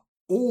if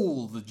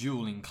all the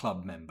dueling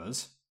club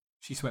members,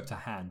 she swept her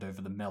hand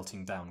over the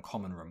melting down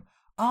common room,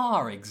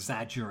 are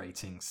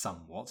exaggerating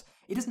somewhat,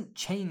 it doesn't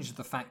change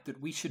the fact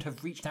that we should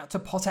have reached out to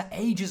Potter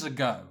ages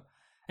ago.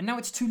 And now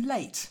it's too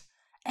late.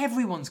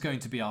 Everyone's going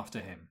to be after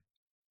him.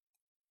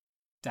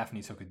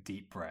 Daphne took a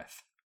deep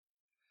breath.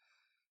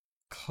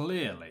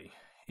 Clearly,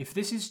 if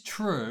this is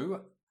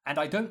true, and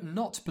I don't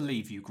not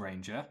believe you,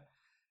 Granger,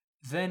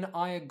 then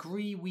I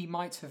agree we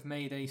might have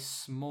made a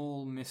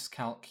small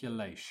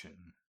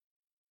miscalculation.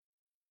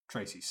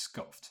 Tracy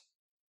scoffed.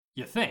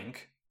 You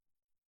think?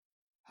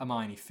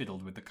 Hermione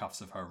fiddled with the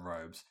cuffs of her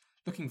robes,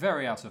 looking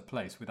very out of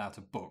place without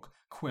a book,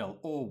 quill,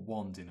 or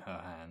wand in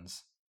her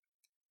hands.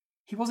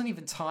 He wasn't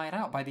even tired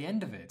out by the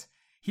end of it.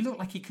 He looked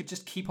like he could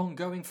just keep on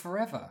going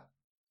forever.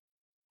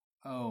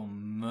 Oh,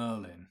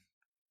 Merlin.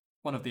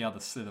 One of the other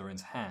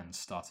Slytherin's hands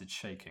started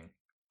shaking.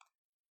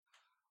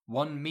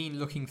 One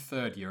mean-looking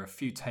third year a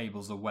few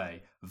tables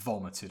away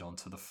vomited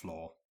onto the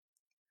floor.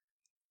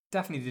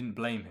 Daphne didn't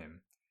blame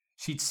him.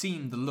 She'd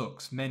seen the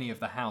looks many of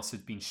the house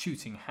had been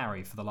shooting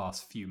Harry for the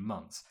last few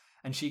months,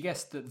 and she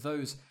guessed that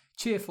those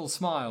cheerful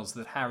smiles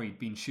that Harry'd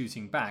been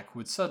shooting back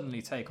would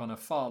suddenly take on a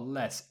far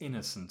less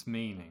innocent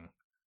meaning.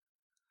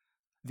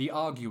 The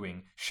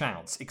arguing,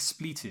 shouts,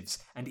 expletives,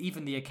 and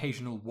even the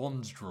occasional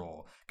wand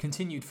draw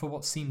continued for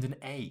what seemed an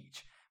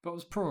age, but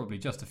was probably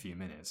just a few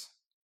minutes.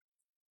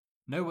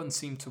 No one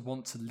seemed to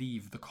want to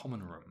leave the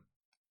common room.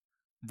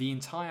 The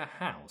entire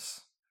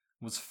house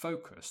was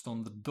focused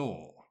on the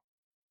door.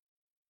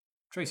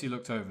 Tracy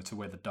looked over to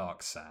where the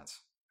Darks sat.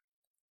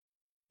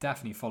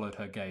 Daphne followed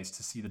her gaze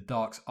to see the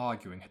Darks'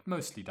 arguing had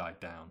mostly died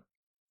down.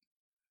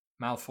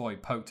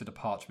 Malfoy poked at a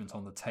parchment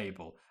on the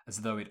table as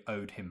though it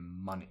owed him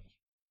money.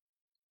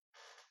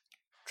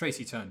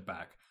 Tracy turned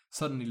back,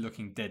 suddenly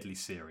looking deadly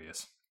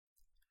serious.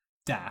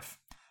 Daph,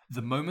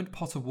 the moment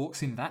Potter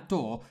walks in that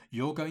door,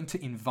 you're going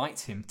to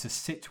invite him to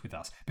sit with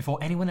us before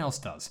anyone else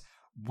does.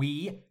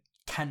 We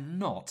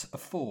cannot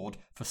afford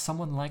for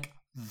someone like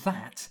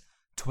that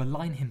to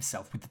align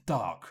himself with the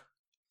dark.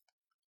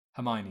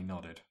 Hermione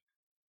nodded.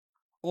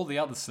 All the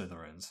other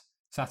Slytherins,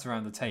 sat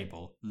around the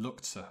table,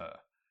 looked to her,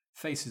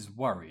 faces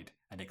worried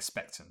and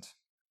expectant.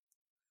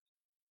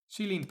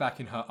 She leaned back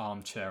in her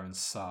armchair and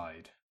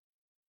sighed.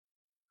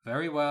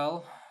 Very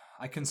well,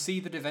 I can see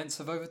that events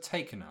have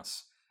overtaken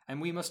us,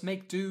 and we must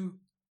make do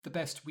the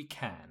best we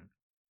can.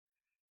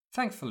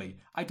 Thankfully,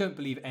 I don't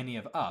believe any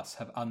of us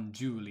have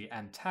unduly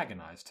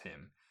antagonized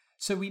him,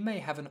 so we may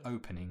have an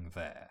opening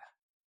there.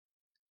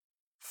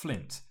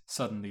 Flint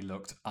suddenly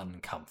looked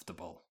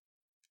uncomfortable.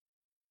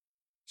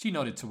 She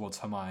nodded towards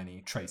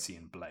Hermione, Tracy,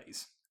 and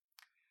Blaise.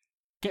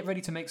 Get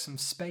ready to make some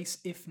space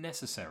if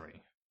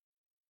necessary.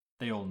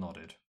 They all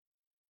nodded.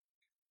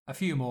 A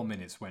few more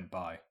minutes went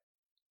by.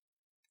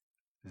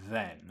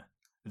 Then,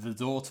 the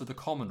door to the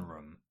common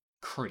room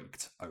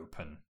creaked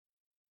open.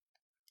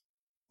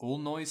 All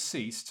noise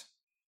ceased,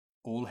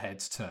 All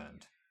heads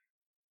turned.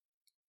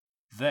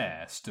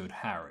 There stood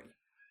Harry,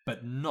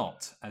 but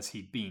not as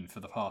he'd been for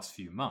the past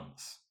few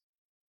months.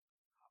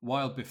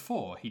 While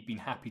before he'd been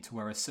happy to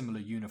wear a similar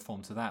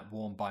uniform to that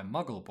worn by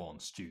Muggle-born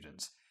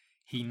students,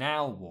 he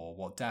now wore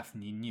what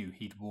Daphne knew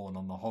he'd worn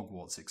on the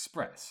Hogwarts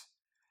Express.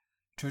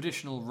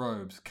 Traditional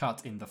robes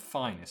cut in the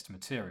finest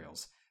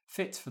materials,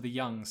 fit for the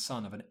young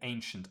son of an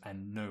ancient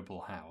and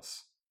noble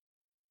house.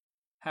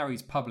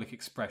 Harry's public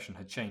expression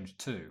had changed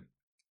too.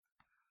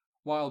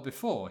 While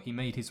before he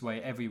made his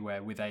way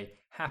everywhere with a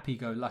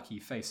happy-go-lucky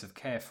face of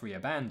carefree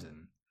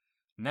abandon,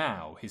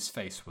 now his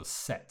face was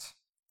set,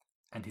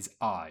 and his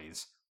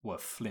eyes were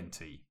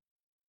flinty.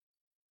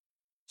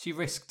 She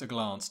risked a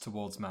glance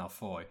towards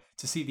Malfoy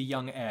to see the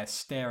young heir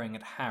staring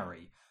at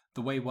Harry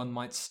the way one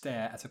might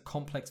stare at a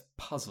complex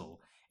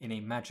puzzle in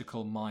a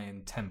magical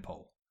Mayan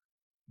temple.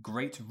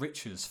 Great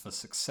riches for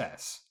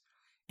success,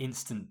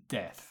 instant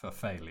death for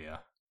failure.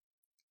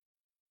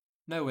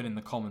 No one in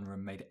the common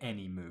room made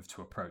any move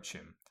to approach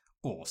him,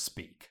 or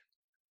speak.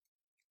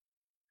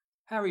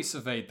 Harry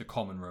surveyed the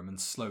common room and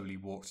slowly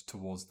walked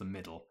towards the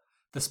middle,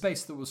 the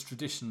space that was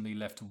traditionally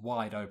left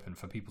wide open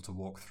for people to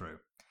walk through,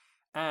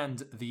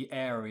 and the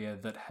area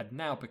that had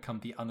now become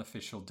the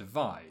unofficial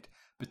divide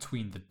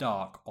between the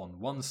dark on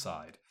one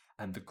side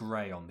and the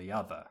grey on the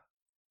other.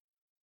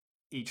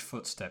 Each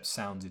footstep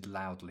sounded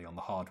loudly on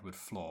the hardwood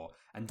floor,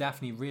 and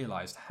Daphne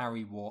realised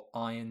Harry wore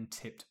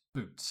iron-tipped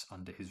boots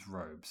under his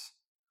robes.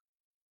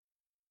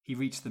 He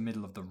reached the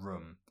middle of the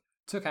room,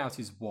 took out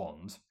his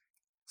wand,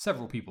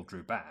 several people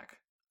drew back,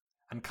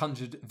 and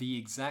conjured the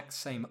exact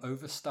same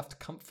overstuffed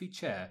comfy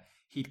chair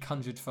he'd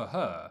conjured for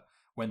her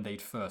when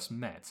they'd first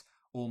met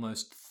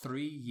almost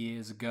 3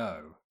 years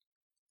ago.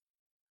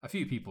 A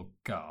few people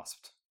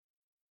gasped.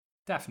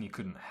 Daphne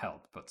couldn't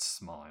help but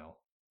smile.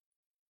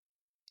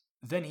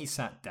 Then he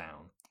sat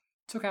down,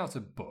 took out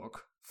a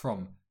book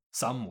from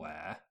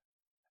somewhere,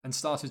 and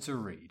started to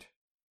read.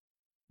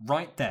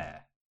 Right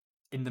there,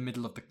 in the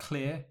middle of the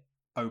clear,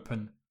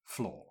 open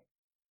floor.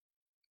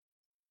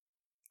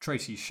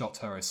 Tracy shot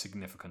her a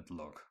significant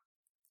look.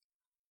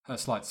 Her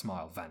slight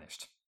smile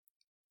vanished.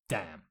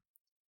 Damn.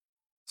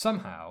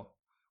 Somehow,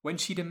 when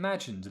she'd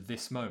imagined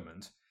this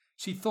moment,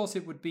 she'd thought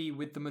it would be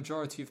with the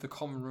majority of the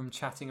common room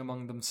chatting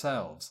among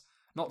themselves,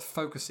 not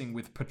focusing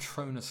with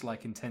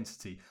Patronus-like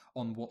intensity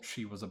on what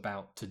she was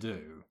about to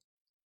do.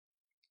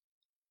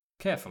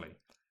 Carefully,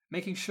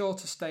 making sure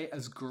to stay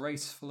as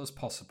graceful as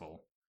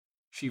possible,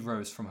 she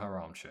rose from her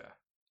armchair.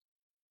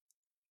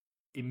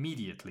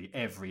 Immediately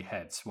every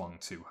head swung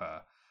to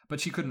her,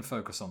 but she couldn't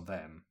focus on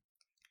them.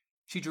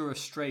 She drew a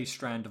stray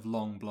strand of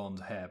long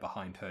blonde hair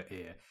behind her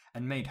ear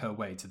and made her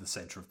way to the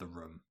centre of the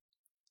room.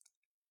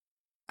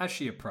 As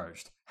she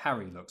approached,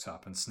 Harry looked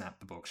up and snapped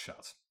the book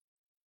shut.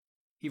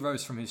 He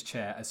rose from his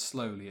chair as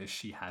slowly as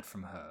she had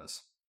from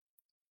hers.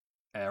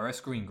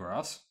 Heiress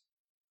Greengrass?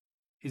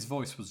 His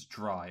voice was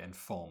dry and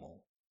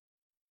formal.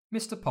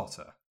 Mr.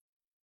 Potter.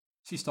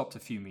 She stopped a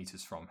few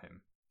metres from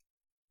him.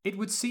 It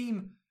would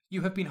seem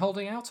you have been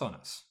holding out on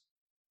us.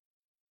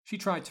 She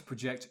tried to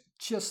project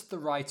just the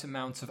right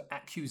amount of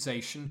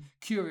accusation,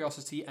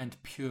 curiosity,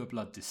 and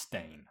pure-blood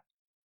disdain.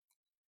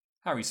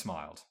 Harry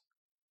smiled.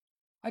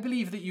 I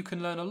believe that you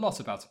can learn a lot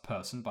about a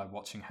person by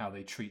watching how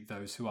they treat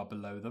those who are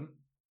below them.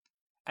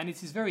 And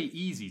it is very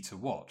easy to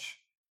watch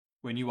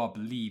when you are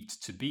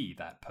believed to be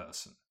that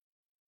person.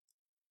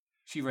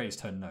 She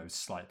raised her nose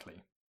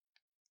slightly.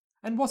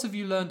 And what have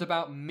you learned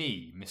about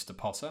me, Mr.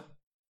 Potter?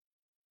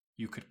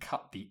 You could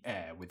cut the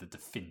air with a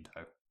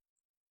Diffindo.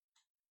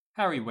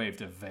 Harry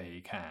waved a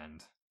vague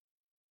hand.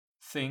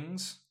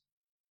 Things?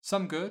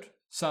 Some good,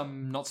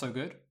 some not so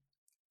good.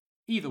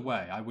 Either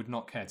way, I would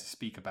not care to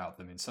speak about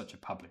them in such a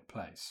public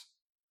place.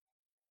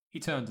 He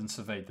turned and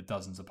surveyed the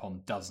dozens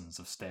upon dozens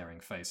of staring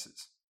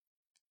faces.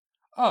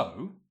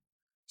 Oh?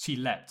 She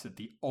leapt at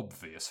the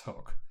obvious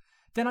hook.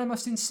 Then I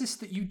must insist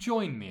that you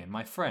join me and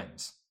my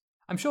friends.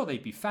 I'm sure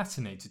they'd be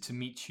fascinated to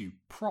meet you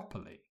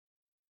properly.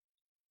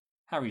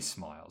 Harry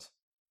smiled.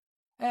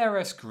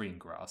 Heiress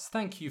Greengrass,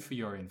 thank you for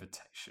your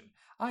invitation.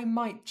 I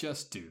might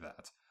just do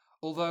that,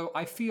 although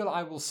I feel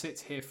I will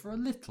sit here for a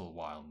little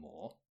while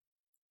more.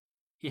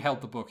 He held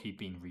the book he'd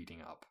been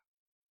reading up.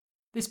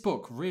 This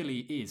book really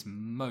is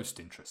most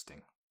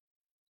interesting.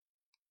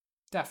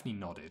 Daphne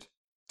nodded,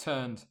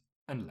 turned,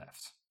 and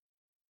left.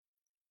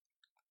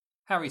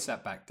 Harry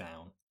sat back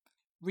down,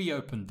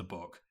 reopened the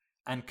book,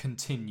 and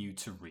continued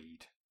to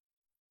read.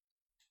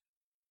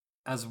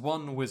 As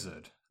one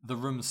wizard, the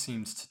room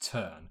seemed to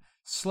turn,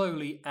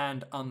 slowly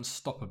and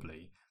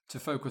unstoppably, to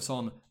focus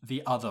on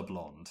the other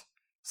blonde,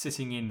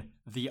 sitting in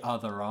the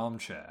other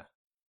armchair.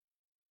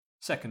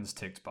 Seconds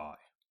ticked by.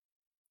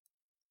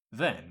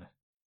 Then,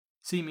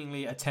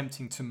 seemingly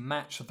attempting to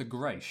match the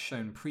grace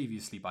shown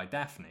previously by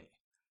Daphne,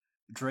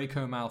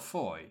 Draco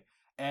Malfoy,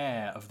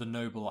 heir of the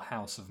noble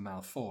house of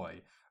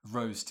Malfoy,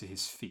 rose to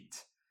his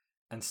feet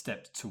and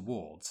stepped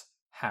towards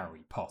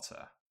Harry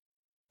Potter.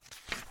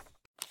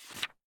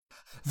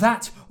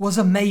 That was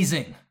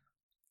amazing!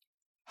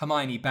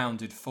 Hermione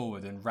bounded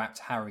forward and wrapped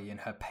Harry in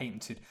her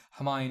patented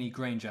Hermione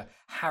Granger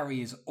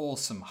Harry is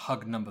awesome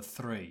hug number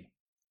 3.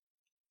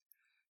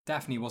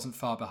 Daphne wasn't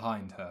far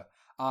behind her,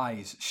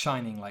 eyes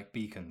shining like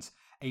beacons,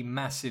 a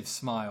massive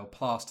smile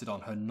plastered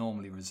on her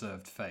normally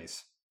reserved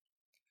face.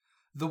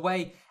 The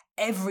way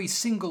every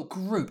single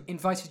group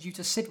invited you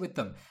to sit with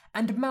them,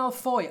 and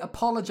Malfoy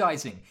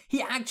apologizing.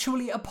 He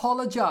actually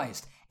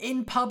apologized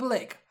in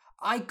public.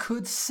 I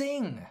could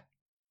sing.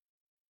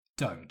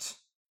 Don't,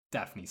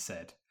 Daphne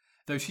said,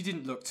 though she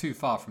didn't look too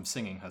far from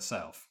singing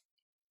herself.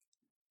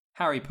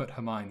 Harry put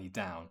Hermione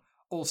down,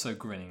 also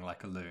grinning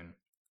like a loon.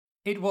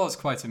 It was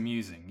quite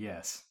amusing,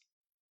 yes.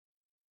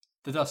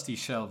 The dusty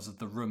shelves of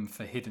the room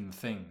for hidden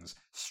things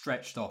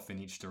stretched off in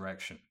each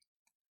direction.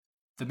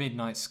 The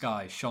midnight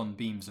sky shone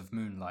beams of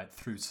moonlight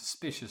through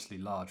suspiciously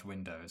large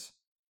windows.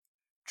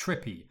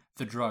 Trippy,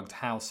 the drugged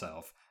house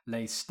elf,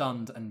 lay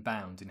stunned and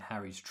bound in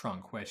Harry's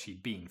trunk where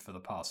she'd been for the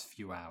past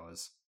few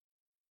hours.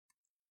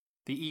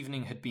 The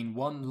evening had been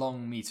one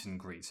long meet and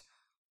greet,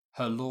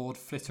 her lord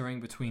flittering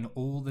between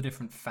all the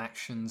different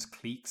factions,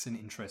 cliques and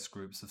interest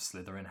groups of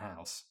Slytherin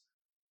House.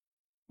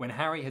 When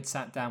Harry had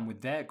sat down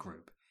with their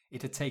group,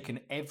 it had taken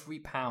every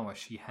power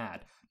she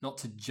had not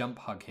to jump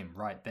hug him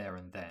right there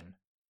and then.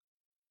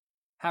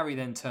 Harry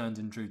then turned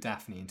and drew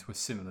Daphne into a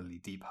similarly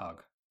deep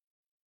hug,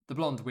 the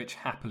blonde witch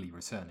happily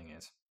returning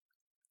it.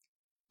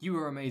 You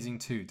were amazing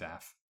too,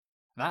 Daph.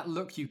 That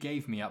look you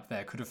gave me up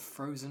there could have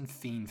frozen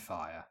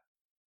Fiendfire.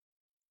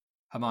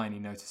 Hermione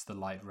noticed the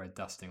light red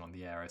dusting on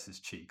the heiress's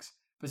cheeks,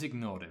 but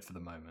ignored it for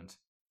the moment.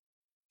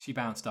 She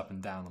bounced up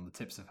and down on the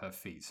tips of her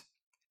feet.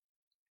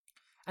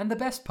 And the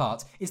best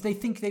part is they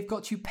think they've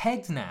got you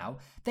pegged now.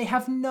 They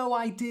have no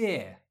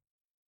idea.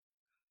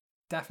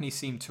 Daphne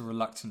seemed to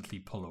reluctantly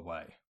pull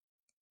away.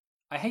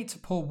 I hate to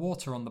pour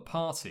water on the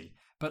party,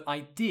 but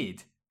I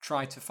did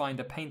try to find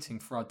a painting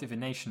for our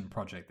divination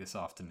project this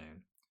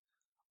afternoon.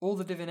 All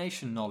the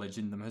divination knowledge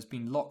in them has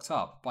been locked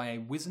up by a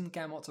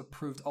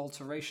Wizengamot-approved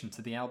alteration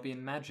to the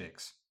Albion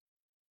magics.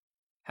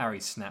 Harry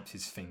snapped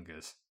his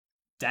fingers.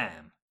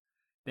 Damn,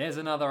 there's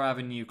another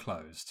avenue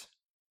closed.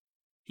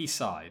 He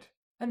sighed,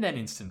 and then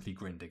instantly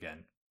grinned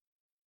again.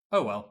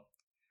 Oh well,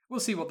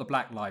 we'll see what the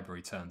Black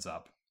Library turns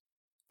up.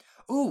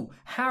 Ooh,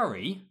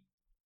 Harry!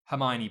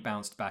 Hermione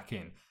bounced back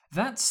in.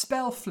 That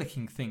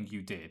spell-flicking thing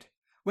you did,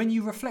 when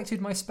you reflected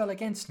my spell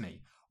against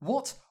me,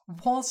 what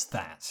was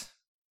that?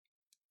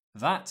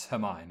 That,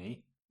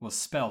 Hermione, was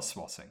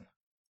spell-swatting.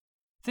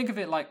 Think of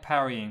it like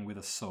parrying with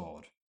a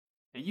sword.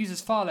 It uses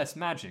far less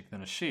magic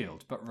than a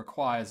shield, but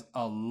requires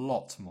a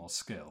lot more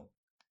skill.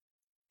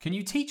 Can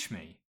you teach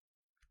me?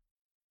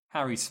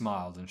 Harry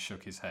smiled and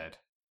shook his head.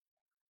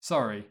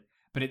 Sorry,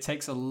 but it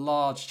takes a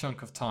large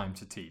chunk of time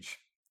to teach.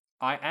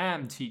 I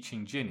am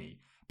teaching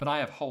Ginny, but I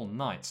have whole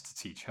nights to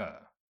teach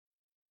her.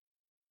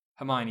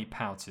 Hermione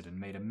pouted and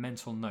made a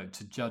mental note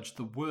to judge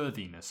the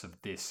worthiness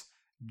of this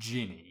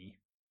Ginny.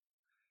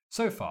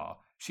 So far,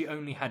 she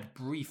only had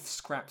brief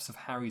scraps of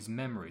Harry's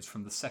memories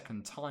from the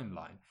second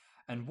timeline,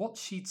 and what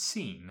she'd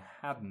seen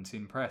hadn't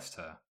impressed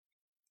her.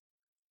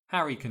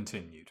 Harry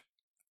continued.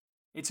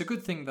 It's a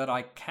good thing that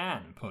I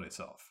can pull it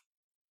off.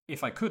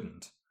 If I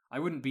couldn't, I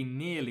wouldn't be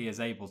nearly as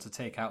able to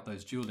take out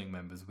those dueling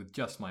members with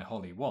just my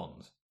holy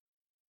wand.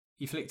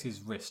 He flicked his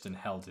wrist and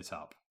held it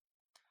up.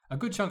 A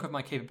good chunk of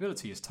my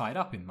capability is tied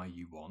up in my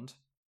U-wand.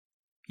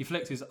 He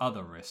flicked his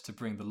other wrist to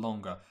bring the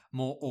longer,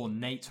 more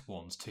ornate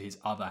wand to his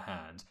other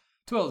hand,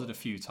 twirled it a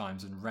few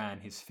times and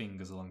ran his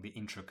fingers along the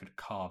intricate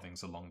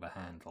carvings along the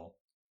handle.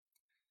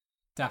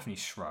 Daphne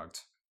shrugged.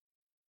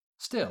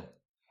 Still,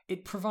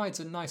 it provides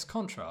a nice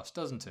contrast,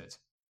 doesn't it?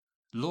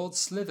 Lord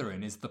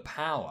Slytherin is the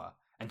power,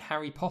 and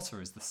Harry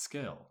Potter is the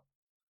skill.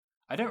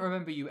 I don't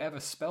remember you ever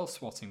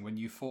spell-swatting when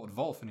you fought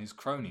Volf and his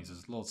cronies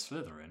as Lord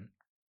Slytherin.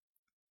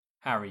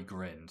 Harry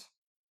grinned.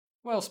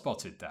 Well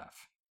spotted,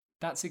 Daph.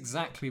 That's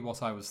exactly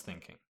what I was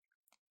thinking.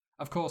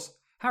 Of course,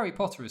 Harry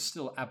Potter is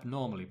still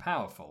abnormally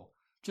powerful,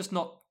 just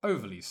not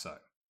overly so.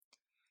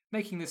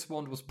 Making this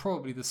wand was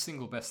probably the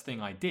single best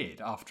thing I did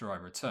after I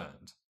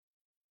returned.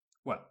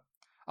 Well,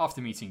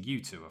 after meeting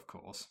you two, of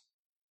course.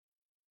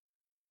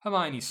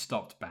 Hermione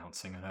stopped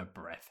bouncing and her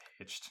breath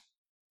hitched.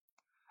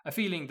 A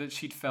feeling that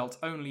she'd felt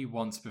only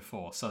once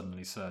before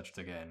suddenly surged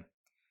again.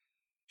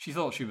 She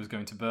thought she was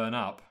going to burn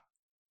up.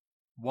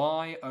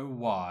 Why, oh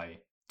why,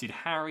 did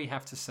Harry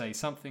have to say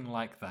something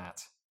like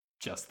that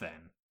just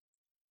then?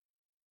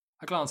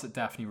 A glance at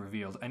Daphne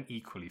revealed an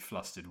equally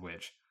flustered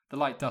witch, the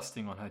light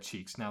dusting on her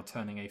cheeks now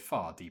turning a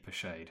far deeper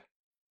shade.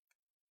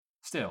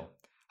 Still,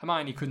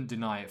 Hermione couldn't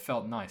deny it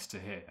felt nice to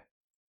hear.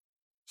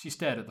 She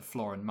stared at the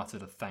floor and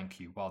muttered a thank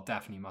you, while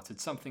Daphne muttered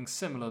something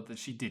similar that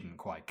she didn't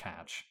quite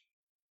catch.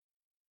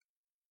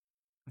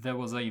 There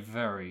was a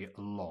very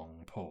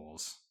long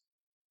pause.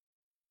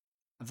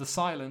 The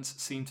silence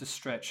seemed to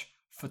stretch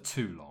for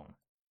too long.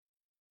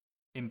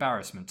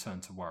 Embarrassment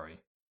turned to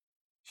worry.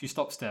 She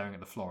stopped staring at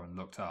the floor and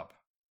looked up.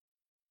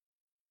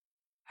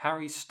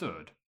 Harry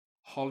stood,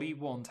 holly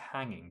wand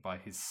hanging by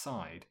his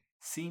side,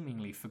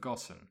 seemingly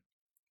forgotten.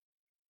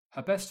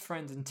 Her best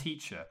friend and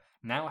teacher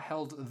now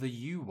held the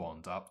U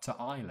wand up to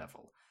eye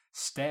level,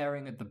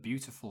 staring at the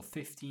beautiful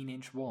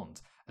 15-inch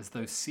wand as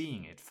though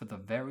seeing it for the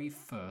very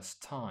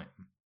first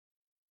time.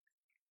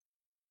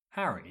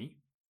 "Harry?"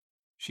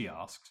 she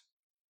asked.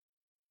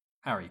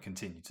 Harry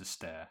continued to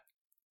stare.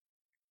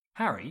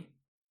 "Harry?"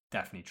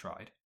 Daphne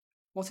tried.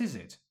 "What is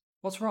it?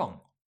 What's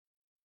wrong?"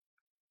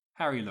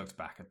 Harry looked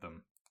back at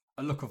them,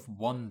 a look of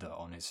wonder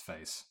on his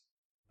face.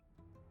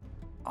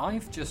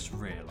 "I've just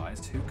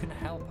realised who can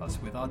help us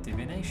with our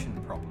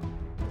divination problem."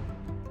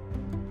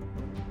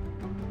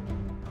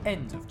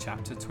 End of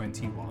chapter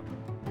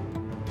 21.